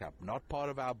spiritual makeup, not part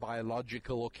of our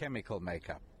biological or chemical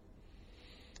makeup.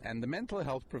 And the mental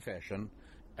health profession,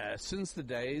 since the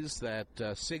days that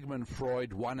Sigmund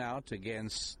Freud won out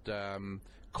against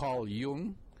Carl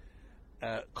Jung,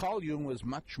 Carl Jung was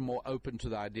much more open to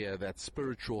the idea that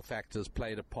spiritual factors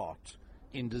played a part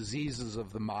in diseases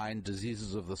of the mind,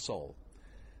 diseases of the soul.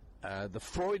 The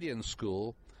Freudian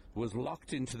school was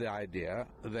locked into the idea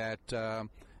that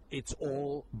it's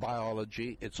all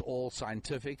biology, it's all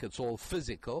scientific, it's all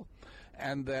physical,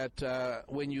 and that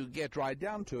when you get right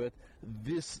down to it,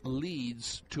 this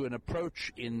leads to an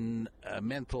approach in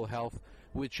mental health,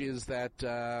 which is that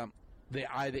there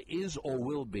either is or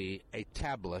will be a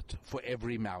tablet for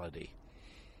every malady.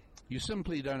 You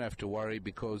simply don't have to worry,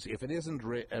 because if it isn't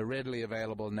readily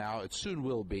available now, it soon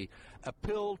will be. A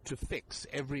pill to fix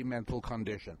every mental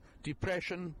condition.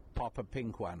 Depression, pop a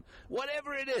pink one.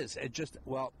 Whatever it is,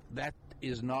 that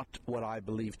is not what I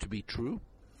believe to be true.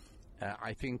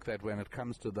 I think that when it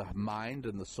comes to the mind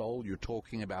and the soul, you're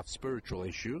talking about spiritual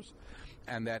issues,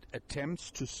 and that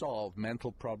attempts to solve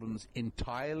mental problems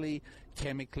entirely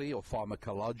chemically or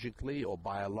pharmacologically or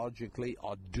biologically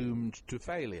are doomed to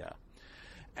failure.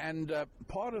 And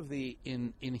part of the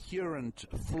inherent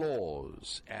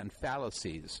flaws and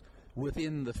fallacies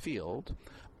within the field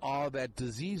are that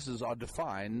diseases are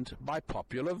defined by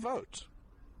popular vote.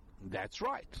 That's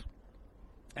right.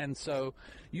 And so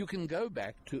you can go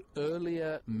back to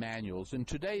earlier manuals, and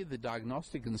today the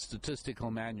Diagnostic and Statistical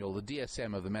Manual, the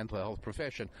DSM of the mental health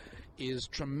profession, is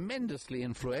tremendously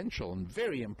influential and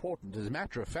very important. As a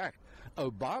matter of fact,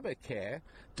 Obamacare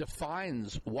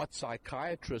defines what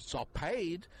psychiatrists are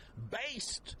paid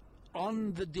based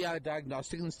on the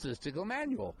Diagnostic and Statistical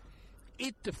Manual.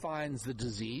 It defines the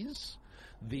disease.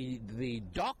 The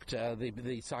doctor,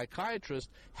 the psychiatrist,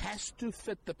 has to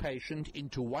fit the patient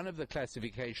into one of the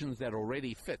classifications that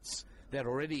already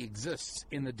exists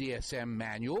in the DSM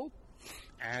manual,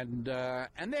 and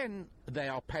then they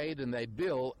are paid and they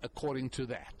bill according to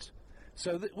that.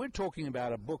 So we're talking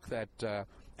about a book that,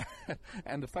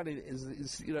 and the funny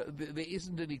is there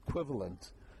isn't an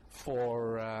equivalent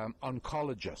for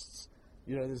oncologists.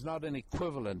 There's not an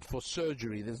equivalent for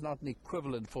surgery. There's not an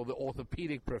equivalent for the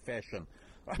orthopedic profession.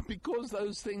 Because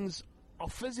those things are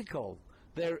physical.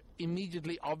 They're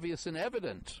immediately obvious and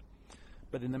evident.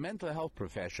 But in the mental health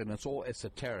profession, it's all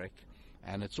esoteric,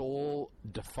 and it's all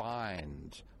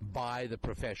defined by the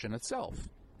profession itself.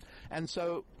 And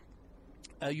so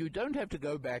you don't have to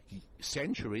go back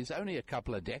centuries, only a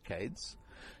couple of decades,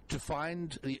 to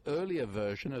find the earlier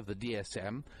version of the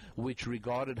DSM, which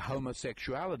regarded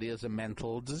homosexuality as a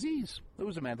mental disease. It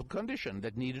was a mental condition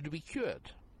that needed to be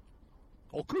cured,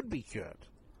 or could be cured.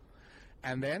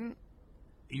 And then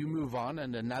you move on,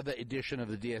 and another edition of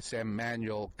the DSM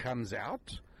manual comes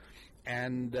out,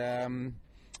 and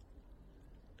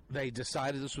they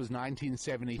decided, this was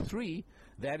 1973,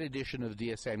 that edition of the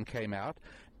DSM came out,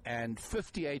 and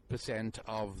 58%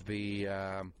 of the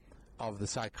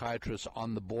psychiatrists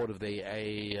on the board of the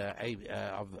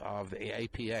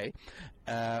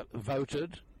APA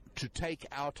voted to take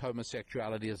out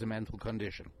homosexuality as a mental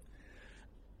condition.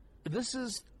 This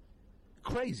is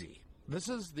crazy. This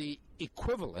is the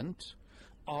equivalent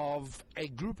of a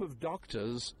group of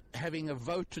doctors having a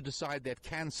vote to decide that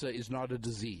cancer is not a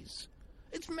disease.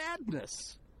 It's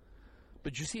madness.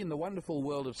 But you see, in the wonderful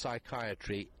world of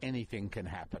psychiatry, anything can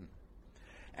happen.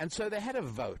 And so they had a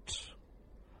vote,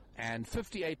 and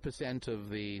 58% of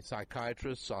the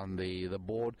psychiatrists on the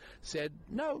board said,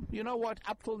 no, you know what,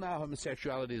 up till now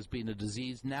homosexuality has been a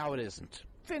disease, now it isn't.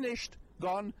 Finished,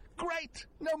 gone, great,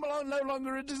 no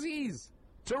longer a disease.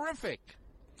 Terrific.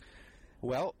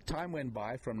 Well, time went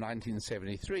by from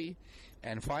 1973,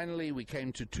 and finally we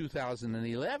came to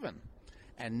 2011.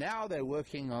 And now they're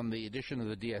working on the edition of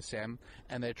the DSM,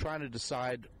 and they're trying to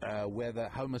decide whether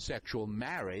homosexual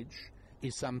marriage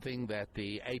is something that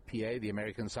the APA, the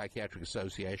American Psychiatric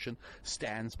Association,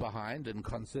 stands behind and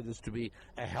considers to be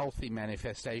a healthy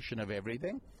manifestation of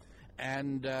everything.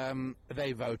 And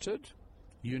they voted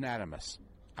unanimous,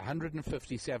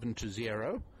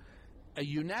 157-0, a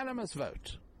unanimous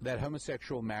vote that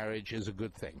homosexual marriage is a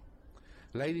good thing.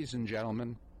 Ladies and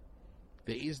gentlemen,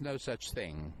 there is no such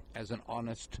thing as an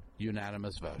honest,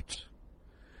 unanimous vote.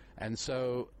 And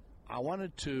so I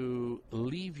wanted to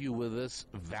leave you with this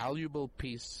valuable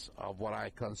piece of what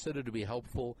I consider to be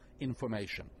helpful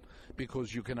information.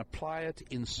 because you can apply it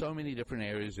in so many different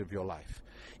areas of your life.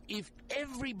 If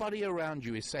everybody around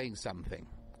you is saying something,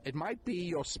 it might be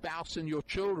your spouse and your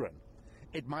children,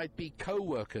 it might be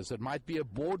co-workers, it might be a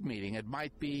board meeting, it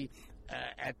might be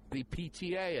at the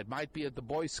PTA, it might be at the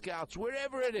Boy Scouts,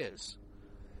 wherever it is.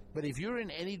 But if you're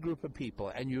in any group of people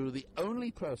and you're the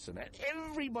only person and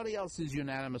everybody else is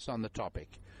unanimous on the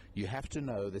topic, you have to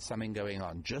know there's something going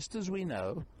on. Just as we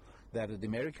know that at the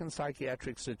American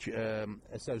Psychiatric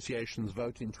Association's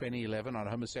vote in 2011 on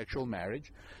homosexual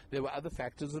marriage, there were other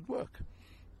factors at work.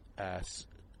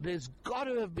 There's got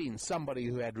to have been somebody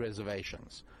who had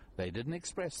reservations. They didn't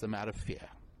express them out of fear.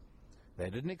 They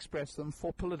didn't express them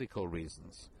for political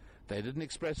reasons. They didn't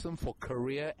express them for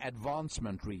career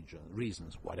advancement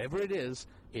reasons. Whatever it is,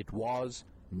 it was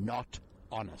not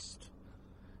honest.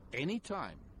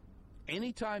 Anytime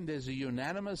there's a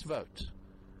unanimous vote,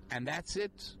 and that's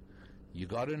it, you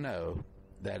got to know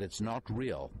that it's not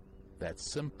real.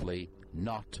 That's simply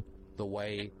not the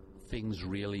way things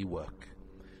really work.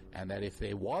 And that if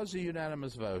there was a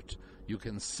unanimous vote, you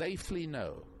can safely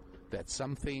know that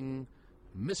something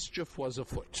mischief was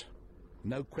afoot.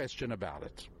 No question about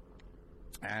it.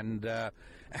 And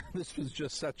this was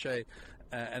just such an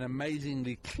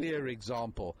amazingly clear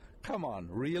example. Come on,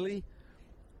 really?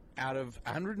 Out of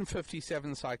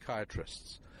 157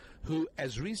 psychiatrists who,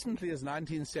 as recently as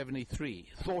 1973,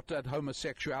 thought that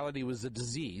homosexuality was a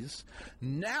disease,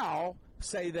 now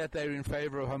say that they're in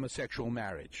favor of homosexual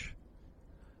marriage.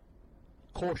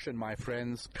 Caution, my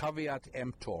friends, caveat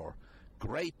emptor.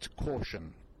 Great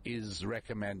caution is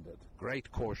recommended.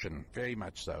 Great caution, very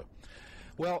much so.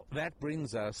 Well, that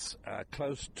brings us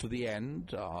close to the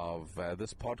end of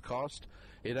this podcast.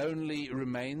 It only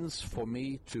remains for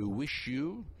me to wish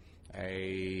you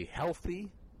a healthy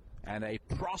and a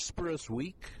prosperous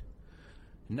week.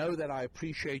 Know that I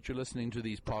appreciate you listening to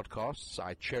these podcasts.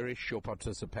 I cherish your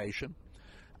participation.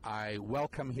 I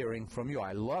welcome hearing from you.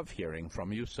 I love hearing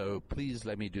from you, so please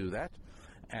let me do that.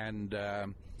 And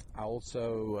I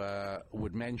also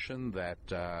would mention that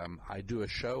I do a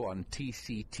show on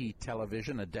TCT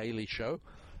television, a daily show,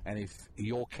 and if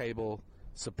your cable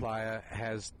supplier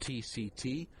has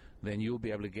TCT, then you'll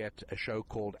be able to get a show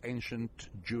called Ancient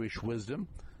Jewish Wisdom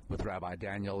with Rabbi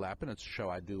Daniel Lapin. It's a show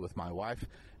I do with my wife,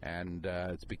 and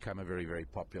it's become a very, very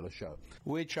popular show,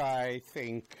 which I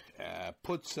think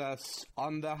puts us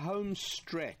on the home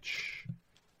stretch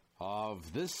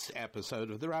of this episode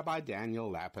of the Rabbi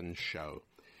Daniel Lapin Show.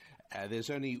 There's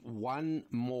only one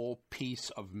more piece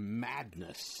of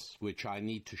madness which I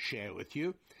need to share with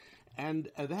you, and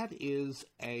that is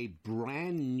a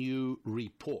brand new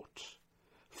report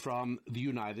from the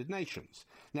United Nations.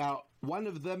 Now, one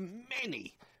of the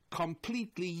many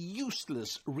completely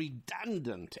useless,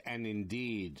 redundant, and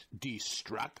indeed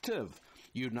destructive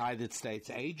United States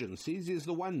agencies is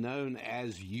the one known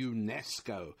as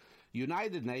UNESCO,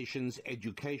 United Nations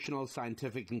Educational,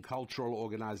 Scientific, and Cultural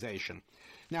Organization.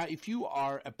 Now, if you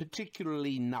are a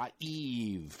particularly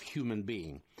naive human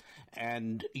being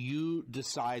and you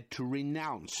decide to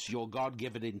renounce your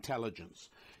God-given intelligence,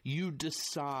 you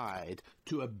decide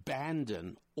to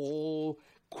abandon all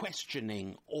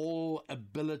questioning, all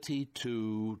ability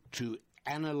to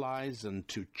analyze and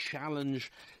to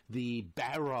challenge the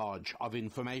barrage of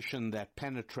information that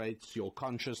penetrates your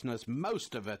consciousness,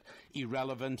 most of it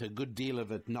irrelevant, a good deal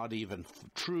of it not even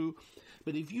true.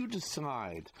 But if you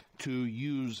decide to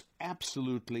use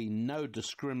absolutely no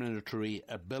discriminatory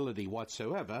ability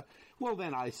whatsoever, well,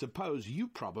 then I suppose you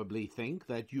probably think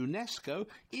that UNESCO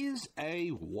is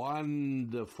a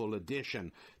wonderful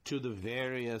addition to the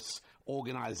various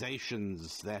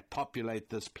organizations that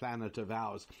populate this planet of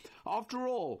ours. After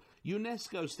all,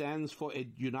 UNESCO stands for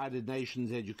United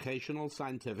Nations Educational,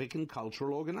 Scientific, and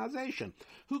Cultural Organization.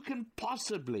 Who can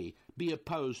possibly be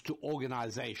opposed to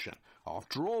organization?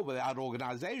 After all, without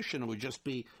organization, it would just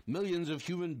be millions of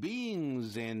human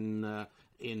beings in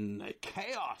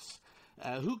chaos.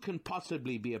 Who can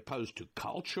possibly be opposed to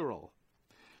cultural?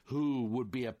 Who would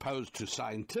be opposed to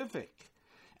scientific?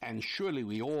 And surely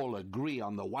we all agree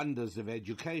on the wonders of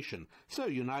education. So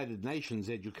United Nations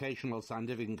Educational,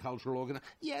 Scientific, and Cultural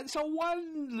Organization, yeah, it's a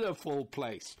wonderful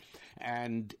place.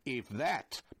 And if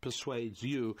that persuades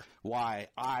you why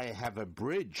I have a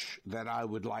bridge that I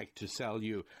would like to sell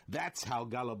you, that's how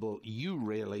gullible you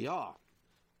really are.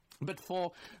 But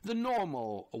for the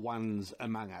normal ones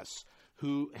among us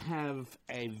who have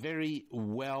a very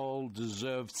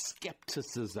well-deserved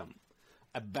skepticism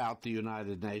about the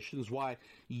United Nations, why,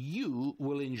 you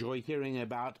will enjoy hearing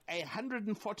about a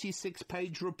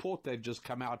 146-page report they've just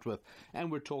come out with,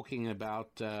 and we're talking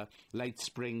about late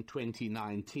spring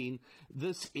 2019.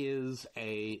 This is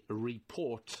a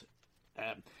report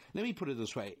Let me put it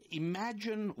this way.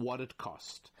 Imagine what it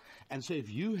cost. And so if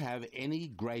you have any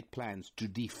great plans to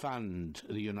defund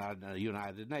the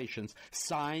United Nations,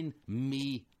 sign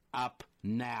me up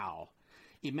now.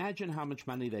 Imagine how much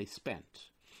money they spent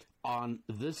on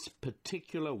this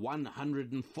particular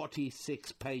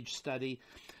 146-page study,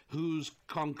 whose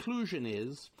conclusion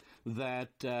is that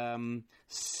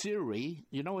Siri,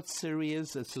 you know what Siri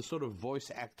is? It's a sort of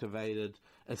voice-activated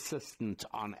assistant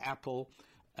on Apple.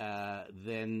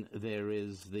 Then there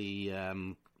is the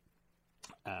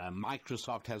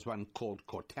Microsoft has one called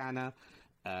Cortana.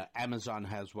 Amazon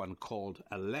has one called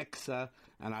Alexa,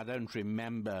 and I don't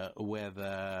remember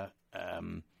whether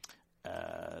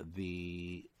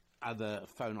the other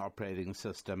phone operating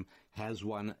system has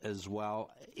one as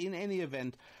well. In any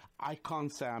event, I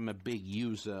can't say I'm a big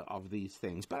user of these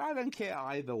things, but I don't care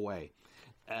either way.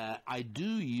 I do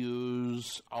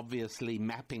use, obviously,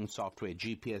 mapping software,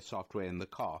 GPS software in the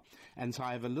car, and so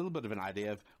I have a little bit of an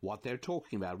idea of what they're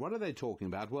talking about. What are they talking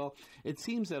about? Well, it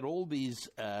seems that all these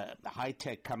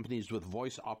high-tech companies with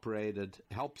voice-operated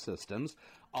help systems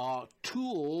are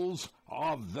tools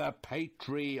of the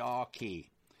patriarchy.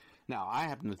 Now, I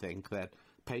happen to think that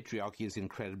patriarchy is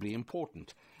incredibly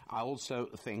important. I also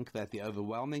think that the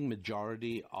overwhelming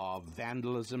majority of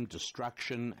vandalism,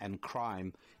 destruction, and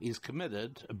crime is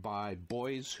committed by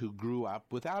boys who grew up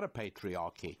without a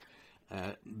patriarchy.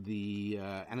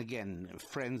 And again,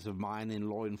 friends of mine in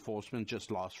law enforcement, just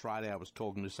last Friday I was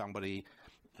talking to somebody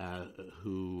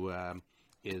who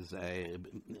is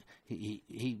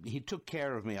he took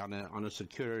care of me on a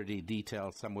security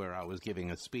detail somewhere. I was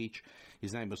giving a speech.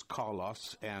 His name was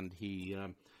Carlos, and he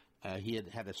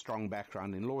had a strong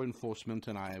background in law enforcement,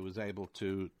 and I was able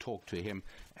to talk to him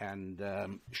and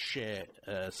share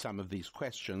some of these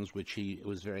questions, which he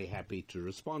was very happy to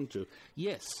respond to.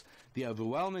 Yes, the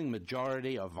overwhelming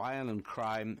majority of violent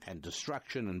crime and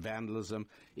destruction and vandalism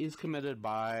is committed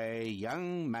by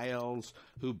young males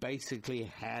who basically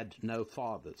had no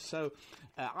fathers. So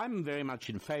I'm very much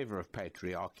in favor of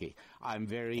patriarchy. I'm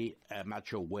very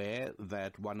much aware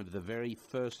that one of the very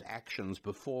first actions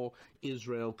before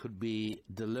Israel could be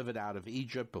delivered out of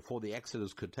Egypt, before the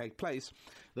Exodus could take place,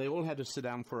 they all had to sit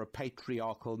down for a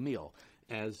patriarchal meal.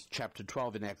 As chapter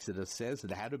 12 in Exodus says,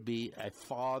 it had to be a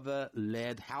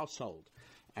father-led household.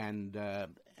 And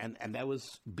that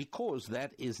was because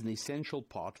that is an essential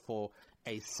part for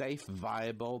a safe,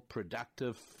 viable,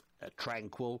 productive,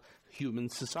 tranquil human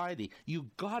society.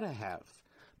 You've got to have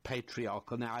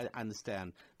patriarchal. Now, I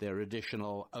understand there are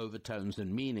additional overtones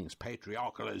and meanings.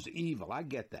 Patriarchal is evil. I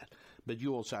get that. But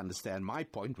you also understand my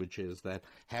point, which is that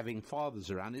having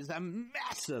fathers around is a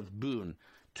massive boon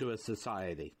to a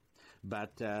society.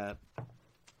 But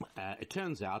it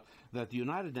turns out that the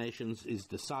United Nations is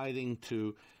deciding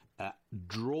to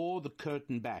draw the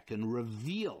curtain back and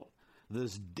reveal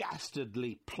this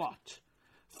dastardly plot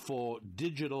for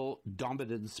digital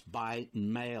dominance by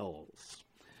males.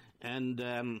 And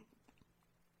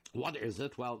what is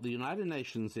it? Well, the United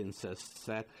Nations insists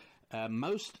that and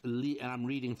I'm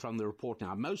reading from the report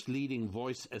now, most leading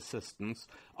voice assistants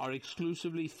are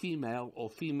exclusively female or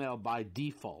female by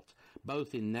default,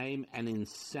 both in name and in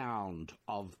sound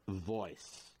of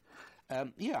voice.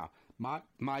 My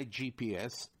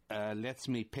GPS lets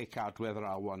me pick out whether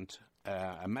I want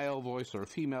a male voice or a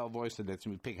female voice. It lets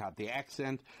me pick out the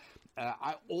accent.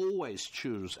 I always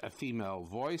choose a female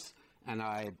voice, and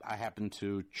I happen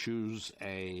to choose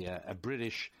a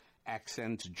British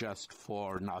accent just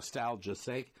for nostalgia's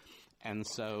sake. And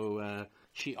so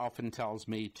she often tells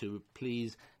me to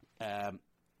please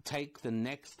take the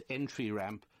next entry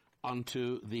ramp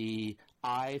onto the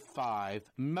I-5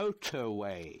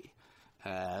 motorway.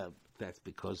 That's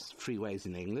because freeways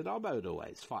in England are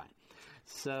motorways. Fine.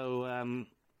 So,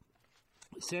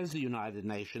 says the United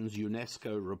Nations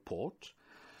UNESCO report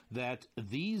that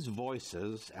these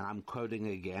voices, and I'm quoting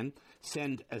again,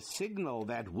 send a signal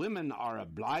that women are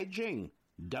obliging,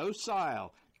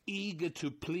 docile, eager to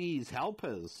please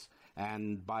helpers.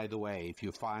 And by the way, if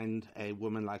you find a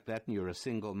woman like that and you're a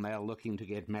single male looking to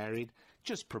get married,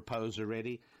 just propose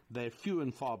already. They're few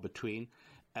and far between.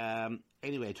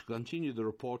 Anyway, to continue the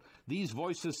report, these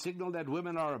voices signal that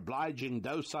women are obliging,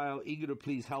 docile, eager to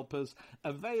please helpers,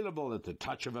 available at the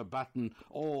touch of a button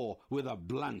or with a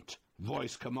blunt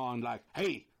voice command like,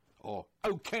 hey, or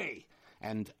okay,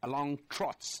 and along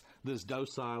trots this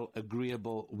docile,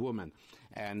 agreeable woman.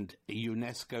 And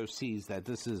UNESCO sees that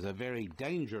this is a very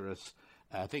dangerous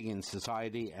thing in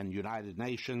society, and United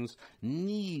Nations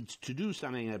needs to do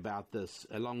something about this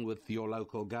along with your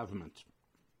local government.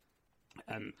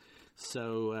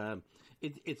 So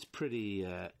it's pretty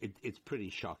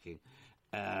shocking.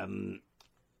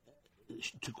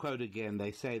 to quote again,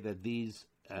 they say that these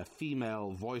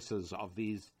female voices of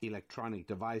these electronic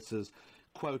devices,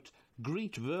 quote,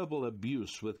 greet verbal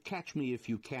abuse with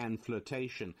catch-me-if-you-can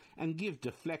flirtation and give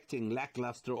deflecting,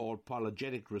 lackluster, or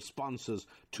apologetic responses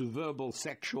to verbal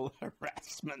sexual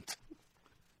harassment.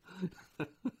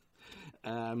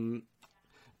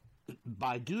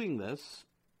 By doing this,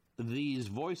 these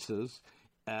voices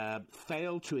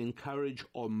fail to encourage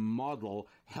or model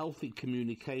healthy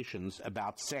communications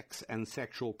about sex and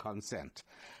sexual consent.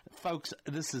 Folks,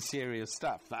 this is serious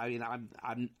stuff. I mean,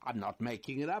 I'm not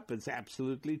making it up. It's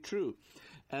absolutely true.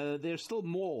 There's still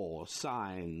more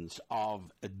signs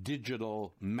of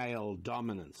digital male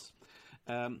dominance.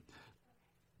 I'm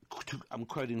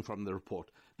quoting from the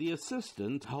report. The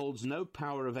assistant holds no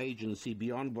power of agency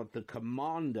beyond what the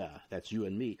commander, that's you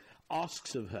and me,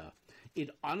 asks of her.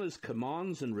 It honors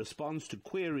commands and responds to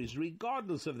queries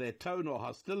regardless of their tone or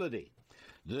hostility.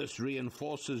 This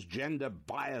reinforces gender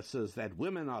biases that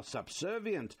women are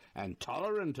subservient and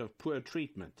tolerant of poor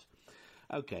treatment.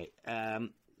 Okay, the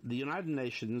United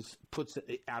Nations puts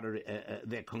out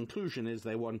their conclusion is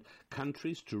they want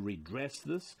countries to redress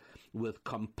this with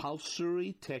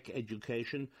compulsory tech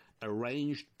education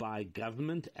arranged by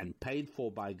government and paid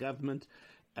for by government.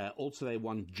 Also, they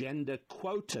want gender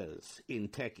quotas in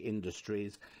tech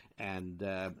industries and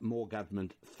more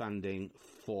government funding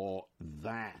for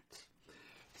that.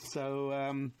 So,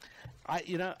 I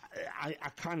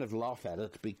kind of laugh at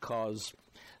it because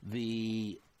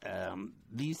these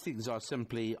things are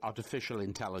simply artificial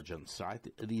intelligence, right?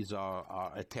 These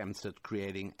are attempts at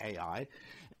creating AI,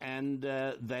 and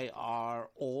they are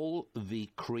all the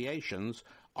creations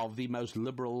of the most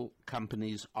liberal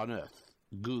companies on earth.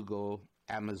 Google,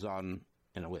 Amazon,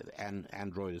 and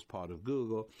Android is part of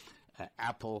Google,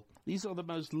 Apple. These are the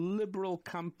most liberal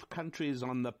countries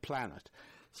on the planet.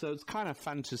 So it's kind of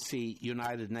fun to see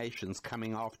United Nations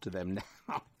coming after them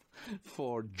now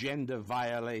for gender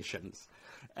violations.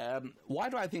 Why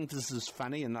do I think this is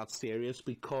funny and not serious?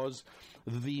 Because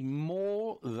the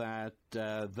more that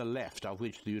the left, of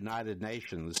which the United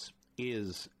Nations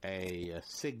is a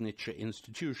signature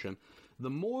institution, the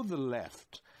more the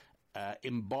left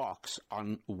embarks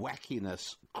on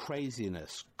wackiness,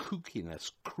 craziness,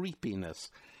 kookiness,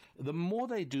 creepiness, the more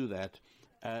they do that,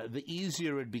 the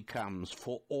easier it becomes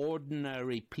for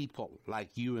ordinary people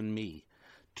like you and me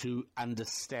to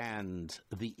understand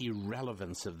the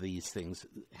irrelevance of these things,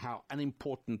 how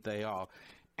unimportant they are,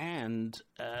 and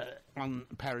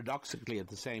paradoxically at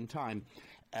the same time,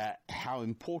 how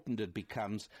important it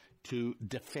becomes to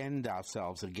defend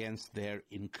ourselves against their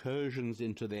incursions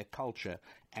into their culture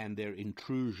and their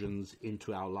intrusions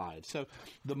into our lives. So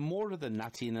the more of the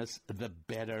nuttiness, the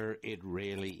better it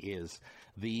really is.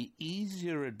 The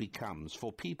easier it becomes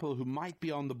for people who might be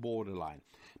on the borderline,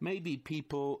 maybe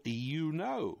people you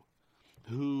know,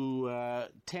 who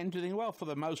tend to think, well, for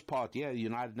the most part, yeah, the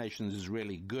United Nations is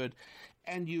really good,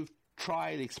 and you've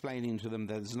tried explaining to them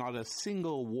that there's not a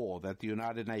single war that the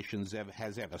United Nations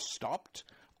has ever stopped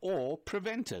or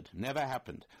prevented. Never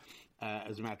happened.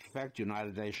 As a matter of fact,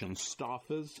 United Nations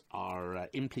staffers are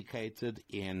implicated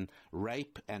in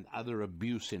rape and other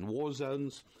abuse in war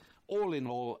zones. All in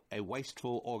all, a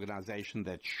wasteful organization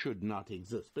that should not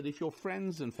exist. But if your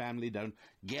friends and family don't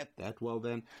get that, well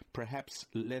then, perhaps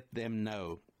let them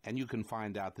know. And you can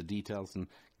find out the details and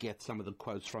get some of the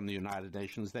quotes from the United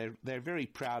Nations. They're very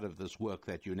proud of this work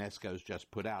that UNESCO's just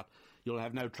put out. You'll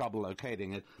have no trouble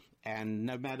locating it. And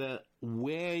no matter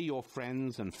where your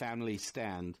friends and family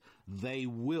stand, they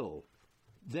will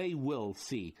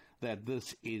see that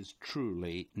this is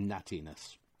truly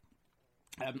nuttiness.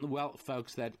 Well,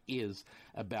 folks, that is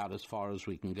about as far as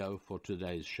we can go for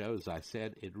today's show. As I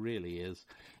said, it really is.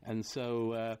 And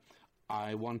so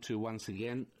I want to once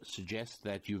again suggest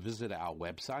that you visit our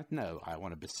website. No, I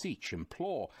want to beseech,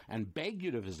 implore, and beg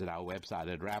you to visit our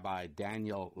website at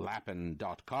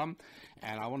RabbiDanielLapin.com.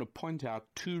 And I want to point out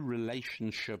 2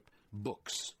 relationship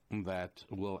books that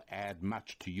will add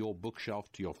much to your bookshelf,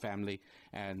 to your family,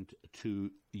 and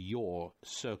to your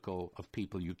circle of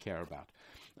people you care about.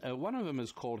 One of them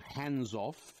is called Hands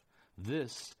Off,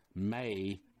 This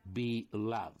May Be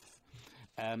Love.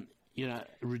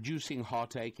 Reducing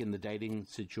heartache in the dating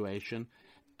situation.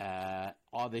 Are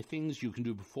there things you can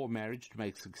do before marriage to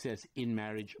make success in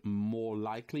marriage more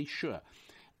likely? Sure.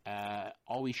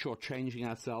 Are we shortchanging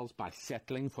ourselves by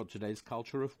settling for today's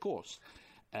culture? Of course.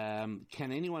 Can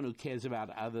anyone who cares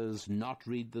about others not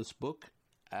read this book?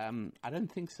 I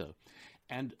don't think so.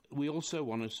 And we also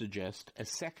want to suggest a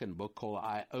second book called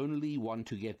I Only Want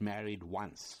to Get Married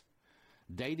Once.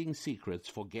 Dating Secrets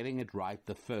for Getting It Right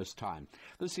the First Time.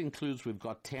 This includes, we've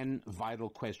got 10 vital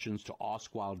questions to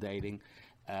ask while dating.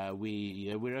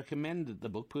 We recommend the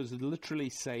book because it literally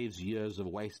saves years of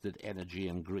wasted energy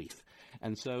and grief.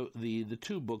 And so the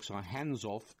two books are Hands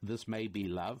Off, This May Be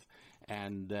Love,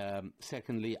 and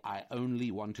secondly, I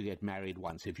Only Want to Get Married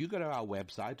Once. If you go to our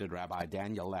website at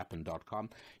RabbiDanielLappin.com,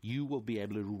 you will be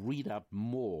able to read up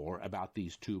more about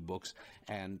these two books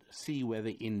and see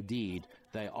whether indeed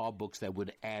they are books that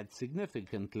would add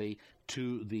significantly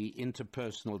to the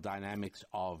interpersonal dynamics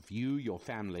of you, your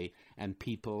family, and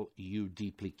people you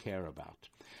deeply care about.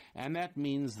 And that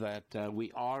means that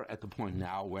we are at the point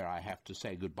now where I have to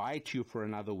say goodbye to you for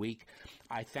another week.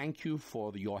 I thank you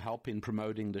for your help in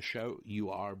promoting the show. You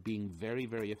are being very,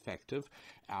 very effective.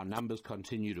 Our numbers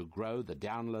continue to grow. The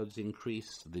downloads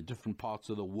increase. The different parts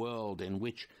of the world in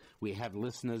which we have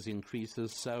listeners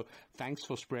increases. So thanks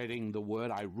for spreading the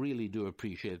word. I really do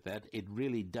appreciate that. It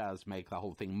really does make the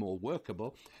whole thing more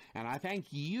workable. And I thank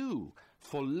you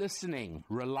for listening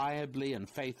reliably and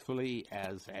faithfully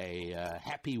as a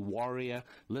happy warrior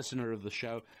listener of the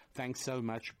show. Thanks so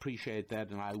much. Appreciate that.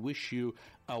 And I wish you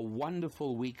a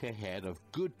wonderful week ahead of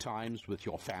good times with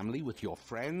your family, with your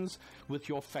friends, with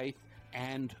your faith,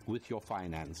 and with your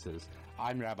finances.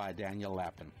 I'm Rabbi Daniel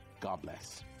Lappin. God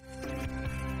bless.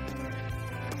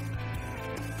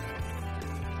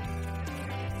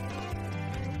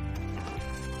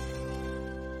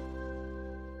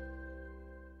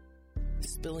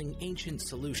 Spilling ancient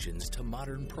solutions to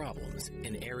modern problems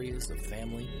in areas of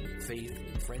family,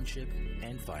 faith, friendship,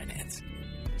 and finance.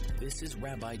 This is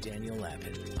Rabbi Daniel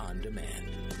Lappin on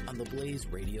demand on the Blaze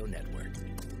Radio Network.